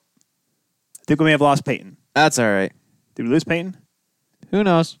 Oh, I think we may have lost Peyton. That's all right. Did we lose Peyton? Who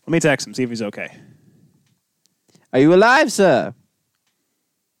knows? Let me text him, see if he's okay. Are you alive, sir?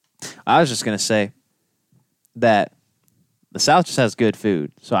 I was just going to say that the South just has good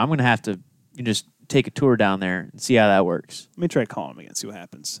food. So I'm going to have to just take a tour down there and see how that works. Let me try calling him again, see what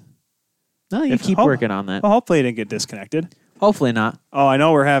happens. No, you keep working on that. Well, hopefully he didn't get disconnected. Hopefully not. Oh, I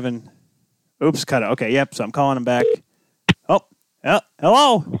know we're having... Oops, cut it. Okay, yep, so I'm calling him back. Oh,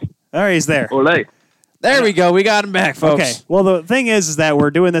 hello. There, he's there. Ole. There we go. We got him back, folks. Okay. Well, the thing is that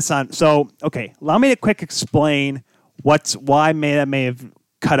we're doing this on. So, okay, allow me to quick explain why that may have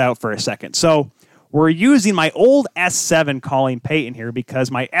cut out for a second. So, we're using my old S7 calling Peyton here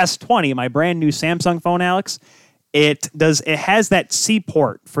because my S20, my brand new Samsung phone, Alex, it has that C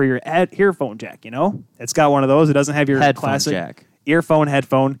port for your earphone jack. It's got one of those. It doesn't have your headphone classic jack. Earphone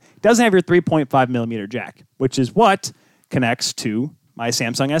headphone. It doesn't have your 3.5 millimeter jack, which is what connects to my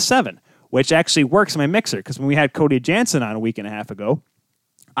Samsung S7. Which actually works in my mixer, because when we had Cody Jansen on a week and a half ago,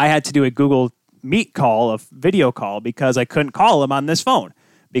 I had to do a Google Meet call, a video call, because I couldn't call him on this phone,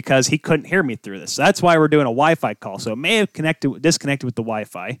 because he couldn't hear me through this. So that's why we're doing a Wi-Fi call. So it may have disconnected with the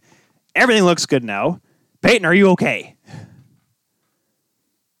Wi-Fi. Everything looks good now. Peyton, are you okay?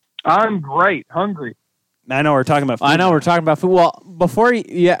 I'm great. Hungry. I know we're talking about food. I know we're talking about food. Well, before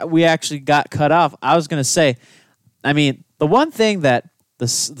we actually got cut off, I was going to say, I mean, the one thing that the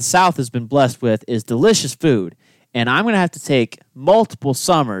South has been blessed with is delicious food. And I'm going to have to take multiple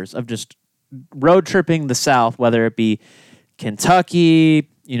summers of just road tripping the South, whether it be Kentucky,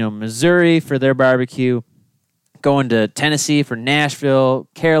 Missouri for their barbecue, going to Tennessee for Nashville,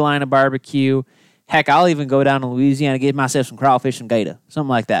 Carolina barbecue. Heck, I'll even go down to Louisiana and get myself some crawfish and gator, something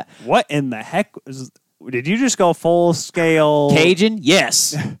like that. What in the heck? Did you just go full scale? Cajun?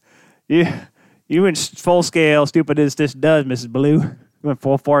 Yes. You went full scale, stupid as this does, Mrs. Blue. You went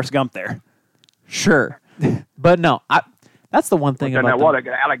full Forrest Gump there. Sure. But no, that's the one thing about that water,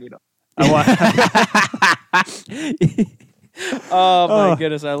 get an alligator. Oh my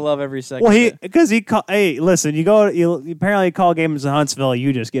goodness, I love every second. Well, hey, listen, you apparently call games in Huntsville.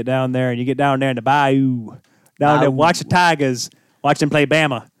 You just get down there and you get down there in the bayou, down there, watch the Tigers, watch them play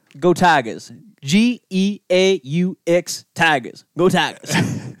Bama. Go Tigers. Geaux Tigers. Go Tigers.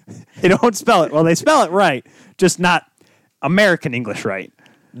 They don't spell it. Well, they spell it right, just not American English right.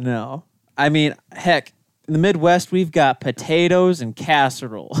 No. I mean, heck, in the Midwest, we've got potatoes and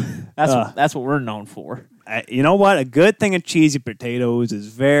casserole. That's what we're known for. You know what? A good thing of cheesy potatoes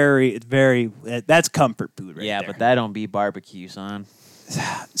is that's comfort food right there. But that don't be barbecue, son.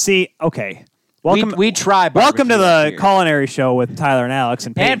 See, okay. Welcome. We try barbecue. Welcome to the here. culinary show with Tyler and Alex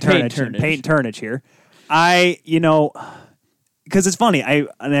and Peyton Turnage here. Because it's funny.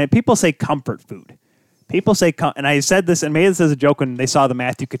 People say comfort food. People say, and I said this and made this as a joke when they saw the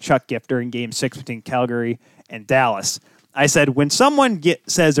Matthew Tkachuk gift during Game 6 between Calgary and Dallas. I said, when someone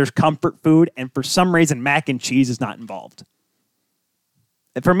says there's comfort food and for some reason mac and cheese is not involved.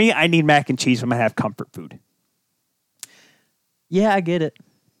 And for me, I need mac and cheese when I have comfort food. Yeah, I get it.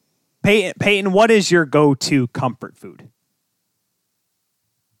 Peyton, what is your go-to comfort food?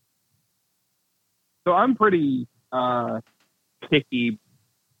 So I'm pretty picky,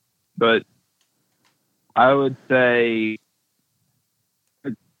 but I would say,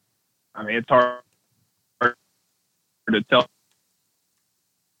 it's hard to tell.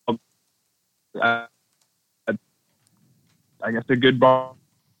 I guess a good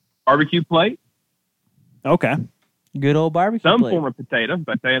barbecue plate. Okay. Good old barbecue Some plate. form of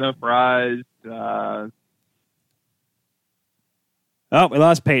potato fries. Oh, we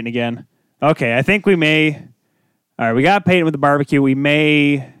lost Peyton again. Okay, I think we may. All right, we got Peyton with the barbecue. We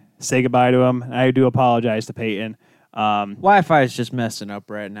may say goodbye to him. I do apologize to Peyton. Wi-Fi is just messing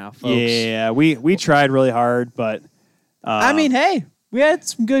up right now, folks. Yeah, we tried really hard, but I mean, hey, we had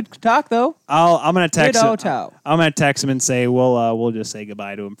some good talk though. I'm gonna text him. Talk. I'm gonna text him and say we'll just say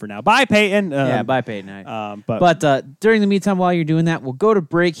goodbye to him for now. Bye, Peyton. Bye, Peyton. But During the meantime, while you're doing that, we'll go to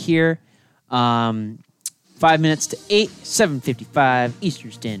break here. 5 minutes to 8, 7:55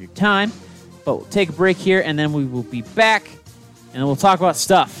 Eastern Standard Time. But we'll take a break here, and then we will be back, and we'll talk about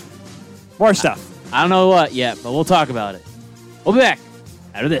stuff. more stuff. I don't know what yet, but we'll talk about it. We'll be back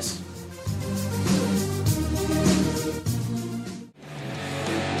after this.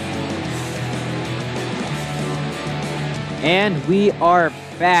 And we are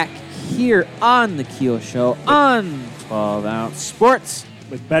back here on the Keel Show on 12 Ounce Sports.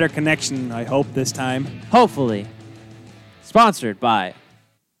 With better connection, I hope, this time. Hopefully. Sponsored by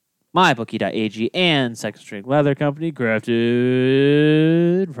MyBookie.ag and Second String Leather Company,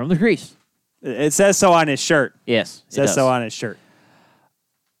 grafted from the crease. It says so on his shirt. Yes, It says so on his shirt.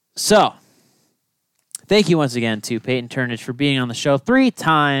 So, thank you once again to Peyton Turnage for being on the show.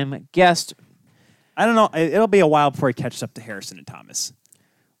 3-time guest. I don't know. It'll be a while before he catches up to Harrison and Thomas.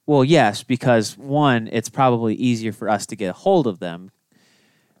 Well, yes, because one, it's probably easier for us to get a hold of them.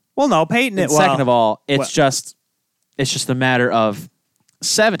 Well, no, Peyton. And second of all, it's just a matter of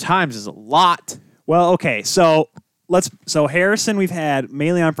 7 times is a lot. Well, okay, so Harrison we've had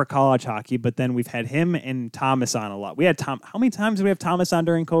mainly on for college hockey, but then we've had him and Thomas on a lot. We had How many times did we have Thomas on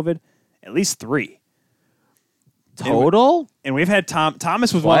during COVID? At least 3. Total? And we've had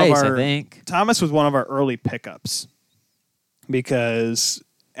Thomas was Twice, one of our I think. Thomas was one of our early pickups because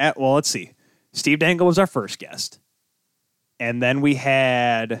let's see. Steve Dangle was our first guest. And then we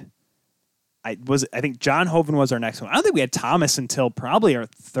had I think John Hoven was our next one. I don't think we had Thomas until probably our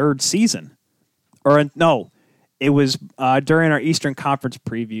 3rd season. It was during our Eastern Conference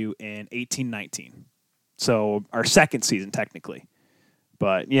preview in 18-19. So our 2nd season technically.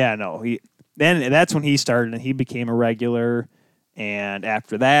 But yeah, no, that's when he started and he became a regular. And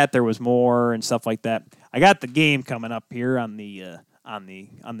after that, there was more and stuff like that. I got the game coming up here on the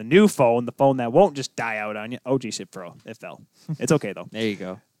new phone, the phone that won't just die out on you. Oh, geez, it fell. It's okay though. There you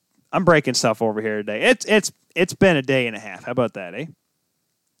go. I'm breaking stuff over here today. It's been a day and a half. How about that, eh?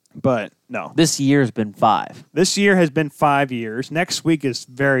 But no, This year's been 5. this year has been 5 years. Next week is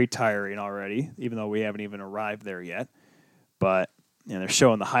very tiring already, even though we haven't even arrived there yet. But they're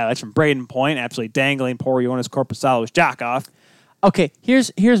showing the highlights from Braden Point, absolutely dangling poor Jonas Korpisalo's jock off. Okay,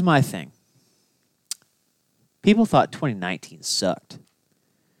 here's my thing. People thought 2019 sucked.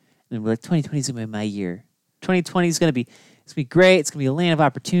 And we're like, 2020 is going to be my year. 2020 is going to be great. It's going to be a land of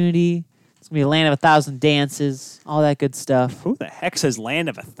opportunity. It's going to be a land of 1,000 dances, all that good stuff. Who the heck says land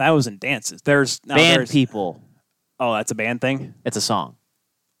of 1,000 dances? There's People. Oh, that's a band thing? It's a song.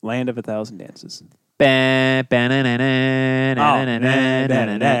 Land of 1,000 dances. Yeah, that's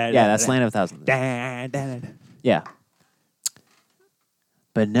Land of 1,000. Yeah.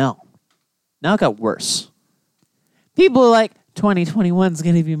 But no. Now it got worse. People are like, 2021 is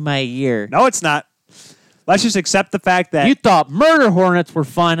going to be my year. No, it's not. Let's just accept the fact that You thought murder hornets were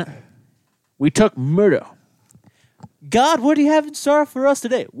fun. We took murder. God, what do you have in store for us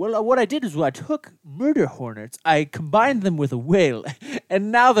today? Well, what I did is I took murder hornets, I combined them with a whale,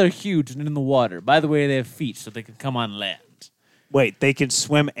 and now they're huge and in the water. By the way, they have feet so they can come on land. Wait, they can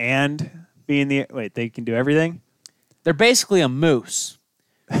swim and be in the... Wait, they can do everything? They're basically a moose.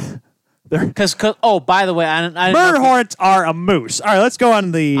 Because by the way, I didn't Murder hornets are a moose. All right, let's go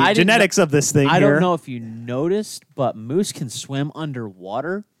on the genetics of this thing I here. don't know if you noticed, but moose can swim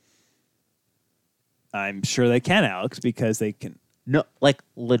underwater. I'm sure they can, Alex, because they can... No, like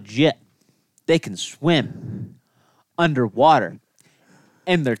legit. They can swim underwater.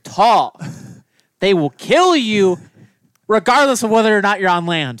 And they're tall. They will kill you regardless of whether or not you're on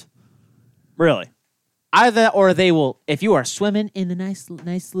land. Really? Either or they will, if you are swimming in a nice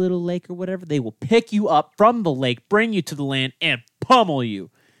little lake or whatever, they will pick you up from the lake, bring you to the land, and pummel you.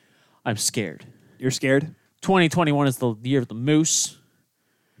 I'm scared. You're scared? 2021 is the year of the moose.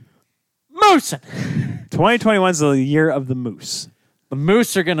 Moosin'! 2021 is the year of the moose. The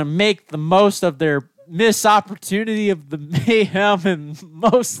moose are going to make the most of their missed opportunity of the mayhem and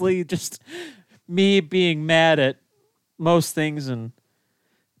mostly just me being mad at most things. And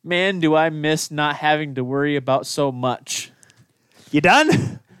man, do I miss not having to worry about so much. You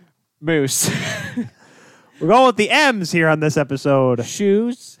done? Moose. We're going with the M's here on this episode.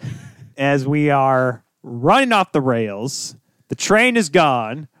 Shoes. As we are running off the rails. The train is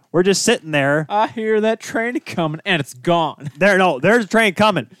gone. We're just sitting there. I hear that train coming, and it's gone. There's a train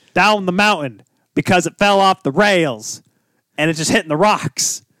coming down the mountain because it fell off the rails, and it's just hitting the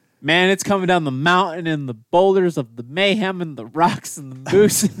rocks. Man, it's coming down the mountain and the boulders of the mayhem and the rocks and the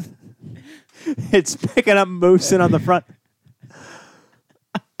moose. It's picking up Moosin on the front.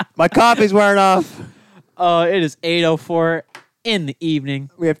 My coffee's wearing off. It is 8:04 in the evening.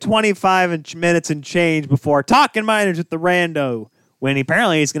 We have 25 minutes and change before Talking Minors with the Rando, when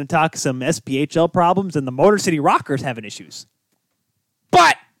apparently he's going to talk some SPHL problems and the Motor City Rockers having issues.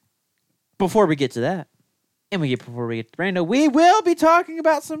 But before we get to that, before we get to Rando, we will be talking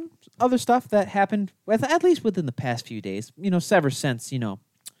about some other stuff that happened, at least within the past few days. Ever since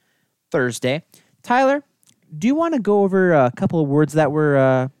Thursday. Tyler, do you want to go over a couple of words that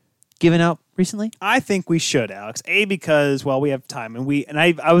were given out recently? I think we should, Alex. Because we have time, and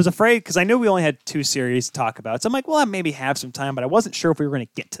I was afraid because I knew we only had 2 series to talk about. So I'm like, I maybe have some time, but I wasn't sure if we were going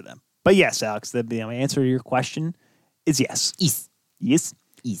to get to them. But yes, Alex, the answer to your question is yes. Yes.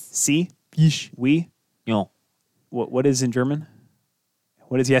 See? We. No. What is in German?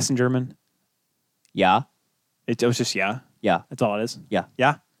 What is yes in German? Yeah. It was just yeah. Yeah. That's all it is. Yeah.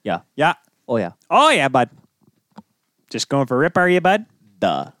 Yeah. Yeah. Yeah. Oh, yeah. Oh, yeah, bud. Just going for a rip, are you, bud?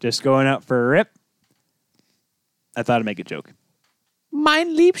 Duh. Just going out for a rip? I thought I'd make a joke.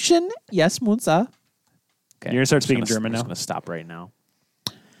 Mein Liebchen, yes, Munza. Okay. You're going to start speaking German I'm now? just going to stop right now.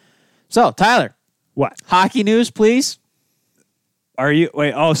 So, Tyler. What? Hockey news, please. Are you...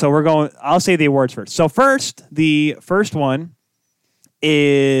 Wait, so we're going... I'll say the awards first. So first, the first one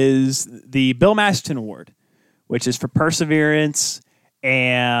is the Bill Masterton Award, which is for perseverance,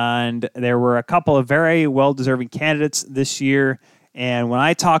 and there were a couple of very well-deserving candidates this year, and when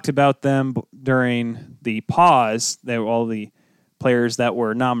I talked about them during the pause, they were all the players that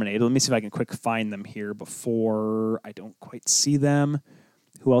were nominated. Let me see if I can quick find them here before I don't quite see them.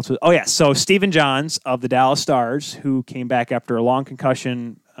 Who else was... Oh, yeah, so Stephen Johns of the Dallas Stars, who came back after a long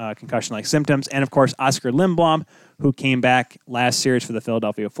concussion-like symptoms, and, of course, Oscar Lindblom, who came back last series for the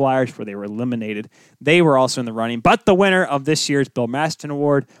Philadelphia Flyers, where they were eliminated. They were also in the running. But the winner of this year's Bill Masterton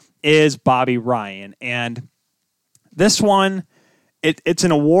Award is Bobby Ryan. And this one, it's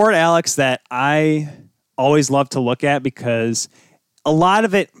an award, Alex, that I always love to look at because a lot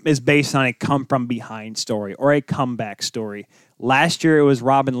of it is based on a come-from-behind story or a comeback story. Last year, it was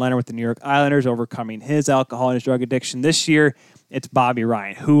Robin Leonard with the New York Islanders overcoming his alcohol and his drug addiction. This year, it's Bobby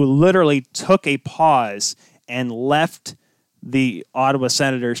Ryan, who literally took a pause and left the Ottawa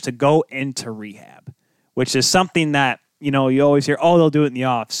Senators to go into rehab, which is something that, you always hear, they'll do it in the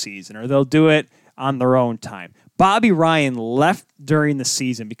off season or they'll do it on their own time. Bobby Ryan left during the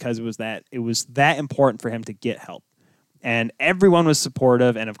season because it was that important for him to get help. And everyone was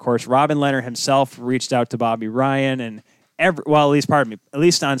supportive. And of course, Robin Leonard himself reached out to Bobby Ryan and at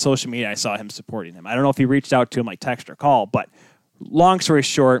least on social media, I saw him supporting him. I don't know if he reached out to him like text or call, but long story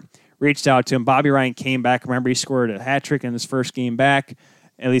short, reached out to him. Bobby Ryan came back. Remember, he scored a hat trick in his first game back,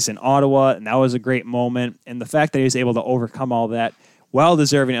 at least in Ottawa, and that was a great moment. And the fact that he was able to overcome all that, well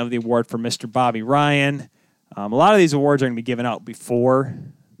deserving of the award for Mr. Bobby Ryan. A lot of these awards are going to be given out before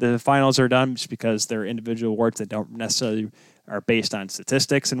the finals are done just because they're individual awards that don't necessarily are based on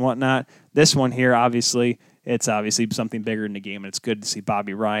statistics and whatnot. This one here, it's obviously something bigger in the game, and it's good to see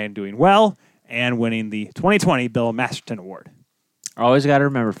Bobby Ryan doing well and winning the 2020 Bill Masterton Award. Always got to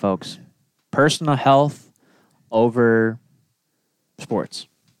remember, folks, personal health over sports.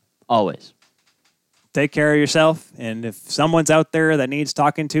 Always. Take care of yourself, and if someone's out there that needs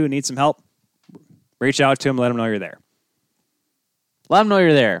talking to, needs some help, reach out to them, let them know you're there. Let them know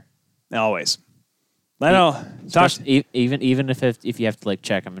you're there. Always. Let them know. Even if you have to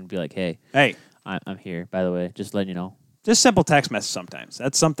check them and be like, hey, I'm here, by the way, just letting you know. Just simple text message sometimes.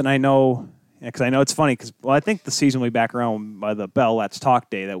 That's something I know, because I know it's funny, because, I think the season will be back around by the Bell Let's Talk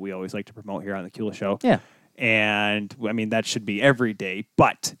Day that we always like to promote here on the Kula Show. Yeah. And, that should be every day,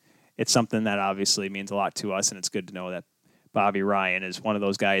 but it's something that obviously means a lot to us, and it's good to know that Bobby Ryan is one of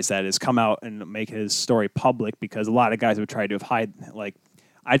those guys that has come out and make his story public, because a lot of guys would try to hide,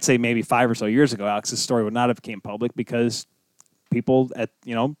 I'd say maybe 5 or so years ago, Alex's story would not have came public because people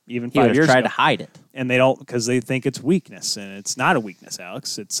even 5 years ago tried to hide it. And they don't, because they think it's weakness, and it's not a weakness,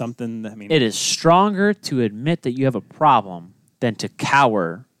 Alex. It's something, it is stronger to admit that you have a problem than to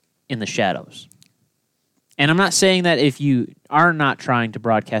cower in the shadows. And I'm not saying that if you are not trying to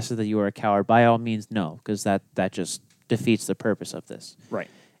broadcast it that you are a coward, by all means, no, because that just defeats the purpose of this. Right.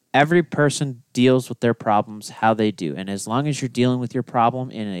 Every person deals with their problems how they do. And as long as you're dealing with your problem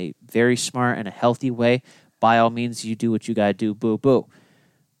in a very smart and a healthy way, by all means, you do what you got to do, boo, boo.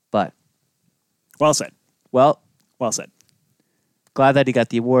 But. Well said. Well said. Glad that he got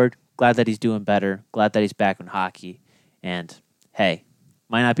the award. Glad that he's doing better. Glad that he's back in hockey. And, hey,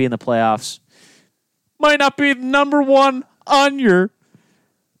 might not be in the playoffs. Might not be number one on your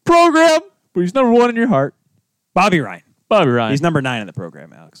program, but he's number one in your heart. Bobby Ryan. Bobby Ryan. He's number 9 in the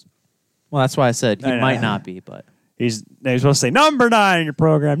program, Alex. Well, that's why I said he I know. might not be, but They're supposed to say number 9 in your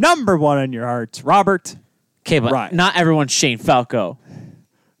program, number 1 in your hearts. Robert. okay, but Right. not everyone's Shane Falco.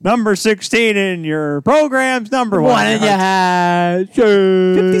 Number 16 in your programs, number 1 One in in your your hearts. hat.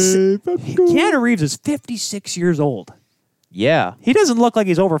 56. Keanu Reeves is 56 years old. Yeah, He doesn't look like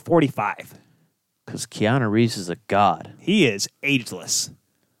he's over 45. because Keanu Reeves is a god. He is ageless.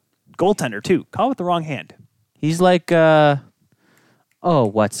 Goaltender, too. Call with the wrong hand. He's like,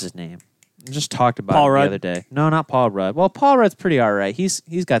 what's his name? I just talked about Paul him Rudd? the other day. No, not Paul Rudd. Well, Paul Rudd's pretty all right. He's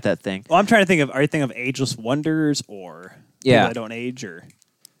got that thing. Well, I'm trying to think of, are you thinking of Ageless Wonders or Yeah. people that don't age? Or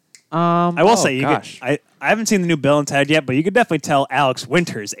I I will say, gosh. I haven't seen the new Bill and Ted yet, but you could definitely tell Alex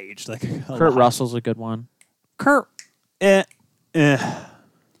Winter's aged. Like Kurt Russell's a good one. Kurt, Matthew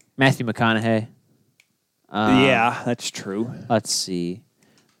McConaughey. yeah, that's true. Let's see.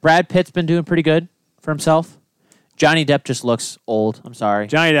 Brad Pitt's been doing pretty good for himself. Johnny Depp just looks old. I'm sorry.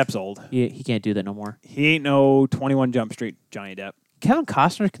 Johnny Depp's old. He can't do that no more. He ain't no 21 Jump Street Johnny Depp. Kevin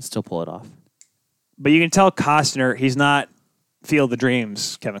Costner can still pull it off. But you can tell Costner, he's not Field of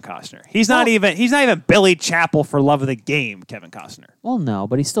Dreams Kevin Costner. He's not even Billy Chapel for Love of the Game Kevin Costner. Well, no,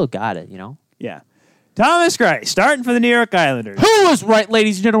 but he still got it, you know? Yeah. Thomas Gray, starting for the New York Islanders. Who is right,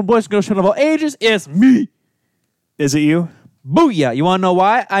 ladies and gentlemen, boys and girls, children of all ages? It's me. Is it you? Booyah. You want to know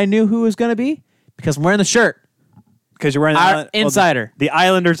why I knew who it was going to be? Because I'm wearing the shirt. Because you're wearing Our insider. the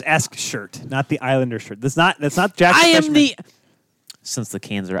Islanders-esque shirt, not the Islanders shirt. That's not Jack. I am Fishman. the... Since the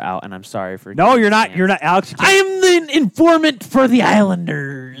cans are out, and I'm sorry for... No, you're not. Cans. You're not, Alex. You I can't- am the informant for the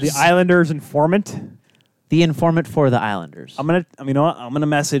Islanders. the Islanders informant. The informant for the Islanders. You know what? I'm gonna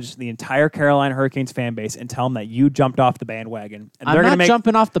message the entire Carolina Hurricanes fan base and tell them that you jumped off the bandwagon. And I'm they're not gonna make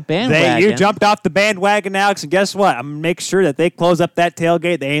jumping off the bandwagon. you jumped off the bandwagon, Alex. And guess what? I'm gonna make sure that they close up that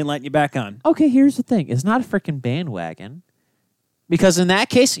tailgate. They ain't letting you back on. Okay, here's the thing. It's not a freaking bandwagon. Because in that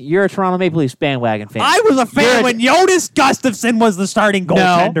case, you're a Toronto Maple Leafs bandwagon fan. I was a fan when Jonas Gustafsson was the starting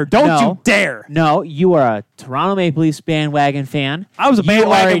goaltender. Don't you dare. No, you are a Toronto Maple Leafs bandwagon fan. I was a You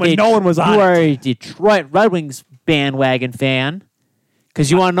bandwagon are when no one was on You it. are a Detroit Red Wings bandwagon fan.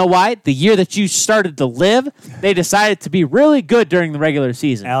 Because you want to know why? The year that you started to live, they decided to be really good during the regular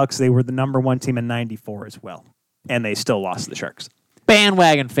season. Alex, they were the number 1 team in '94 as well, and they still lost to the Sharks.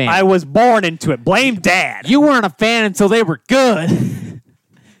 Bandwagon fan. I was born into it. Blame Dad. You weren't a fan until they were good.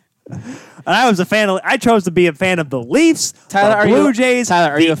 And I was a fan of. I chose to be a fan of the Leafs, Tyler, the Blue Jays,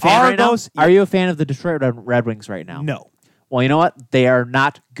 Tyler, are the you a fan right now? Argos. Are you a fan of the Detroit Red Wings right now? No. Well, you know what? They are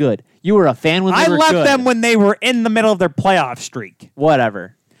not good. You were a fan when they I were left good. them when they were in the middle of their playoff streak.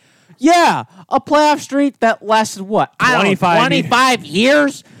 Whatever. Yeah, a playoff streak that lasted what? 25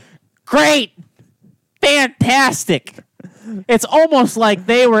 years? Great. Fantastic. It's almost like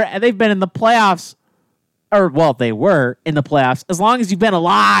they've been in the playoffs. Or, well, they were in the playoffs as long as you've been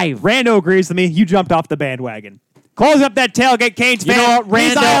alive. Rando agrees with me. You jumped off the bandwagon. Close up that tailgate, Canes You fan. know what,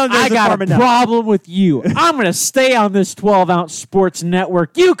 These Rando? Islanders I are got forming a up. problem with you. I'm going to stay on this 12-ounce sports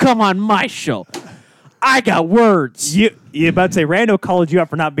network. You come on my show. I got words. You about to say Rando called you up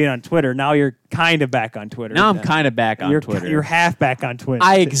for not being on Twitter. Now you're kind of back on Twitter. Now I'm kind of back on Twitter. You're half back on Twitter.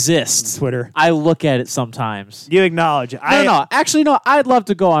 I exist. Twitter. I look at it sometimes. You acknowledge it. No. Actually, no. I'd love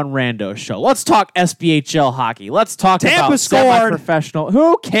to go on Rando's show. Let's talk SBHL hockey. Let's talk Tampa about scored. semi-professional.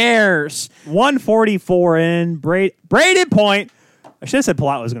 Who cares? 144 in. Braden Point. I should have said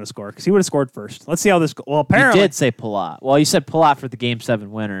Palat was going to score because he would have scored first. Let's see how this goes. Well, apparently. You did say Palat. Well, you said Palat for the Game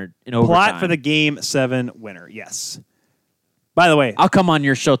 7 winner in overtime. Palat for the Game 7 winner, yes. By the way. I'll come on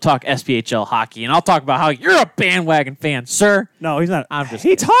your show, talk SPHL hockey, and I'll talk about how you're a bandwagon fan, sir. No, he's not. I'm just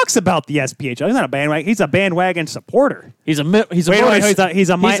he kidding. talks about the SPHL. He's not a bandwagon. He's a bandwagon supporter. He's a Wait, he's an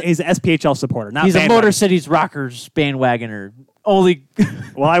SPHL supporter, not he's a bandwagon. Motor City's Rockers bandwagoner. Only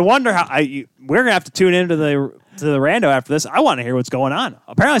Well, I wonder how we're gonna have to tune into the Rando after this. I want to hear what's going on.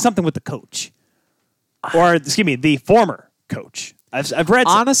 Apparently, something with the coach, or excuse me, the former coach. I've read.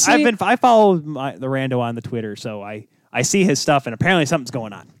 Honestly, I follow the Rando on the Twitter, so I see his stuff, and apparently something's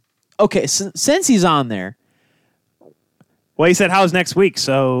going on. okay. Since he's on there, Well, he said, "How's next week?"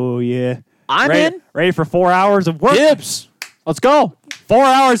 So yeah, I'm in. Ready for 4 hours of work. Gibbs, let's go. 4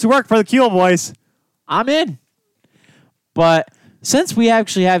 hours of work for the Kuehl boys. I'm in. But since we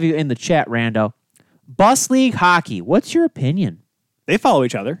actually have you in the chat, Rando, Bus League hockey. What's your opinion? They follow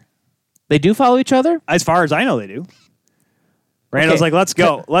each other. They do follow each other. As far as I know, they do. Rando's Okay. like, let's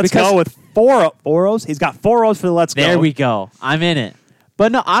go. Let's Because- go with four O's. He's got 4 O's for the let's go. There we go. I'm in it.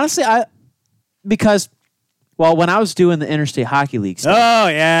 But no, honestly, when I was doing the Interstate Hockey League stuff, Oh,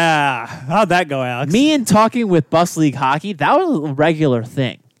 yeah. How'd that go, Alex? me and talking with Bus League hockey, that was a regular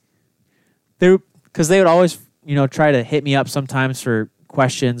thing. Because they would always, try to hit me up sometimes for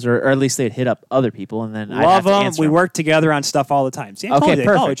questions, or at least they'd hit up other people, and then I'd have Love to them. answer We them. work together on stuff all the time. See, I told Okay, you they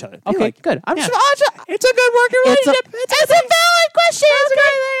follow perfect. each other. Okay, good. Yeah. It's It's a good working relationship. a valid question. It's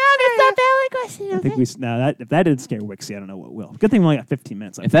a valid question. I think if that didn't scare Wixie, I don't know what will. Good thing we only got 15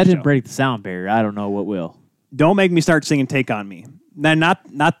 minutes. If that didn't break the sound barrier, I don't know what will. Don't make me start singing "Take on Me." Now,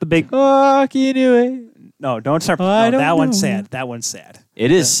 not the big. Oh, can you do it? No, don't start. I No, don't that one's know. sad. That one's sad.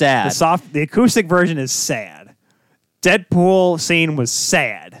 It is sad. The acoustic version is sad. Deadpool scene was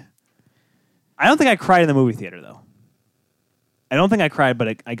sad. I don't think I cried in the movie theater though. I don't think I cried,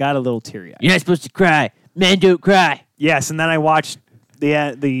 but I got a little teary-eyed. You're not supposed to cry. Men don't cry. Yes, and then I watched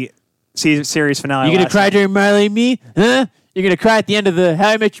the series finale. You gonna last cry night. during Marley and Me? Huh? You're gonna cry at the end of the How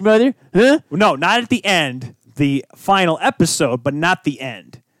I Met Your Mother? Huh? No, not at the end. The final episode, but not the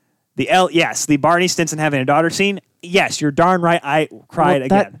end. Yes, the Barney Stinson having a daughter scene. Yes, you're darn right. I cried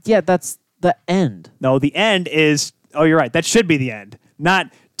again. That's the end. No, the end is. Oh, you're right. That should be the end. Not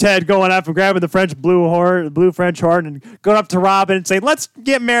Ted going up and grabbing the blue French horn, and going up to Robin and saying, "Let's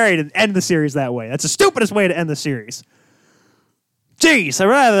get married," and end the series that way. That's the stupidest way to end the series. Jeez, I'd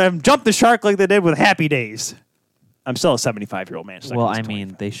rather have jumped the shark like they did with Happy Days. I'm still a 75-year-old man. Well, I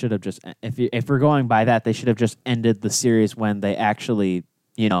mean, they should have just. If we're going by that, they should have just ended the series when they actually,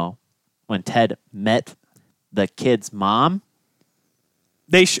 when Ted met the kid's mom.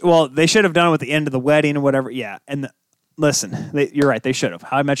 They should have done it with the end of the wedding or whatever. Yeah, and listen, you're right. They should have.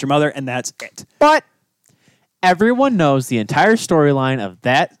 How I Met Your Mother, and that's it. But everyone knows the entire storyline of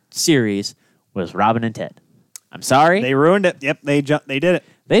that series was Robin and Ted. I'm sorry. They ruined it. Yep, they did it.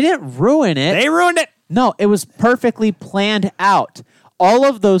 They didn't ruin it. They ruined it. No, it was perfectly planned out. All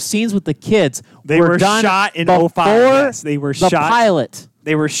of those scenes with the kids were done shot in before 05. Yes, they were the shot. pilot.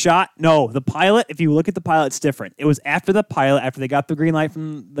 They were shot. No, the pilot, if you look at the pilot, it's different. It was after the pilot, after they got the green light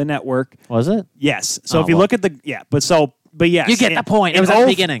from the network. Was it? Yes. So if you look at but yes. You get the point. It was at the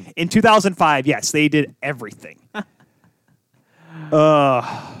beginning. In 2005, yes, they did everything.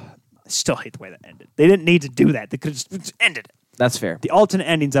 I still hate the way that ended. They didn't need to do that. They could have just ended it. That's fair. The alternate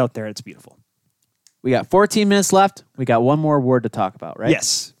endings out there, it's beautiful. We got 14 minutes left. We got one more award to talk about, right?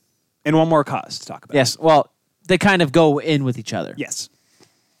 Yes. And one more cause to talk about. Yes. Well, they kind of go in with each other. Yes.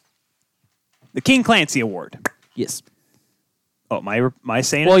 The King Clancy Award. Yes. Oh, am I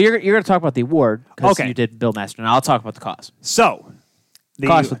saying Well, it? you're going to talk about the award because Okay. you did Bill Master, and I'll talk about the cause. So,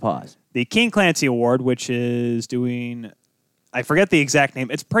 Cause with pause. The King Clancy Award, which is doing, I forget the exact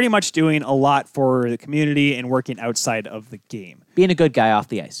name. It's pretty much doing a lot for the community and working outside of the game. Being a good guy off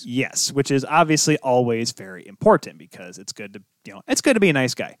the ice. Yes, which is obviously always very important because it's good to be a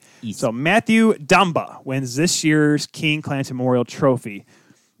nice guy. Easy. So Matthew Dumba wins this year's King Clancy Memorial Trophy,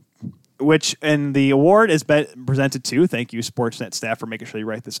 and the award is presented to, thank you Sportsnet staff for making sure you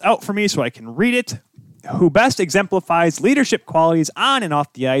write this out for me so I can read it, who best exemplifies leadership qualities on and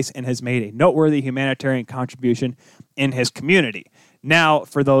off the ice and has made a noteworthy humanitarian contribution in his community. Now,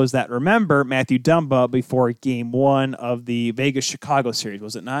 for those that remember, Matthew Dumba, before Game 1 of the Vegas-Chicago series,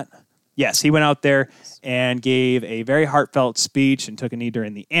 was it not? Yes, he went out there and gave a very heartfelt speech and took a knee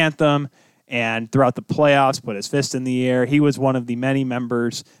during the anthem, and throughout the playoffs, put his fist in the air. He was one of the many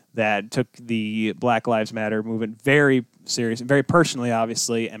members that took the Black Lives Matter movement very serious and very personally,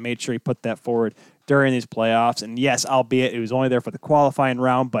 obviously, and made sure he put that forward during these playoffs. And yes, albeit it was only there for the qualifying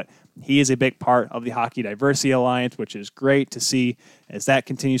round, but he is a big part of the Hockey Diversity Alliance, which is great to see as that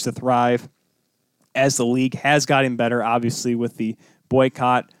continues to thrive. As the league has gotten better, obviously, with the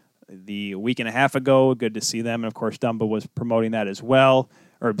boycott the week and a half ago, good to see them. And of course, Dumba was promoting that as well.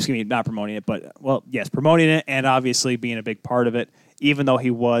 Or, excuse me, not promoting it, but, well, yes, promoting it and obviously being a big part of it. Even though he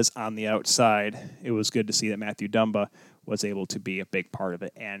was on the outside, it was good to see that Matthew Dumba was able to be a big part of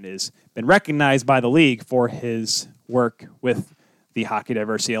it and has been recognized by the league for his work with the Hockey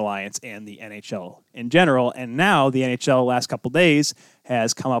Diversity Alliance and the NHL in general. And now the NHL, last couple days,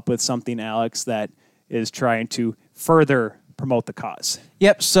 has come up with something, Alex, that is trying to further promote the cause.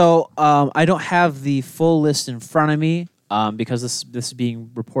 Yep. So I don't have the full list in front of me because this is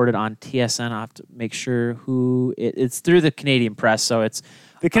being reported on TSN. I have to make sure who it's through the Canadian press. So it's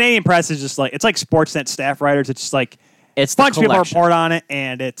the Canadian press is just like, it's like Sportsnet staff writers. It's just like it's a bunch of people collection. report on it,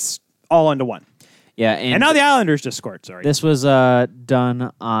 and it's all into one. Yeah, and now the Islanders just scored. Sorry, this was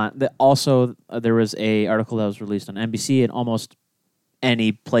done on. There was a article that was released on NBC and almost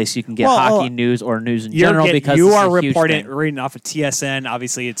any place you can get hockey news or news in general because you it's are a huge reading thing. off of TSN.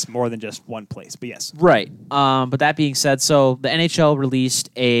 Obviously, it's more than just one place, but yes, right. But that being said, so the NHL released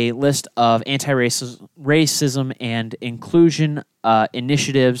a list of anti-racism and inclusion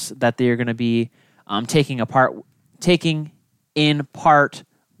initiatives that they are going to be taking in part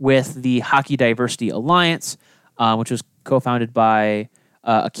with the Hockey Diversity Alliance, which was co-founded by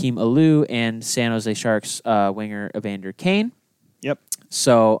Akeem Alou and San Jose Sharks winger Evander Kane. Yep.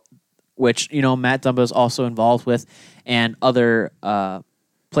 So, which, Matt Dumba is also involved with, and other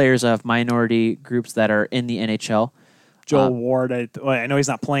players of minority groups that are in the NHL. Joel Ward, I know he's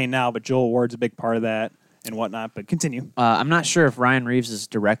not playing now, but Joel Ward's a big part of that and whatnot. But continue. I'm not sure if Ryan Reeves is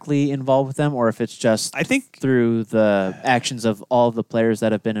directly involved with them or if it's just through the actions of all of the players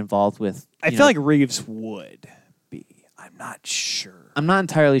that have been involved with. I feel like Reeves would be. I'm not sure. I'm not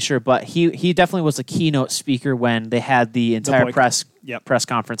entirely sure, but he definitely was a keynote speaker when they had the entire press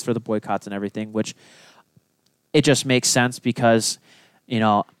conference for the boycotts and everything, which it just makes sense because,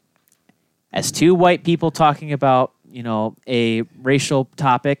 as two white people talking about, a racial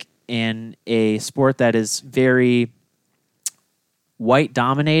topic in a sport that is very white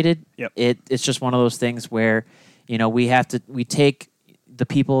dominated, it's just one of those things where, we take the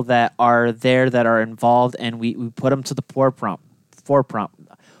people that are there that are involved and we put them to the forefront.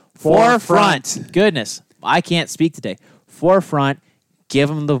 Goodness, I can't speak today. Forefront. Give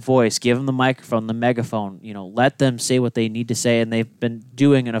them the voice. Give them the microphone, the megaphone. Let them say what they need to say, and they've been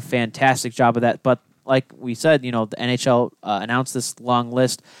doing a fantastic job of that. But like we said, the NHL announced this long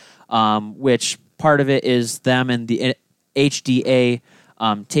list, which part of it is them and the HDA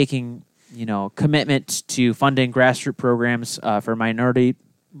taking commitment to funding grassroots programs for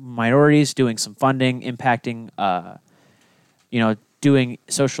minorities, doing some funding, impacting. Doing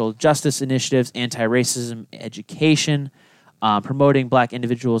social justice initiatives, anti-racism education, promoting black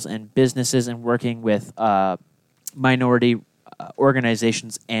individuals and businesses, and working with minority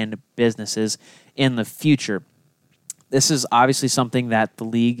organizations and businesses in the future. This is obviously something that the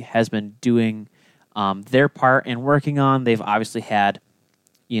league has been doing their part in working on. They've obviously had,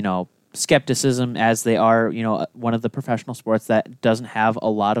 skepticism as they are, one of the professional sports that doesn't have a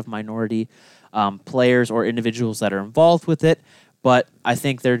lot of minority players or individuals that are involved with it. But I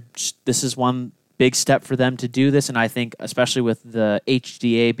think this is one big step for them to do this, and I think especially with the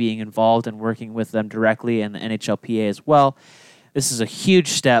HDA being involved and working with them directly and the NHLPA as well, this is a huge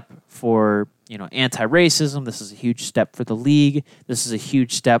step for anti-racism. This is a huge step for the league. This is a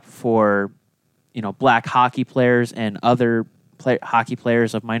huge step for black hockey players and other hockey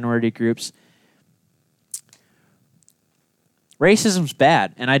players of minority groups. Racism's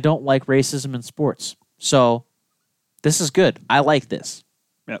bad, and I don't like racism in sports. So this is good. I like this.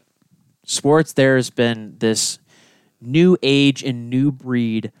 Yep. Sports, there's been this new age and new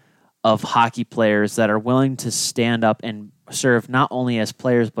breed of hockey players that are willing to stand up and serve not only as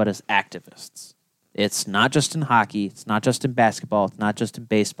players but as activists. It's not just in hockey. It's not just in basketball. It's not just in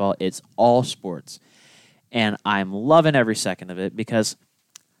baseball. It's all sports. And I'm loving every second of it because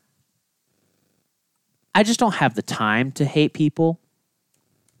I just don't have the time to hate people.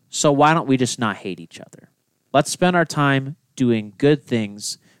 So why don't we just not hate each other? Let's spend our time doing good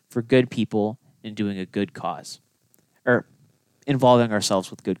things for good people and doing a good cause. Or involving ourselves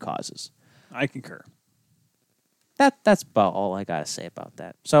with good causes. I concur. That's about all I got to say about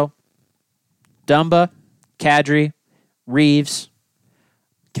that. So, Dumba, Kadri, Reeves,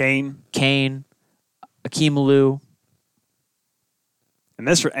 Kane, Akeem Alou.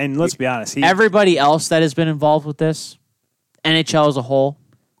 And let's be honest. Everybody else that has been involved with this, NHL as a whole,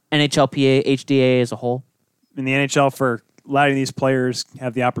 NHLPA, HDA as a whole. In the NHL, for letting these players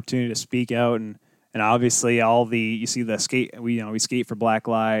have the opportunity to speak out, and obviously you see the skate, we skate for Black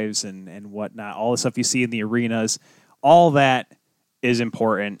Lives and whatnot, all the stuff you see in the arenas, all that is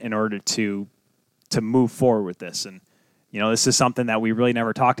important in order to move forward with this. And this is something that we really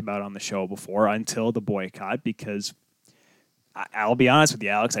never talked about on the show before until the boycott, because I'll be honest with you,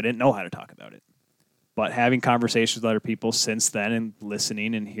 Alex, I didn't know how to talk about it. But having conversations with other people since then and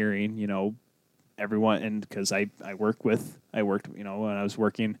listening and hearing, everyone, and because I worked when I was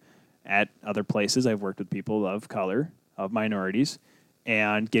working at other places, I've worked with people of color, of minorities,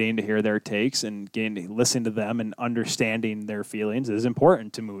 and getting to hear their takes and getting to listen to them and understanding their feelings is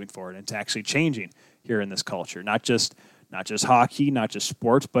important to moving forward and to actually changing here in this culture. Not just hockey, not just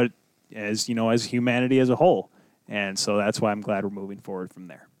sports, but as humanity as a whole. And so that's why I'm glad we're moving forward from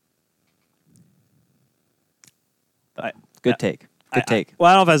there. Good take. Good take. Well,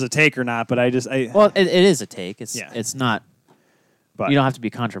 I don't know if that's a take or not, but it is a take. It's not. But you don't have to be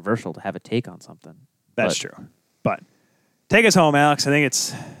controversial to have a take on something. That's true. But take us home, Alex. I think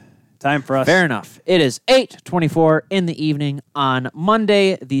it's time for us. Fair enough. It is 8:24 in the evening on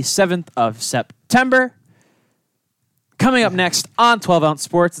Monday, the 7th of September. Coming up next on 12 Ounce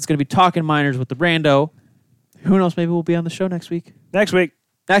Sports, it's going to be Talking Miners with the Rando. Who knows? Maybe we'll be on the show next week. Next week,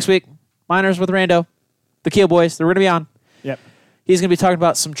 Miners with Rando. The Keel Boys. They're going to be on. Yep. He's going to be talking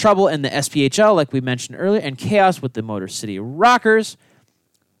about some trouble in the SPHL, like we mentioned earlier, and chaos with the Motor City Rockers.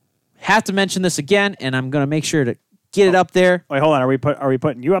 have to mention this again, and I'm going to make sure to get it up there. Wait, hold on. Are we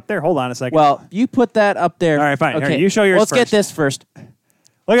putting you up there? Hold on a second. Well, you put that up there. All right, fine. Okay, Here, you show yours Let's get first. this first.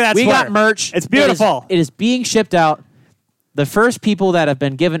 Look at that We sweater. got merch. It's beautiful. It is being shipped out. The first people that have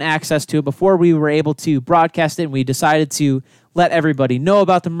been given access to it before we were able to broadcast it, and we decided to let everybody know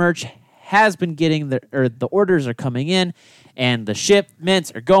about the merch, has been getting the orders are coming in, and the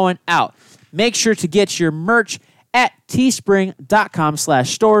shipments are going out. Make sure to get your merch at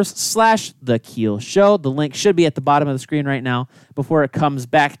teespring.com/stores/The Keel Show. The link should be at the bottom of the screen right now before it comes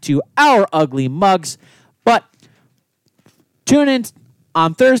back to our ugly mugs. But tune in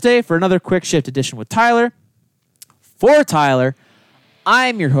on Thursday for another quick shift edition with Tyler. For Tyler,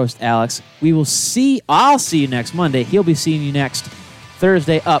 I'm your host, Alex. I'll see you next Monday. He'll be seeing you next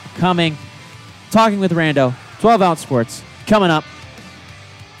Thursday upcoming. Talking with Rando, 12-ounce sports, coming up.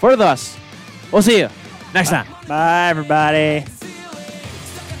 For us, we'll see you next time. Bye, everybody.